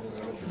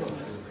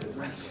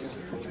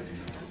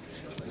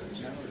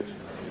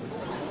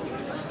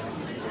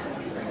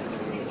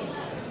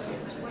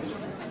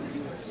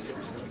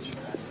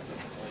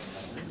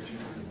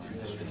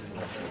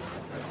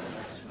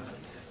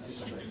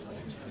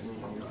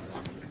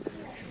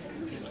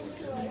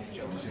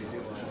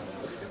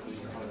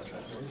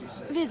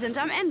 Wir sind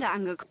am Ende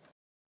angekommen.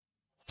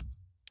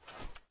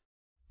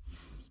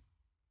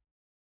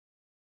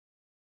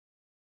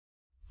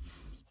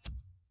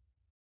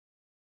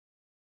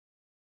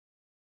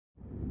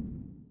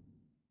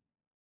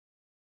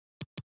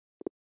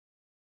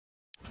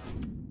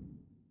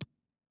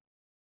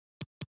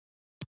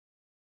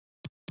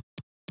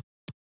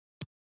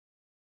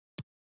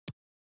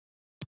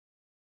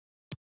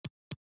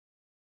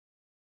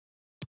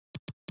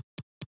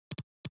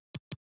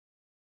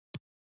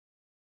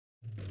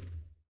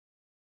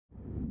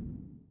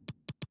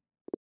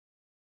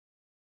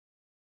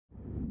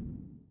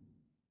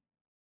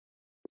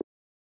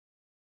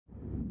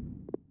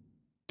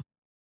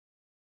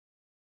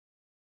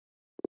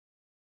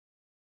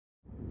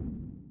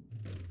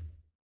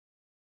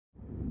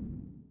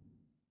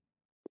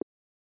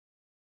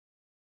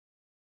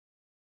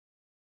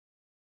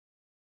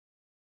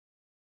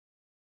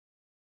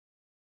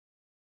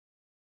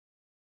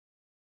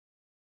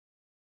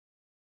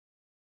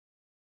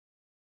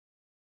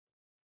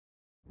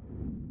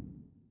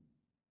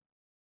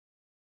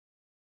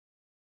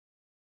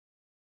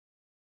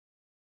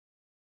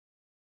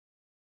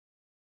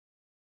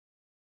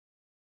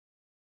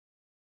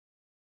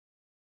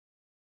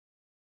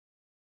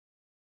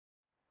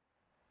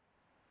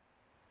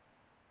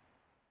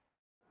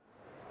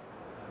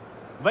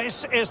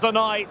 This is the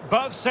night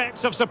both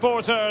sets of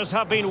supporters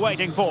have been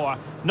waiting for.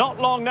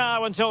 Not long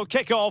now until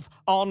kick-off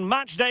on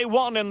match day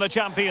 1 in the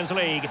Champions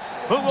League.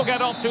 Who will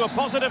get off to a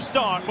positive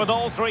start with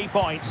all 3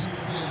 points?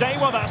 Stay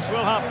with us,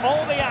 we'll have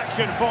all the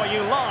action for you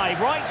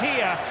live right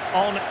here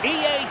on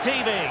EA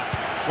TV.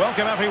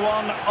 Welcome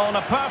everyone on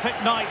a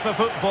perfect night for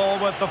football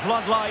with the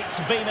floodlights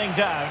beaming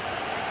down.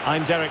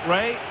 I'm Derek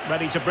Ray,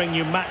 ready to bring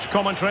you match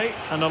commentary,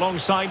 and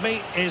alongside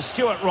me is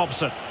Stuart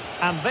Robson.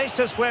 And this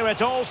is where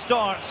it all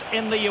starts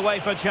in the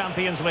UEFA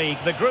Champions League,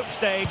 the group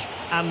stage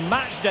and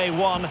match day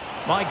 1.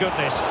 My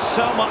goodness,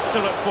 so much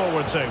to look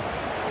forward to.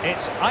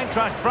 It's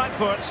Eintracht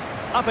Frankfurt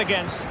up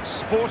against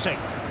Sporting.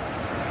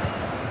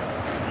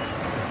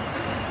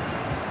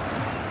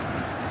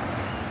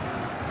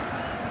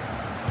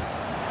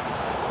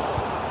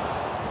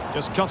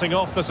 Just cutting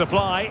off the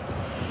supply.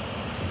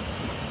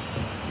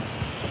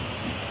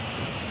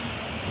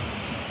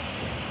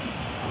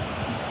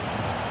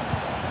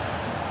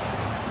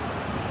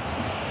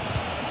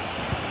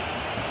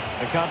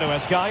 Ricardo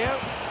Esgaio.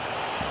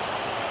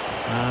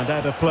 And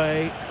out of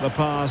play, the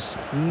pass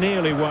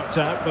nearly worked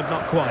out, but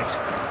not quite.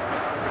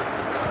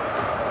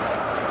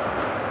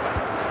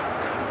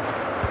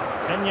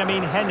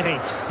 Benjamin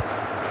Henrichs.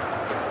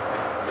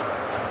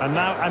 And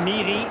now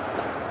Amiri.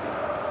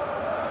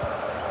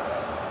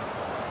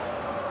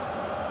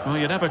 Well,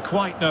 you never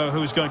quite know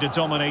who's going to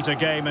dominate a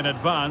game in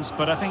advance,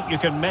 but I think you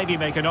can maybe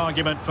make an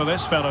argument for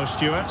this fellow,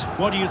 Stuart.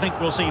 What do you think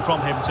we'll see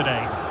from him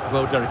today?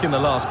 Well, Derek, in the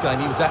last game,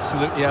 he was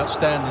absolutely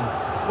outstanding.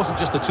 It wasn't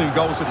just the 2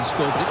 goals that he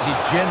scored, but it was his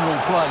general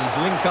play, his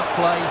link-up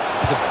play.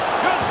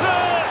 Good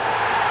save!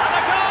 And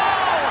a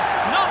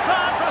goal! Not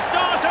bad for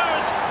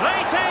starters. They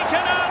take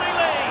an early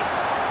lead.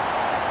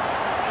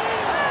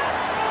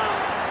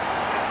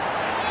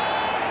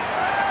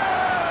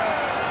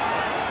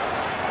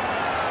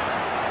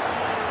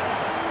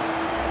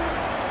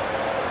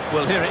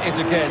 Well, here it is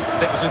again.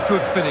 It was a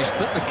good finish,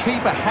 but the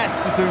keeper has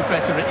to do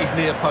better at his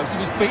near post. He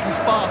was beaten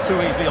far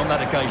too easily on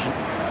that occasion.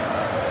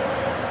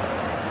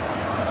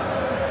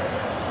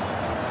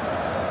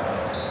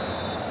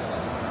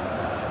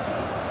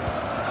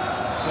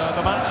 So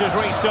the match has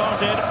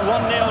restarted,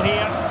 1-0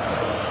 here.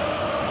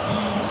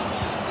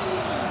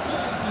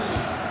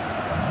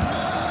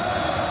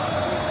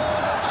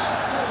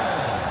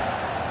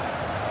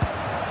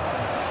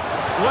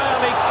 Well,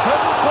 he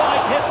couldn't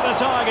quite hit the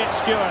target,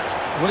 Stuart.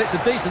 Well, it's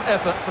a decent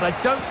effort, but I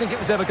don't think it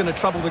was ever going to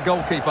trouble the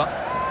goalkeeper.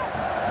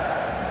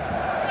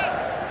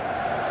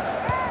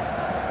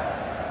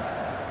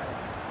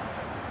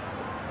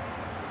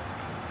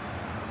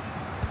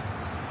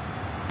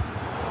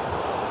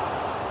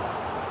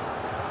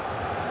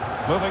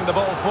 Moving the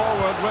ball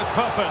forward with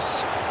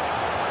purpose.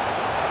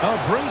 Oh,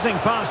 breezing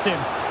past him.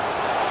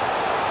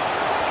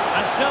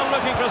 And still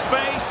looking for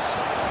space.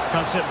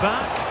 Cuts it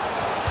back.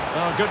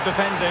 Oh, good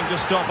defending to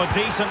stop a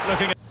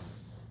decent-looking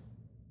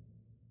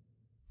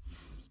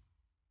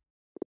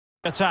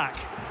attack.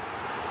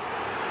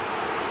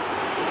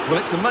 Well,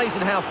 it's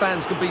amazing how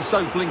fans can be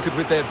so blinkered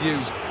with their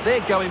views.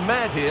 They're going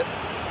mad here.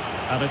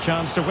 And a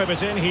chance to whip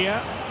it in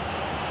here.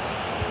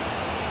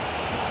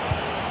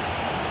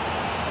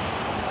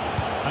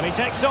 And he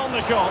takes on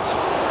the shot.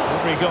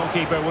 Every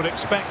goalkeeper would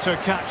expect to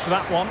catch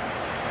that one.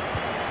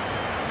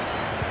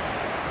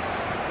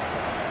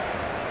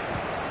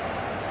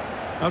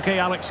 OK,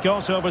 Alex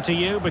Scott, over to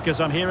you, because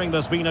I'm hearing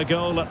there's been a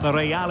goal at the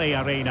Reale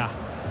Arena.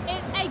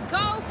 It's a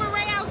goal for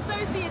Real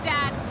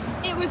Sociedad.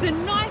 It was a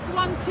nice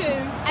 1-2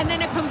 and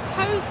then a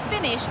composed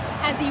finish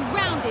as he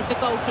rounded the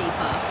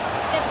goalkeeper.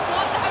 They've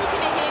scored the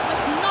opener here with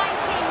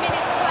 19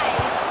 minutes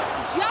played.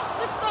 Just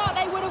the start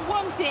they would have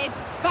wanted.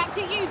 Back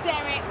to you,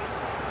 Derek.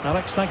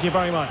 Alex, thank you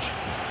very much.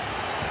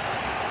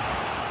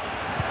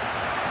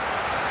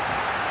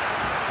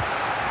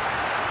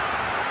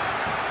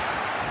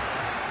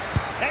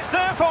 It's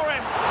there for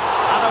him.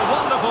 And a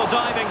wonderful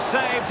diving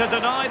save to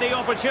deny the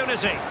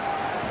opportunity.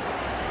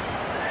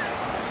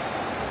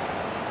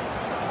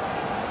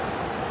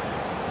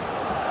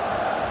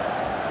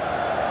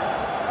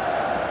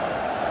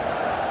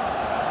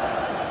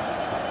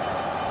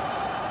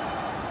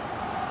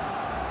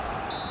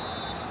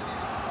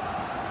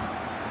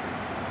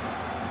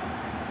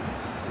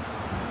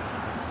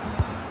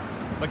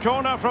 The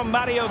corner from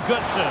Mario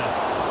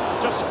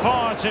Götze. Just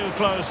far too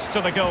close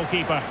to the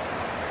goalkeeper.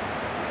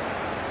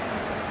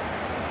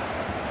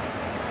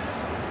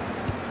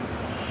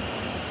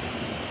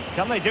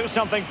 Can they do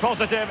something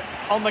positive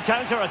on the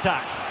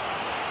counter-attack?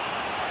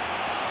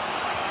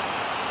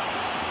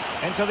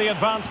 Into the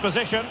advanced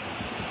position.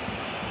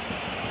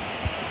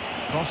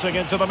 Crossing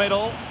into the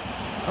middle.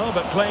 Oh,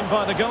 but claimed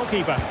by the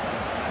goalkeeper.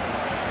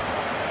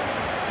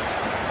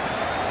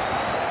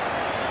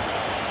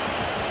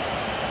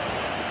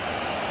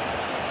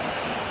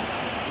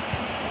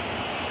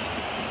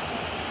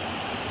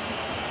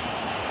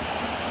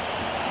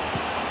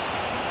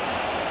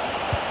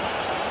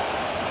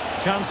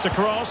 Chance to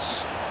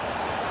cross.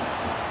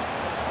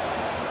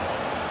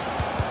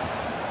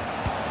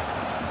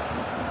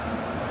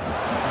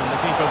 And the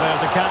keeper there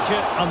to catch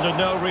it under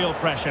no real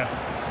pressure.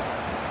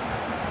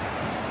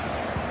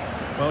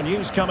 Well,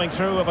 news coming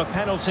through of a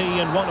penalty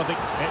in one of the...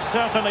 It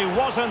certainly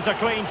wasn't a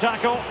clean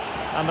tackle,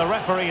 and the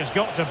referee has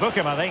got to book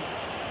him, I think.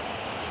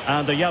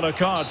 And a yellow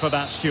card for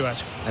that,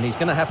 Stuart. And he's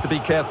going to have to be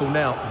careful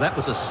now. That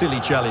was a silly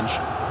challenge.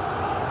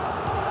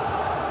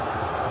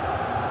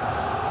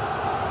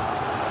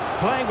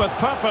 Playing with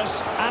purpose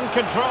and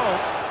control.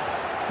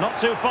 Not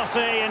too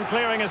fussy in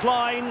clearing his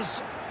lines.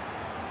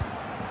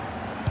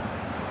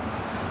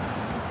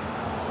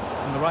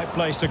 In the right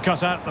place to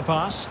cut out the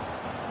pass.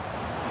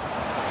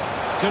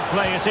 Could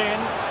play it in.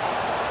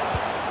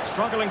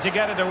 Struggling to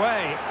get it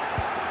away.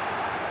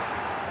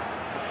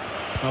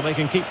 Well, they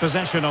can keep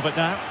possession of it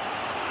now.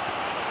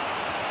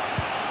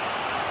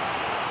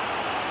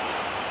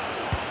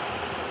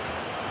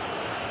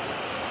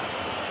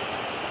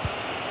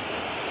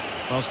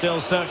 Well, still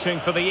searching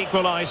for the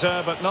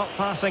equaliser, but not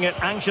passing it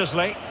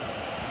anxiously.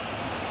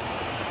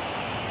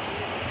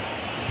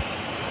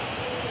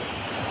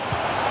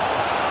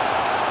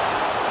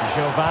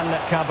 Jovan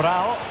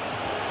Cabral.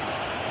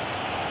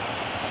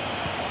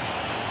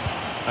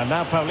 And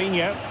now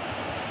Paulinho.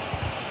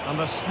 And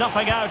the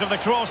snuffing out of the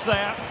cross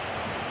there.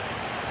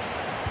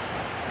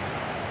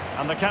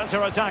 And the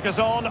counter-attack is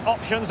on.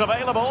 Options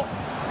available.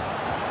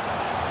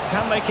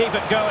 Can they keep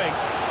it going?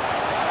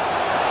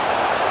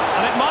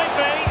 And it might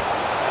be.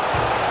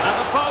 And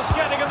the pass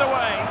getting in the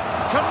way.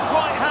 Couldn't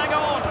quite have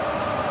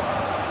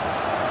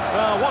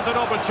an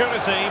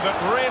opportunity, but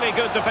really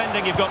good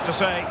defending, you've got to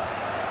say.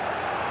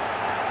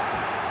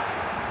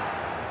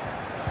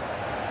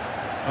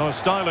 Oh,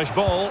 stylish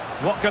ball.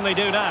 What can they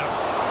do now?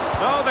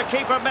 Oh, the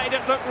keeper made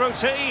it look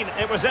routine.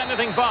 It was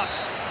anything but.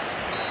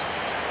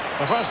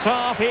 The first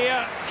half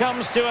here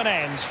comes to an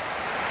end.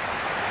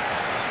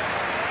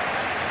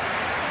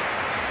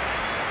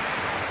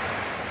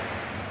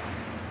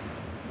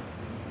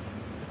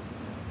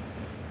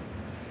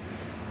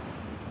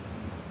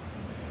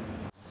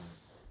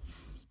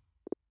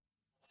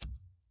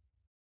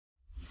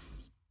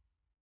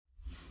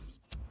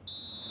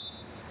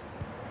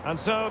 And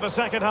so the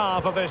second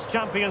half of this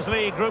Champions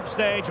League group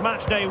stage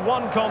matchday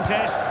 1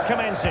 contest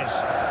commences.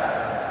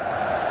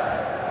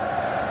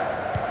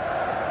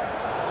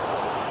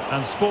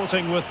 And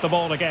Sporting with the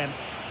ball again.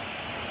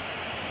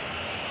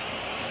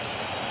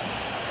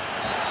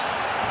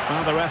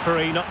 Well, the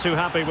referee not too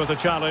happy with the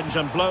challenge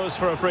and blows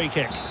for a free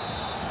kick.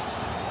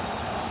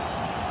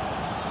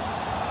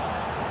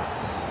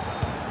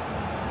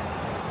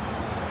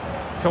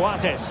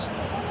 Coates.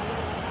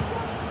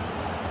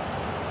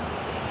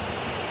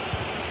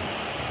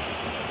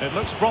 It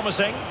looks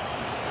promising.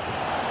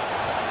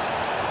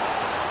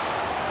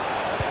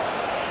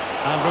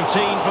 And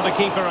routine for the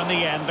keeper in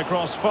the end. The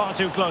cross far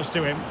too close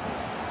to him.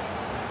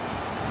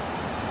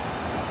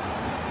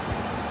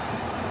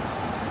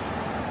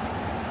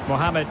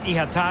 Mohamed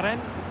Ihataren.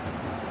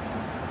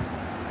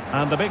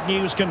 And the big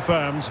news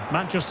confirmed.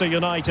 Manchester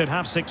United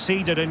have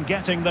succeeded in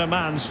getting their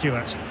man,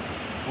 Stuart.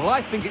 Well,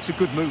 I think it's a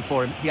good move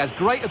for him. He has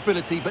great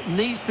ability, but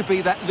needs to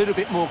be that little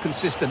bit more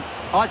consistent.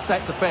 I'd say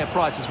it's a fair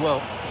price as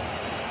well.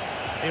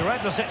 He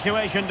read the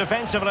situation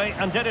defensively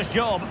and did his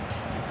job.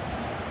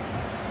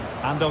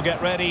 And they'll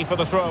get ready for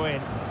the throw-in.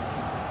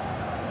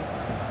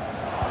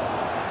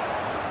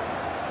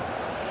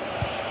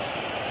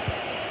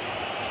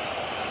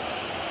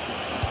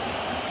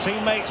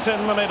 Teammates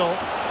in the middle.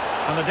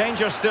 And the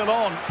danger's still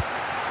on.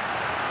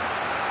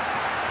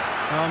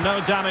 Well,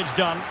 no damage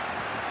done.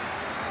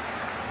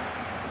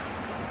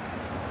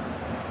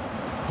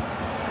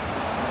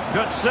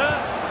 Good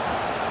sir.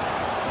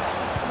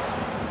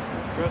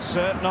 Good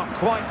sir, not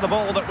quite the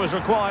ball that was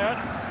required.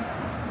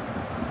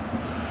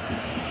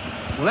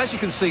 Well, as you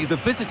can see, the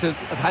visitors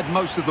have had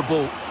most of the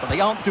ball, but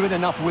they aren't doing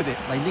enough with it.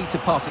 They need to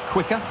pass it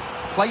quicker,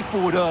 play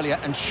forward earlier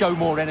and show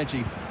more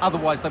energy.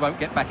 Otherwise, they won't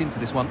get back into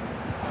this one.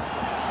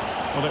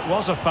 Well, it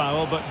was a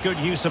foul, but good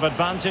use of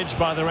advantage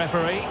by the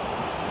referee.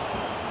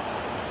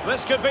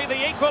 This could be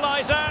the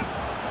equaliser.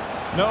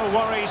 No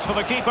worries for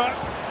the keeper.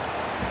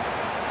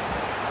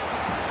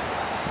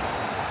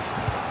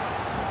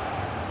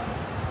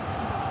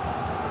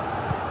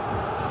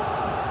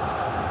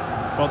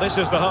 Well, this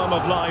is the home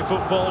of live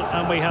football,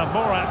 and we have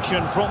more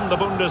action from the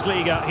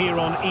Bundesliga here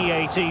on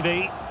EA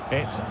TV.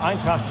 It's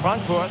Eintracht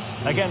Frankfurt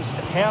against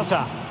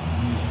Hertha.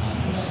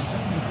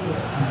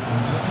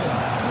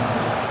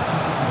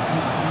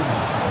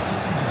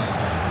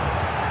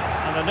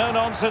 And a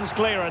no-nonsense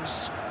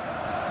clearance.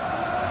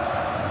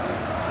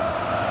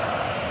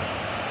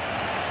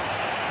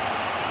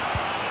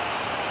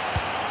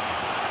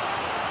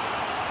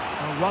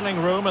 A running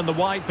room in the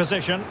wide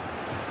position.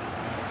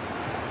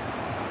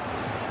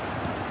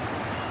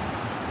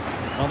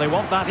 Well, they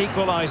want that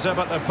equaliser,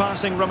 but their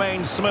passing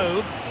remains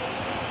smooth.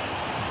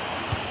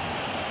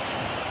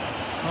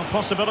 Well,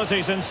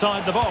 possibilities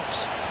inside the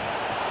box.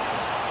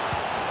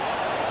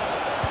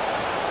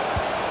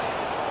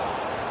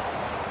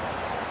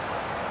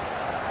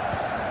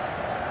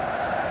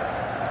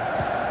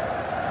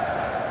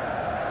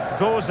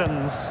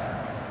 Gozens.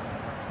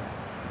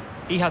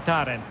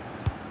 Ihataren.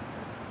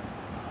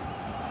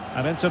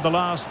 And into the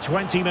last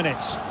 20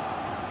 minutes.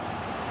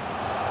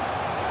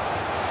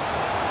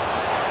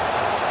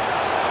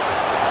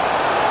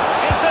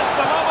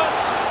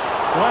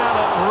 Well,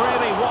 it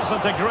really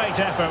wasn't a great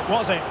effort,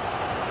 was it?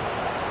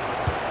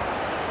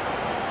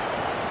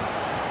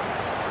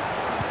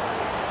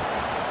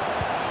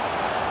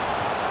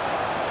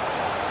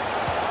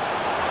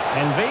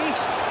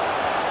 Envies.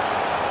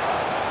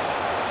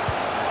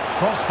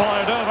 Cross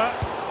fired over.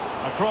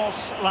 A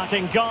cross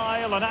lacking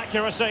guile and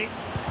accuracy.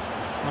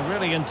 A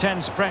really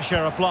intense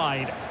pressure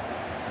applied.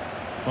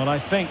 Well, I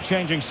think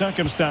changing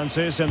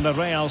circumstances in the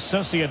Real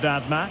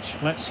Sociedad match.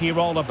 Let's hear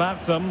all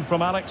about them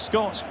from Alex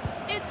Scott.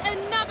 It's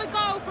another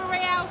goal for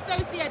Real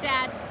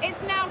Sociedad.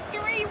 It's now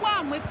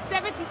 3-1 with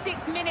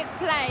 76 minutes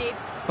played.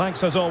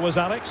 Thanks as always,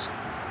 Alex.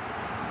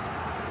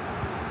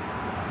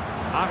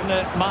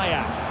 Arne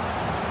Meyer.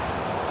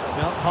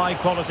 Well, high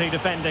quality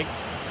defending.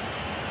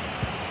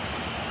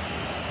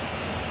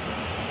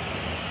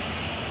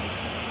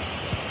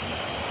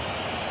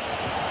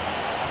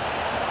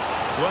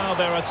 Well,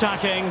 they're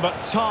attacking, but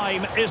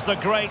time is the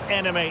great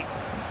enemy.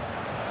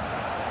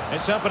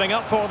 It's opening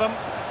up for them.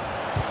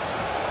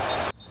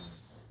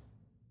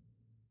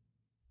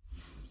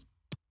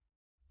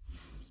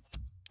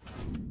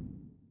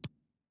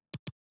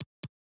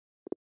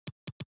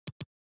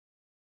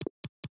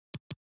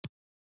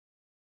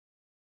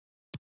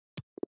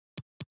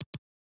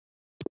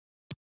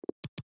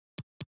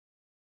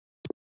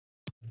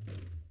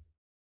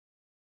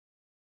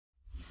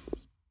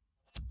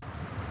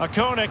 A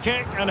corner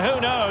kick, and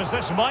who knows,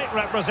 this might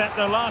represent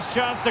their last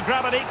chance to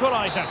grab an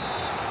equaliser.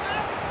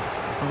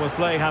 And with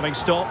play having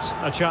stopped,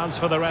 a chance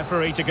for the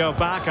referee to go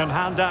back and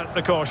hand out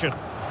the caution.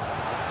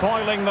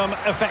 Foiling them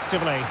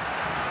effectively.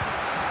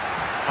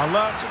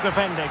 Alert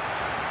defending.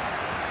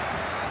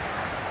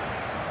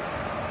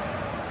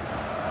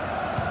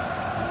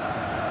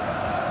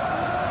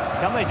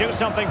 Can they do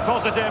something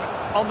positive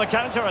on the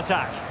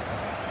counter-attack?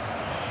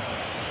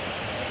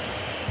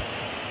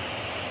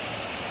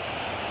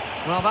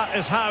 Well, that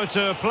is how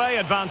to play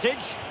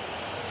advantage.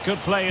 Could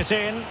play it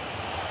in.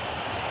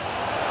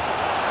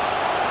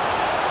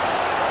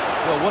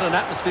 Well, what an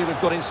atmosphere we've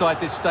got inside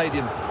this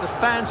stadium. The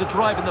fans are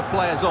driving the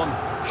players on.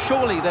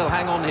 Surely they'll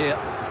hang on here.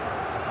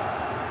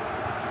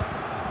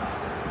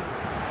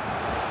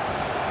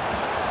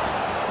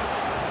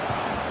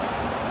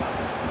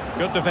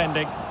 Good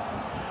defending.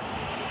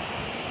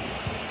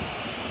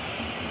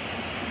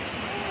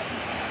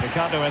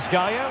 Ricardo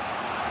Esgaio.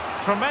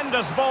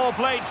 Tremendous ball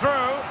played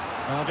through.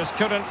 Well, just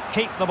couldn't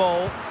keep the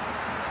ball.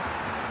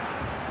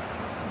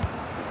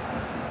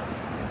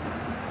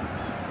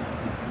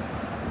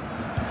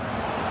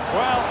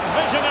 Well,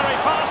 visionary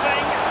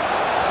passing.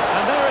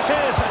 And there it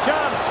is, a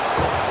chance.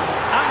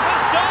 And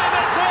this time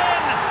it's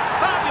in.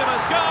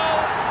 Fabulous goal.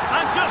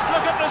 And just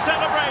look at the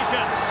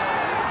celebrations.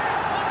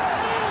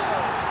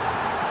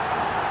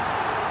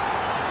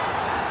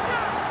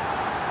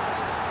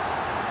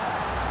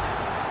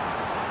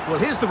 Well,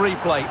 here's the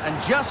replay, and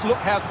just look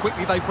how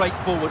quickly they break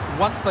forward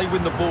once they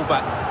win the ball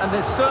back. And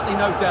there's certainly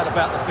no doubt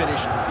about the finish.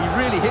 He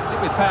really hits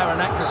it with power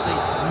and accuracy.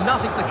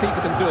 Nothing the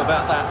keeper can do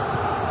about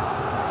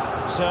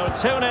that. So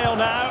 2-0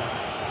 now.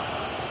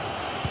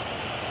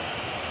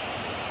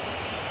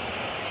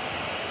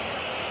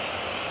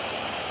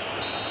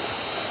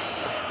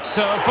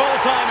 So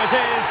full-time it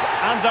is,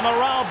 and a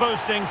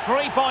morale-boosting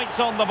 3 points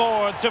on the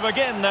board to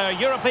begin their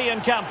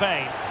European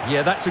campaign.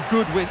 Yeah, that's a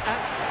good win.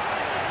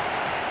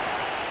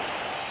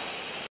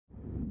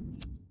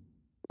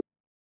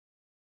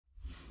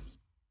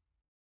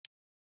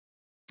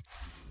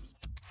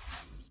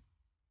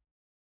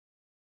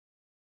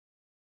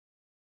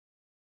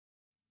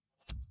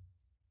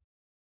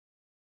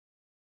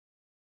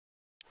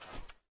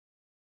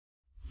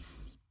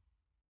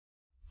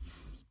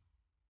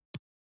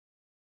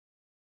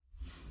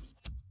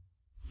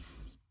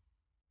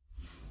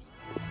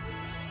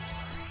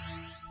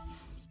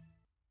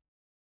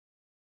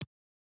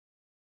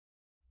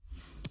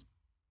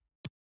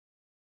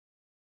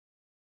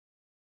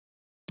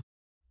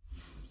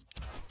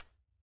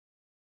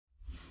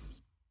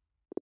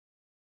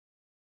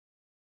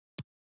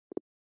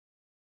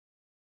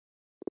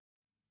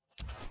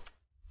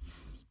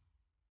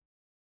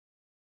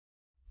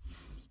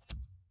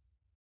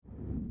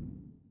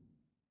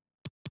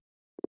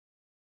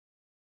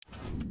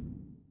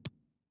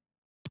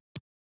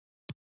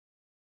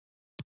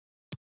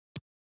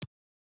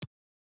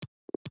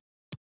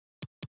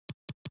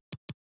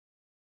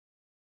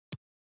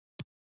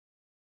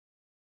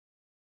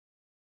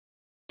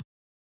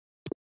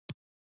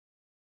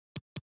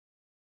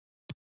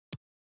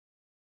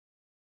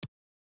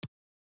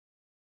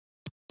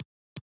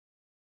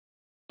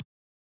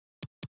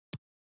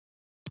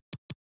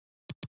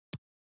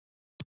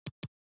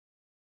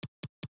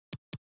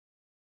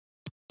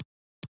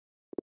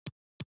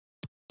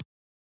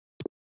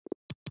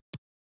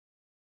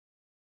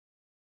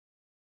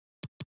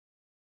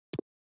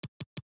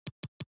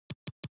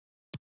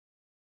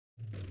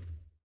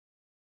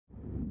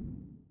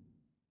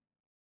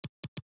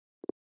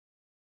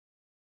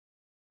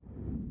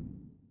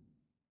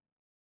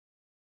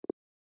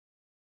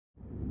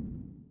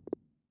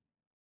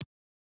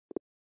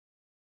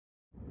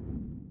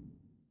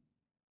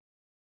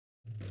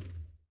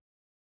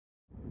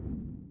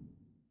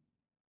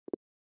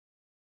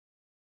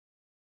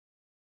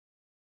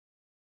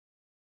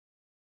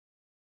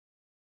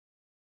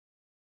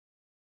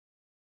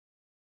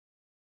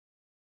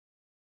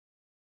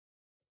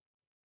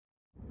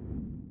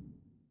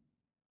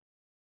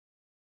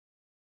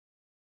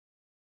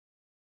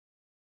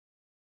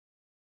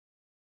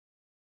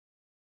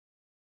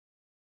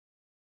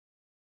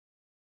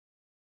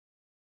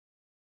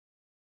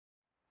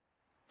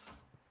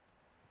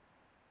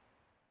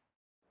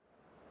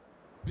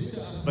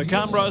 The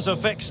cameras are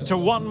fixed to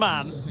one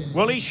man.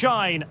 Will he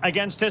shine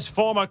against his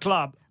former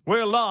club?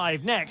 We're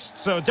live next,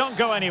 so don't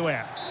go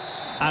anywhere.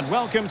 And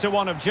welcome to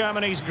one of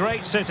Germany's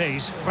great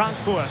cities,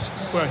 Frankfurt.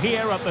 We're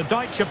here at the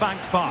Deutsche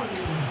Bank Park.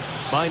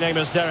 My name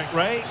is Derek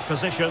Ray,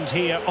 positioned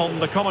here on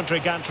the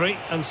commentary gantry,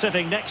 and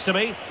sitting next to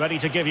me, ready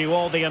to give you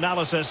all the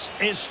analysis,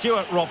 is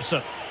Stuart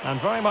Robson. And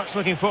very much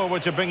looking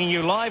forward to bringing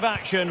you live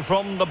action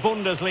from the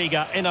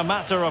Bundesliga in a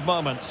matter of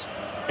moments.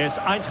 It's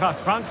Eintracht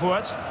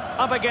Frankfurt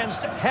up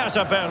against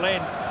Hertha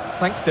Berlin.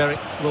 Thanks, Derek.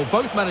 Well,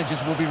 both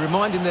managers will be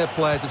reminding their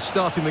players of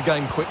starting the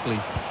game quickly,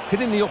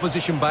 hitting the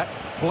opposition back,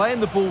 playing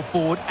the ball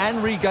forward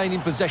and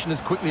regaining possession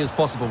as quickly as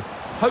possible.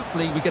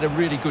 Hopefully we get a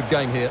really good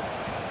game here.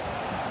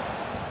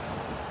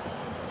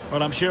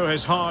 Well, I'm sure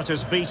his heart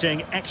is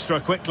beating extra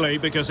quickly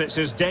because it's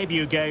his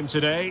debut game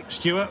today.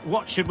 Stuart,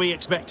 what should we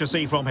expect to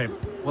see from him?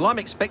 Well, I'm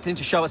expecting him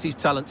to show us his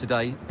talent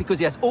today because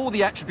he has all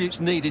the attributes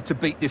needed to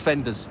beat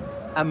defenders.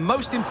 And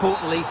most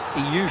importantly,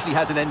 he usually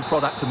has an end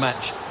product to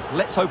match.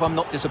 Let's hope I'm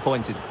not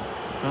disappointed.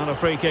 And a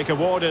free kick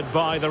awarded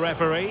by the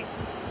referee.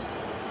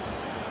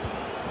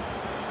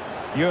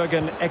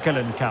 Jürgen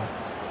Eckelenkamp.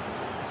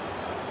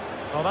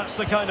 Well, that's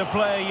the kind of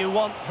play you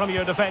want from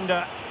your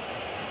defender.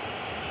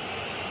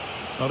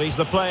 Well, he's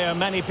the player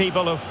many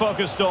people have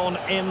focused on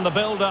in the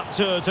build-up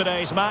to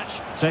today's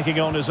match. Taking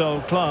on his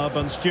old club,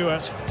 and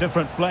Stuart,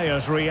 different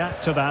players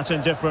react to that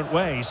in different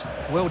ways.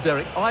 Well,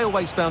 Derek, I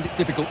always found it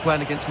difficult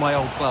playing against my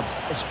old clubs,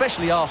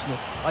 especially Arsenal.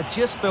 I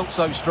just felt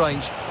so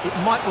strange. It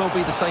might well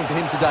be the same for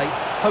him today.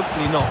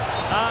 Hopefully not.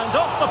 And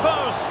off the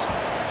post!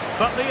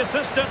 But the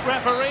assistant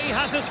referee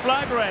has his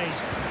flag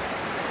raised.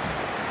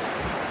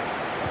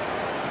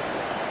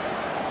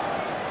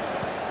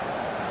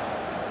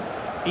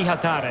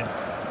 Ihataren.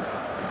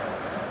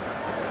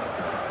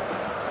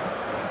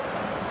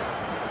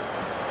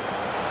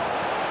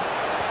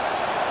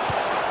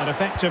 An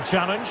effective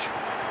challenge.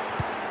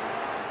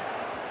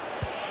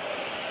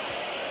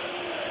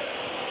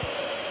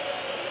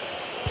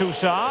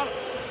 Toussaint.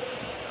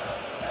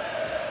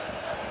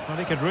 Well,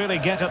 he could really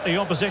get at the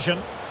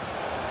opposition.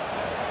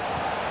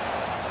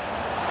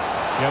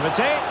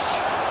 Jovetic.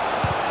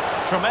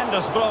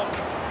 Tremendous block.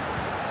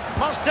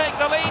 Must take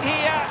the lead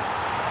here.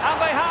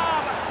 And they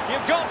have.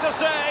 You've got to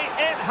say,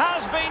 it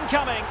has been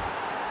coming.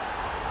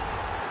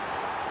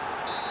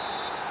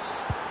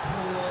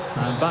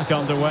 And back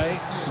underway.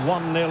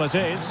 1-0 it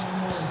is.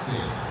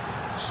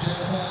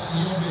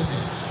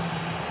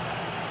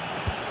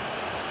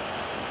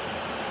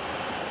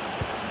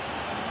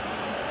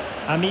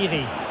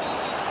 Amiri.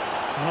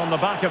 And on the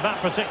back of that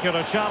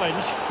particular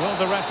challenge, will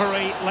the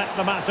referee let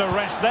the matter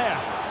rest there?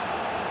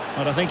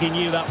 But I think he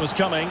knew that was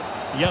coming.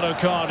 Yellow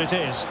card it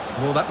is.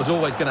 Well, that was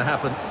always going to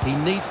happen. He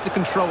needs to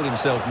control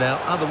himself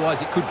now,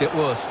 otherwise it could get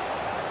worse.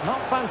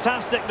 Not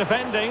fantastic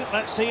defending.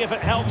 Let's see if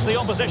it helps the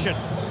opposition.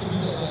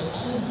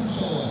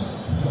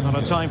 Not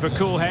a time for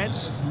cool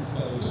heads.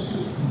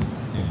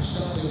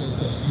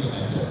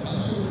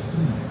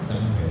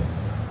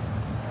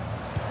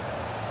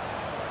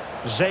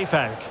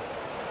 Zeefuik.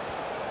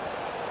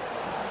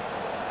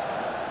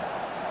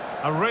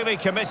 A really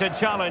committed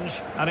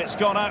challenge, and it's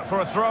gone out for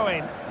a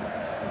throw-in.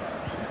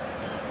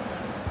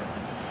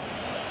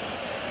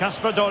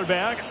 Kasper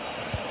Dolberg.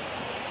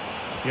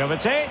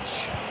 Jovetic.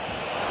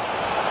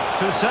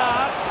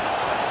 Toussaint.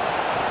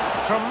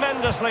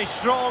 Tremendously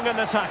strong in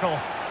the tackle.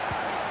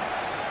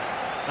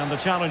 And the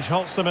challenge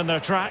halts them in their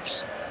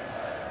tracks.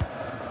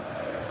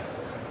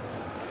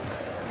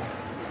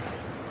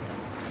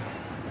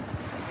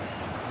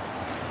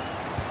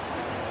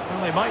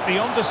 Well, they might be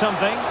onto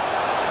something.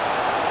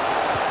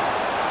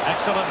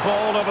 Excellent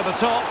ball over the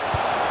top.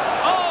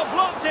 Oh,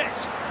 blocked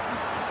it!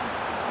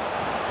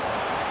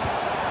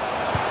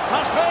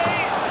 Must be!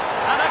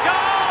 And a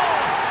goal!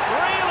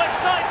 Real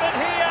excitement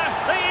here,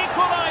 the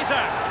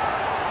equaliser!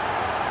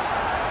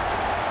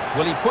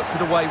 Well, he puts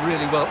it away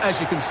really well,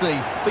 as you can see.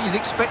 But you'd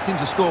expect him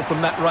to score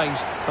from that range.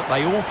 But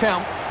they all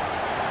count.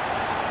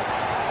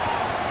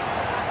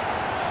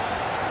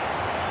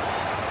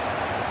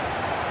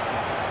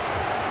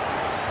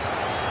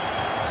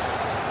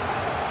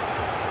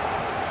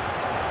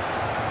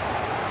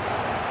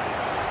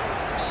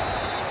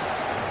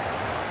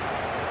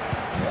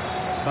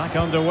 Back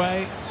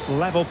underway,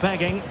 level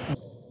pegging.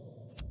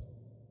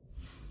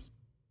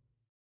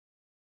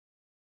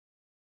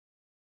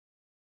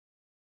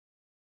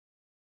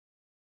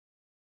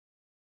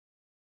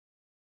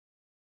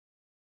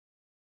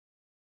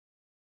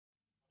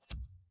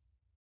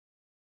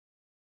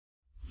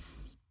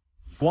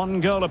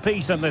 One goal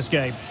apiece in this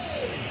game.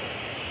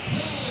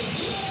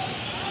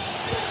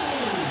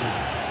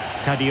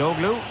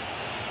 Kadioglu.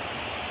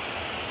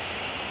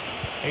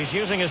 He's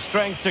using his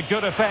strength to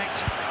good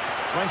effect.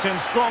 Went in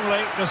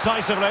strongly,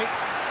 decisively.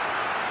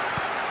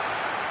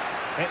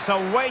 It's a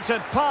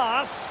weighted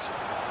pass.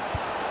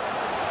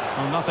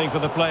 Well, nothing for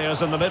the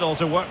players in the middle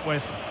to work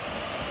with.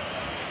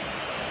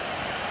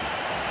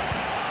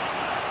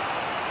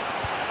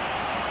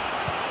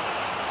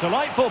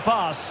 Delightful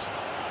pass.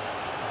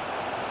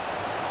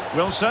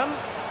 Wilson.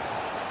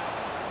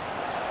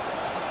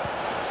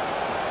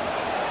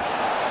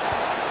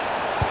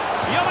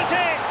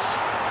 Jovetic!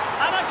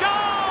 And a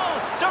goal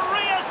to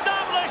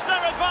re-establish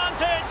their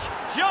advantage.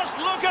 Just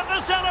look at the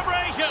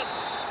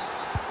celebrations.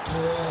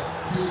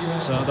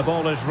 So the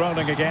ball is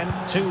rolling again.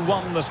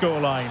 2-1 the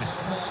scoreline.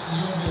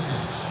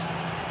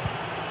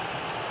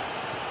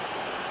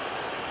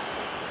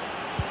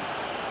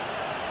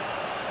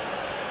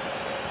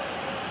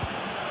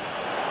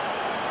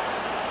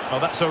 Well,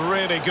 that's a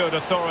really good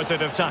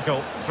authoritative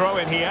tackle. Throw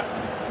in here.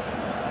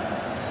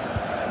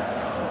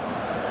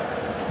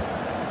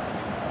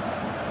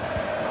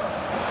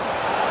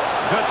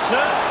 Good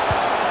serve.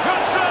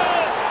 Good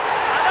serve.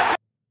 And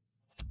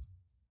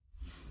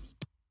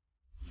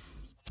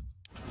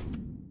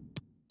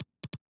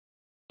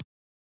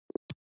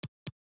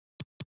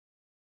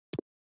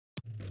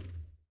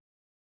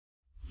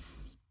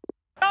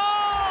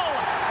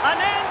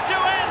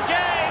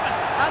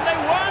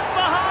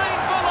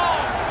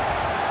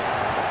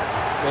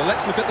Well,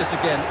 let's look at this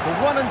again. The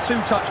 1- and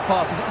 2-touch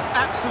passing is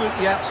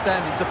absolutely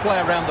outstanding to play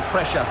around the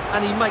pressure,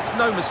 and he makes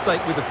no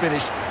mistake with the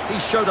finish. He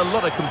showed a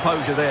lot of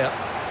composure there.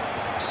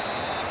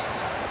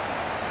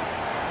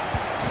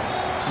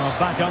 Well,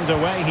 back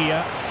underway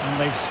here, and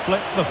they've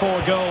split the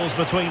 4 goals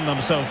between them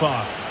so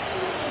far.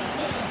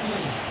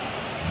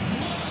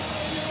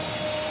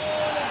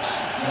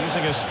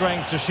 Using his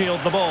strength to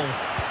shield the ball.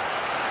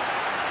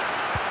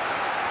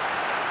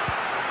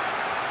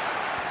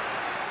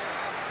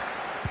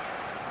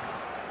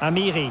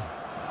 Amiri.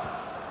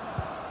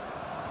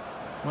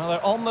 Well,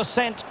 they're on the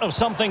scent of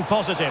something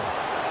positive.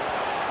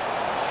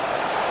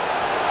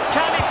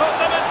 Can he put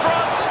them in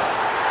front?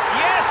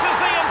 Yes is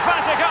the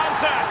emphatic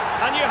answer.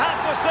 And you have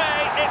to say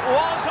it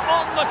was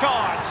on the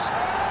cards.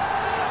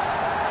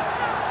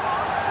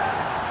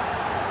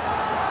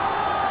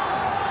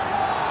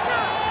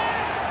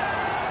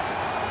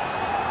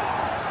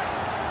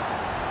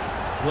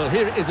 Well,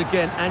 here it is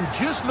again, and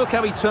just look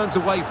how he turns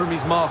away from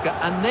his marker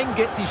and then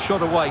gets his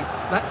shot away.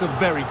 That's a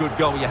very good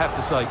goal, you have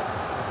to say.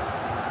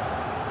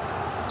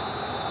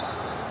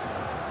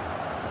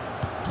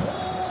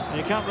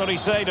 You can't really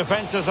say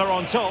defences are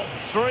on top.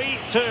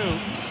 3-2.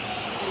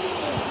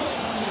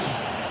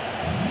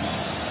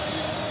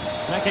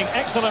 Making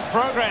excellent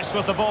progress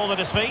with the ball at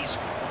his feet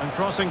and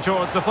crossing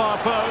towards the far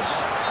post.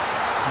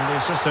 And the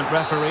assistant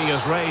referee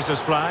has raised his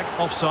flag,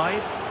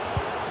 offside.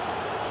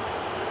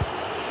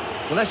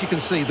 Well, as you can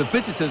see, the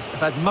visitors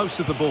have had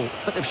most of the ball,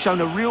 but they've shown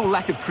a real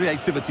lack of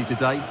creativity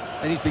today.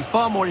 They need to be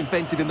far more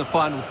inventive in the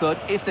final third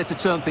if they're to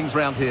turn things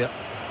round here.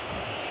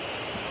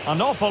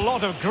 An awful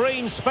lot of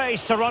green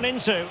space to run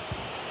into.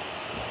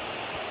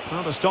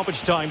 Well, the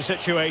stoppage time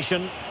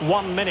situation,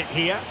 1 minute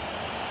here.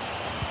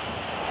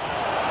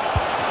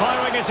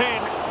 Firing it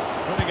in,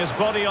 putting his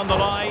body on the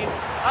line.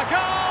 A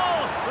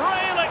goal!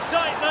 Real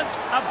excitement,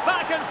 a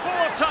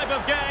back-and-forth type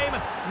of game.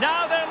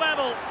 Now they're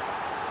level.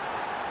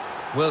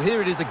 Well,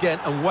 here it is again,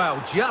 and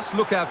wow, just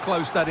look how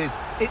close that is.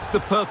 It's the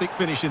perfect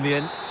finish in the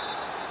end.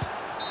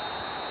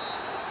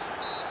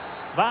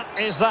 That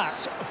is that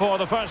for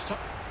the first.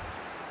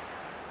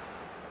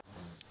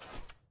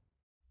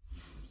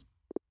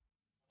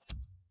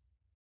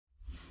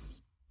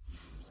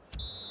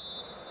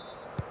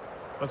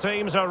 The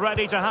teams are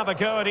ready to have a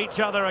go at each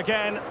other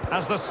again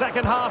as the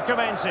second half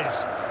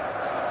commences.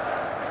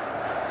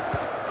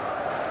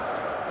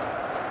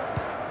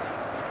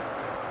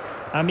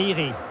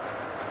 Amiri.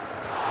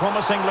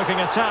 Promising looking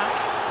attack.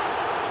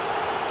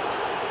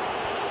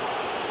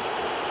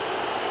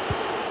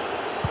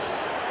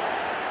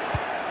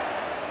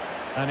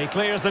 And he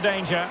clears the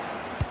danger.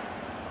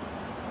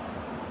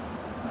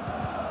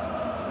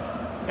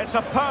 It's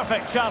a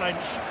perfect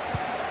challenge.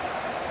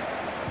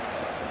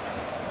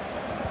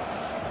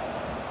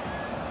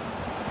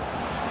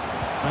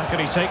 How can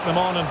he take them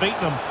on and beat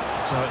them?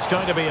 So it's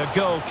going to be a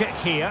goal kick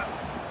here.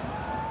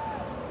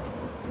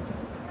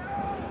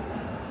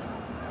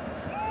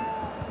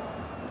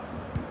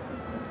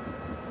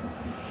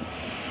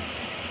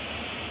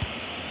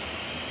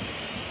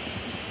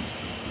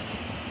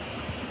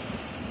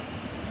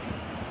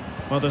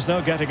 Well, there's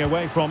no getting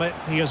away from it.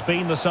 He has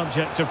been the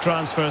subject of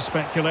transfer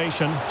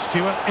speculation.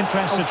 Stuart,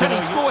 interested to know...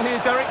 Can he score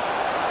here, Derek?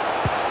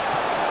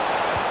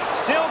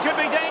 Still could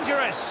be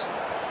dangerous.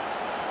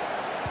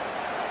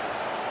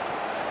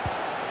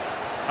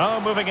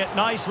 Oh, moving it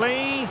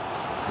nicely.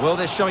 Well,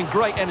 they're showing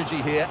great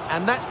energy here,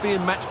 and that's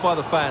being matched by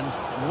the fans.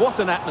 What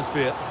an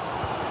atmosphere.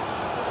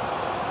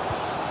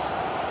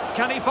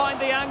 Can he find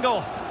the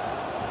angle?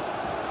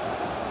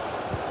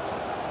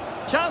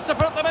 Chance to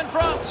put them in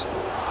front.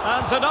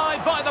 And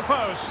denied by the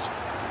post.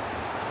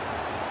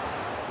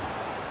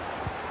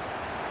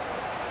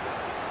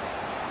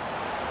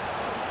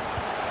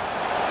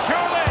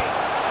 Surely.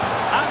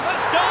 And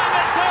this time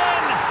it's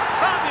in.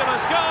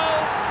 Fabulous goal.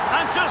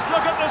 And just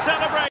look at the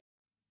celebration.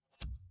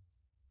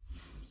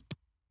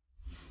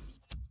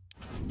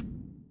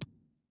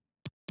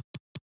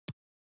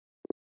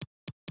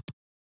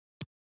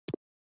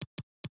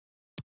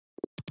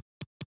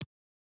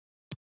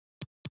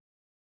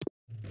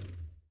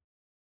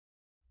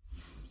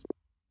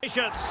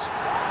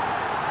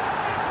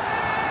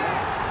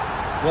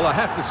 Well, I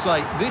have to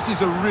say, this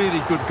is a really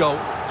good goal.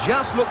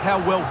 Just look how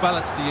well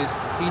balanced he is.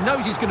 He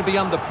knows he's going to be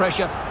under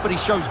pressure, but he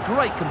shows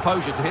great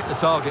composure to hit the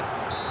target.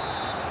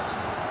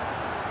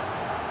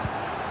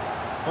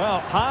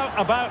 Well, how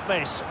about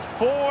this?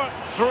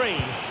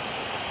 4-3.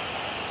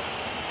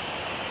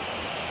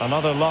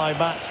 Another live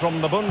match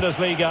from the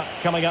Bundesliga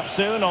coming up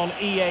soon on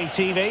EA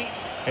TV.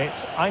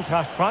 It's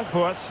Eintracht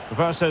Frankfurt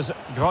versus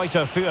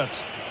Greuther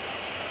Fürth.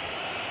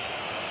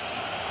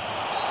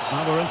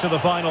 Now we're into the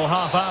final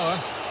half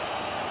hour.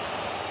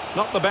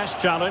 Not the best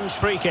challenge,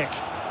 free kick.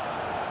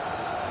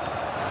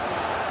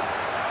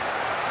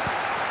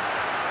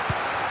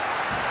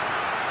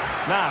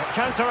 Now,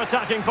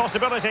 counter-attacking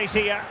possibilities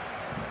here.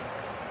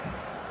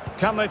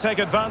 Can they take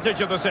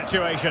advantage of the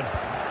situation?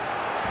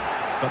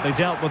 But they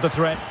dealt with the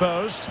threat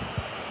posed.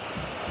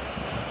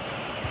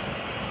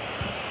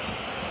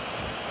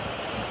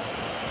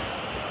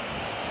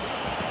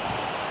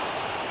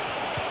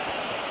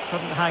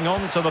 Couldn't hang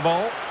on to the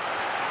ball.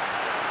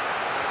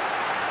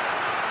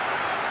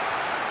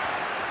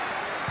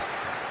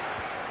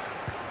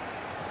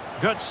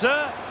 Good,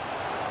 sir.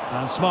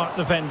 And smart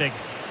defending.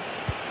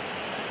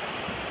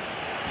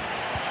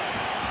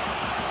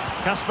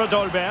 Kasper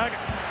Dolberg.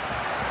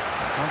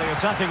 And the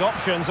attacking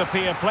options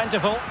appear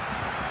plentiful.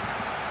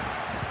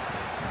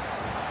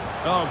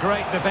 Oh,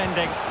 great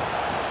defending.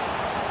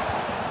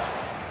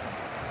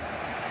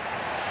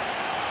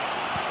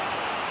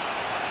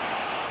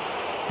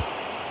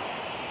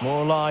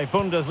 More live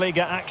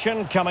Bundesliga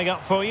action coming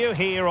up for you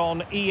here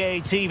on EA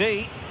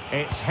TV.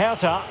 It's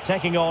Hertha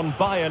taking on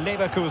Bayer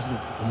Leverkusen.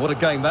 And what a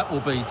game that will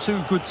be.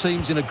 Two good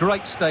teams in a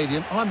great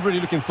stadium. I'm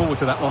really looking forward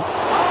to that one. Oh,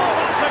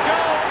 that's a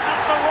goal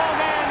at the wrong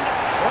end.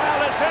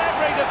 Well, it's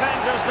every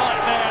defender's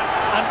nightmare.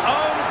 An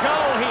own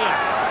goal here.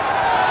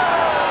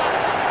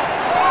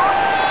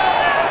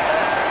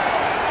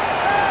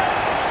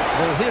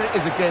 Well, here it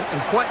is again,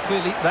 and quite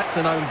clearly that's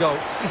an own goal.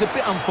 He's a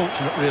bit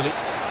unfortunate, really.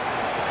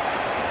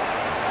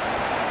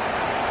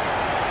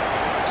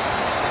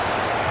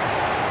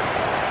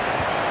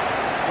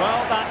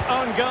 Well, that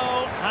own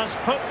goal has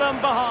put them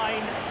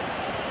behind.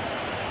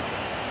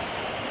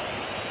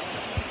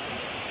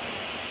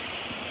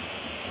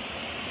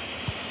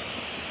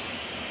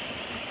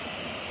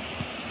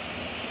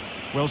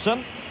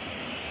 Wilson.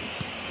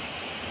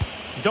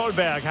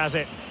 Dolberg has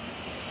it.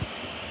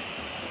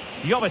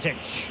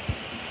 Jovetic.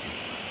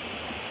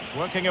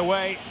 Working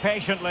away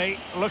patiently,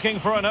 looking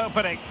for an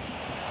opening.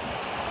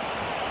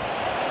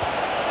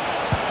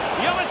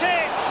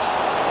 Jovetic!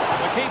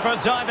 The keeper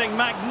diving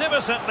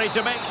magnificently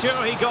to make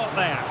sure he got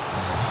there.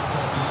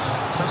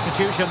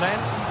 Substitution then.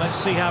 Let's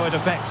see how it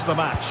affects the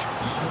match.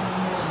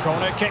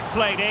 Corner kick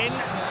played in.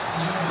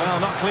 Well,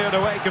 not cleared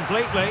away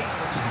completely.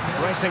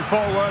 Racing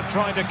forward,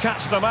 trying to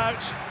catch them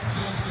out.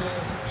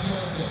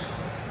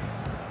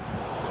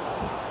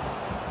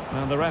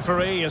 And the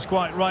referee is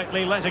quite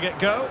rightly letting it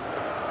go.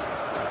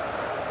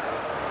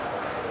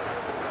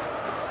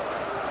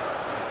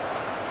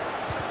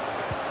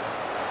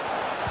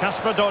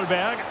 Kasper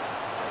Dolberg.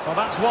 Well,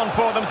 that's one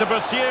for them to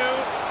pursue.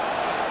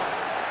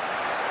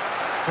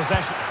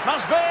 Possession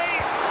must be!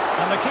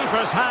 And the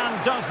keeper's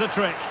hand does the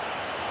trick.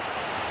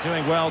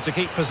 Doing well to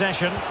keep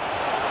possession.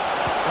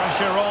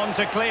 Pressure on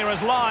to clear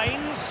his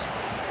lines.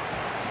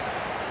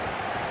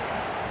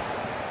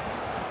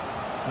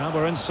 Now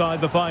we're inside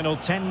the final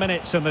 10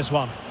 minutes in this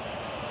one.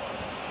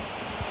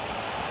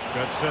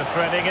 Good,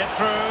 threading it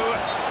through.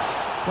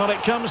 Well,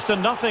 it comes to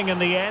nothing in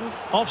the end.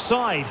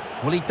 Offside.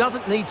 Well, he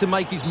doesn't need to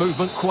make his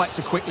movement quite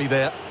so quickly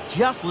there.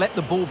 Just let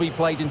the ball be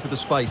played into the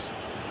space.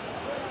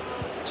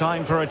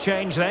 Time for a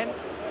change then.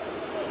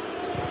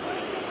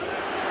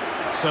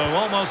 So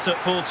almost at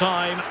full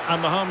time,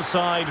 and the home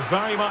side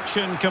very much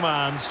in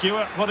command.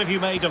 Stuart, what have you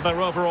made of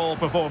their overall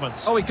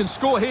performance? Oh, he can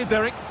score here,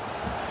 Derek.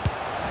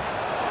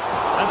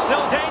 And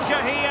still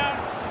danger here.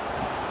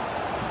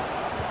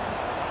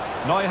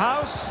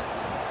 Neuhaus.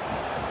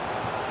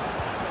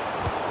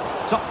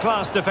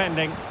 Top-class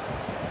defending.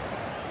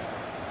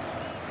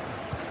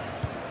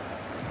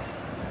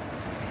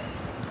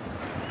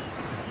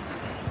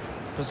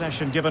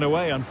 Possession given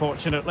away,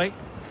 unfortunately.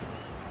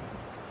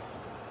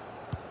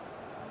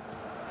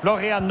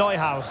 Florian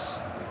Neuhaus.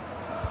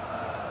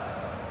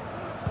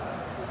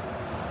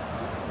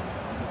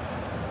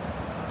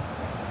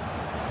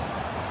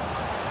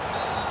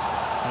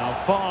 Now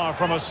far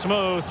from a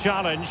smooth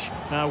challenge.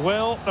 Now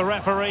will the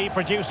referee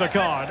produce a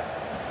card?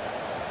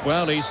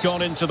 Well, he's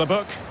gone into the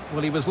book.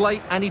 Well, he was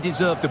late and he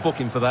deserved a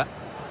booking for that.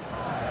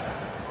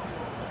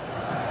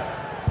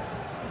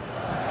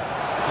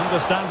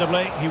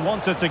 Understandably, he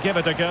wanted to give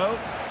it a go,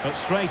 but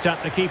straight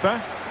at the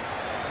keeper.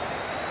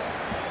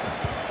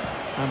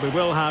 And we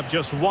will have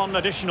just one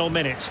additional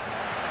minute.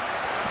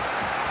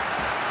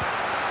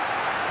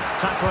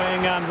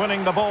 Tackling and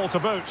winning the ball to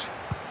boot.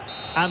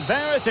 And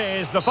there it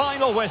is, the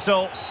final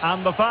whistle,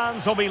 and the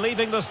fans will be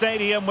leaving the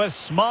stadium with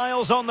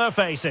smiles on their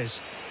faces.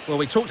 Well,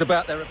 we talked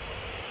about their...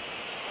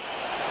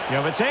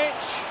 Jovetic.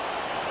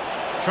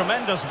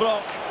 Tremendous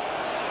block.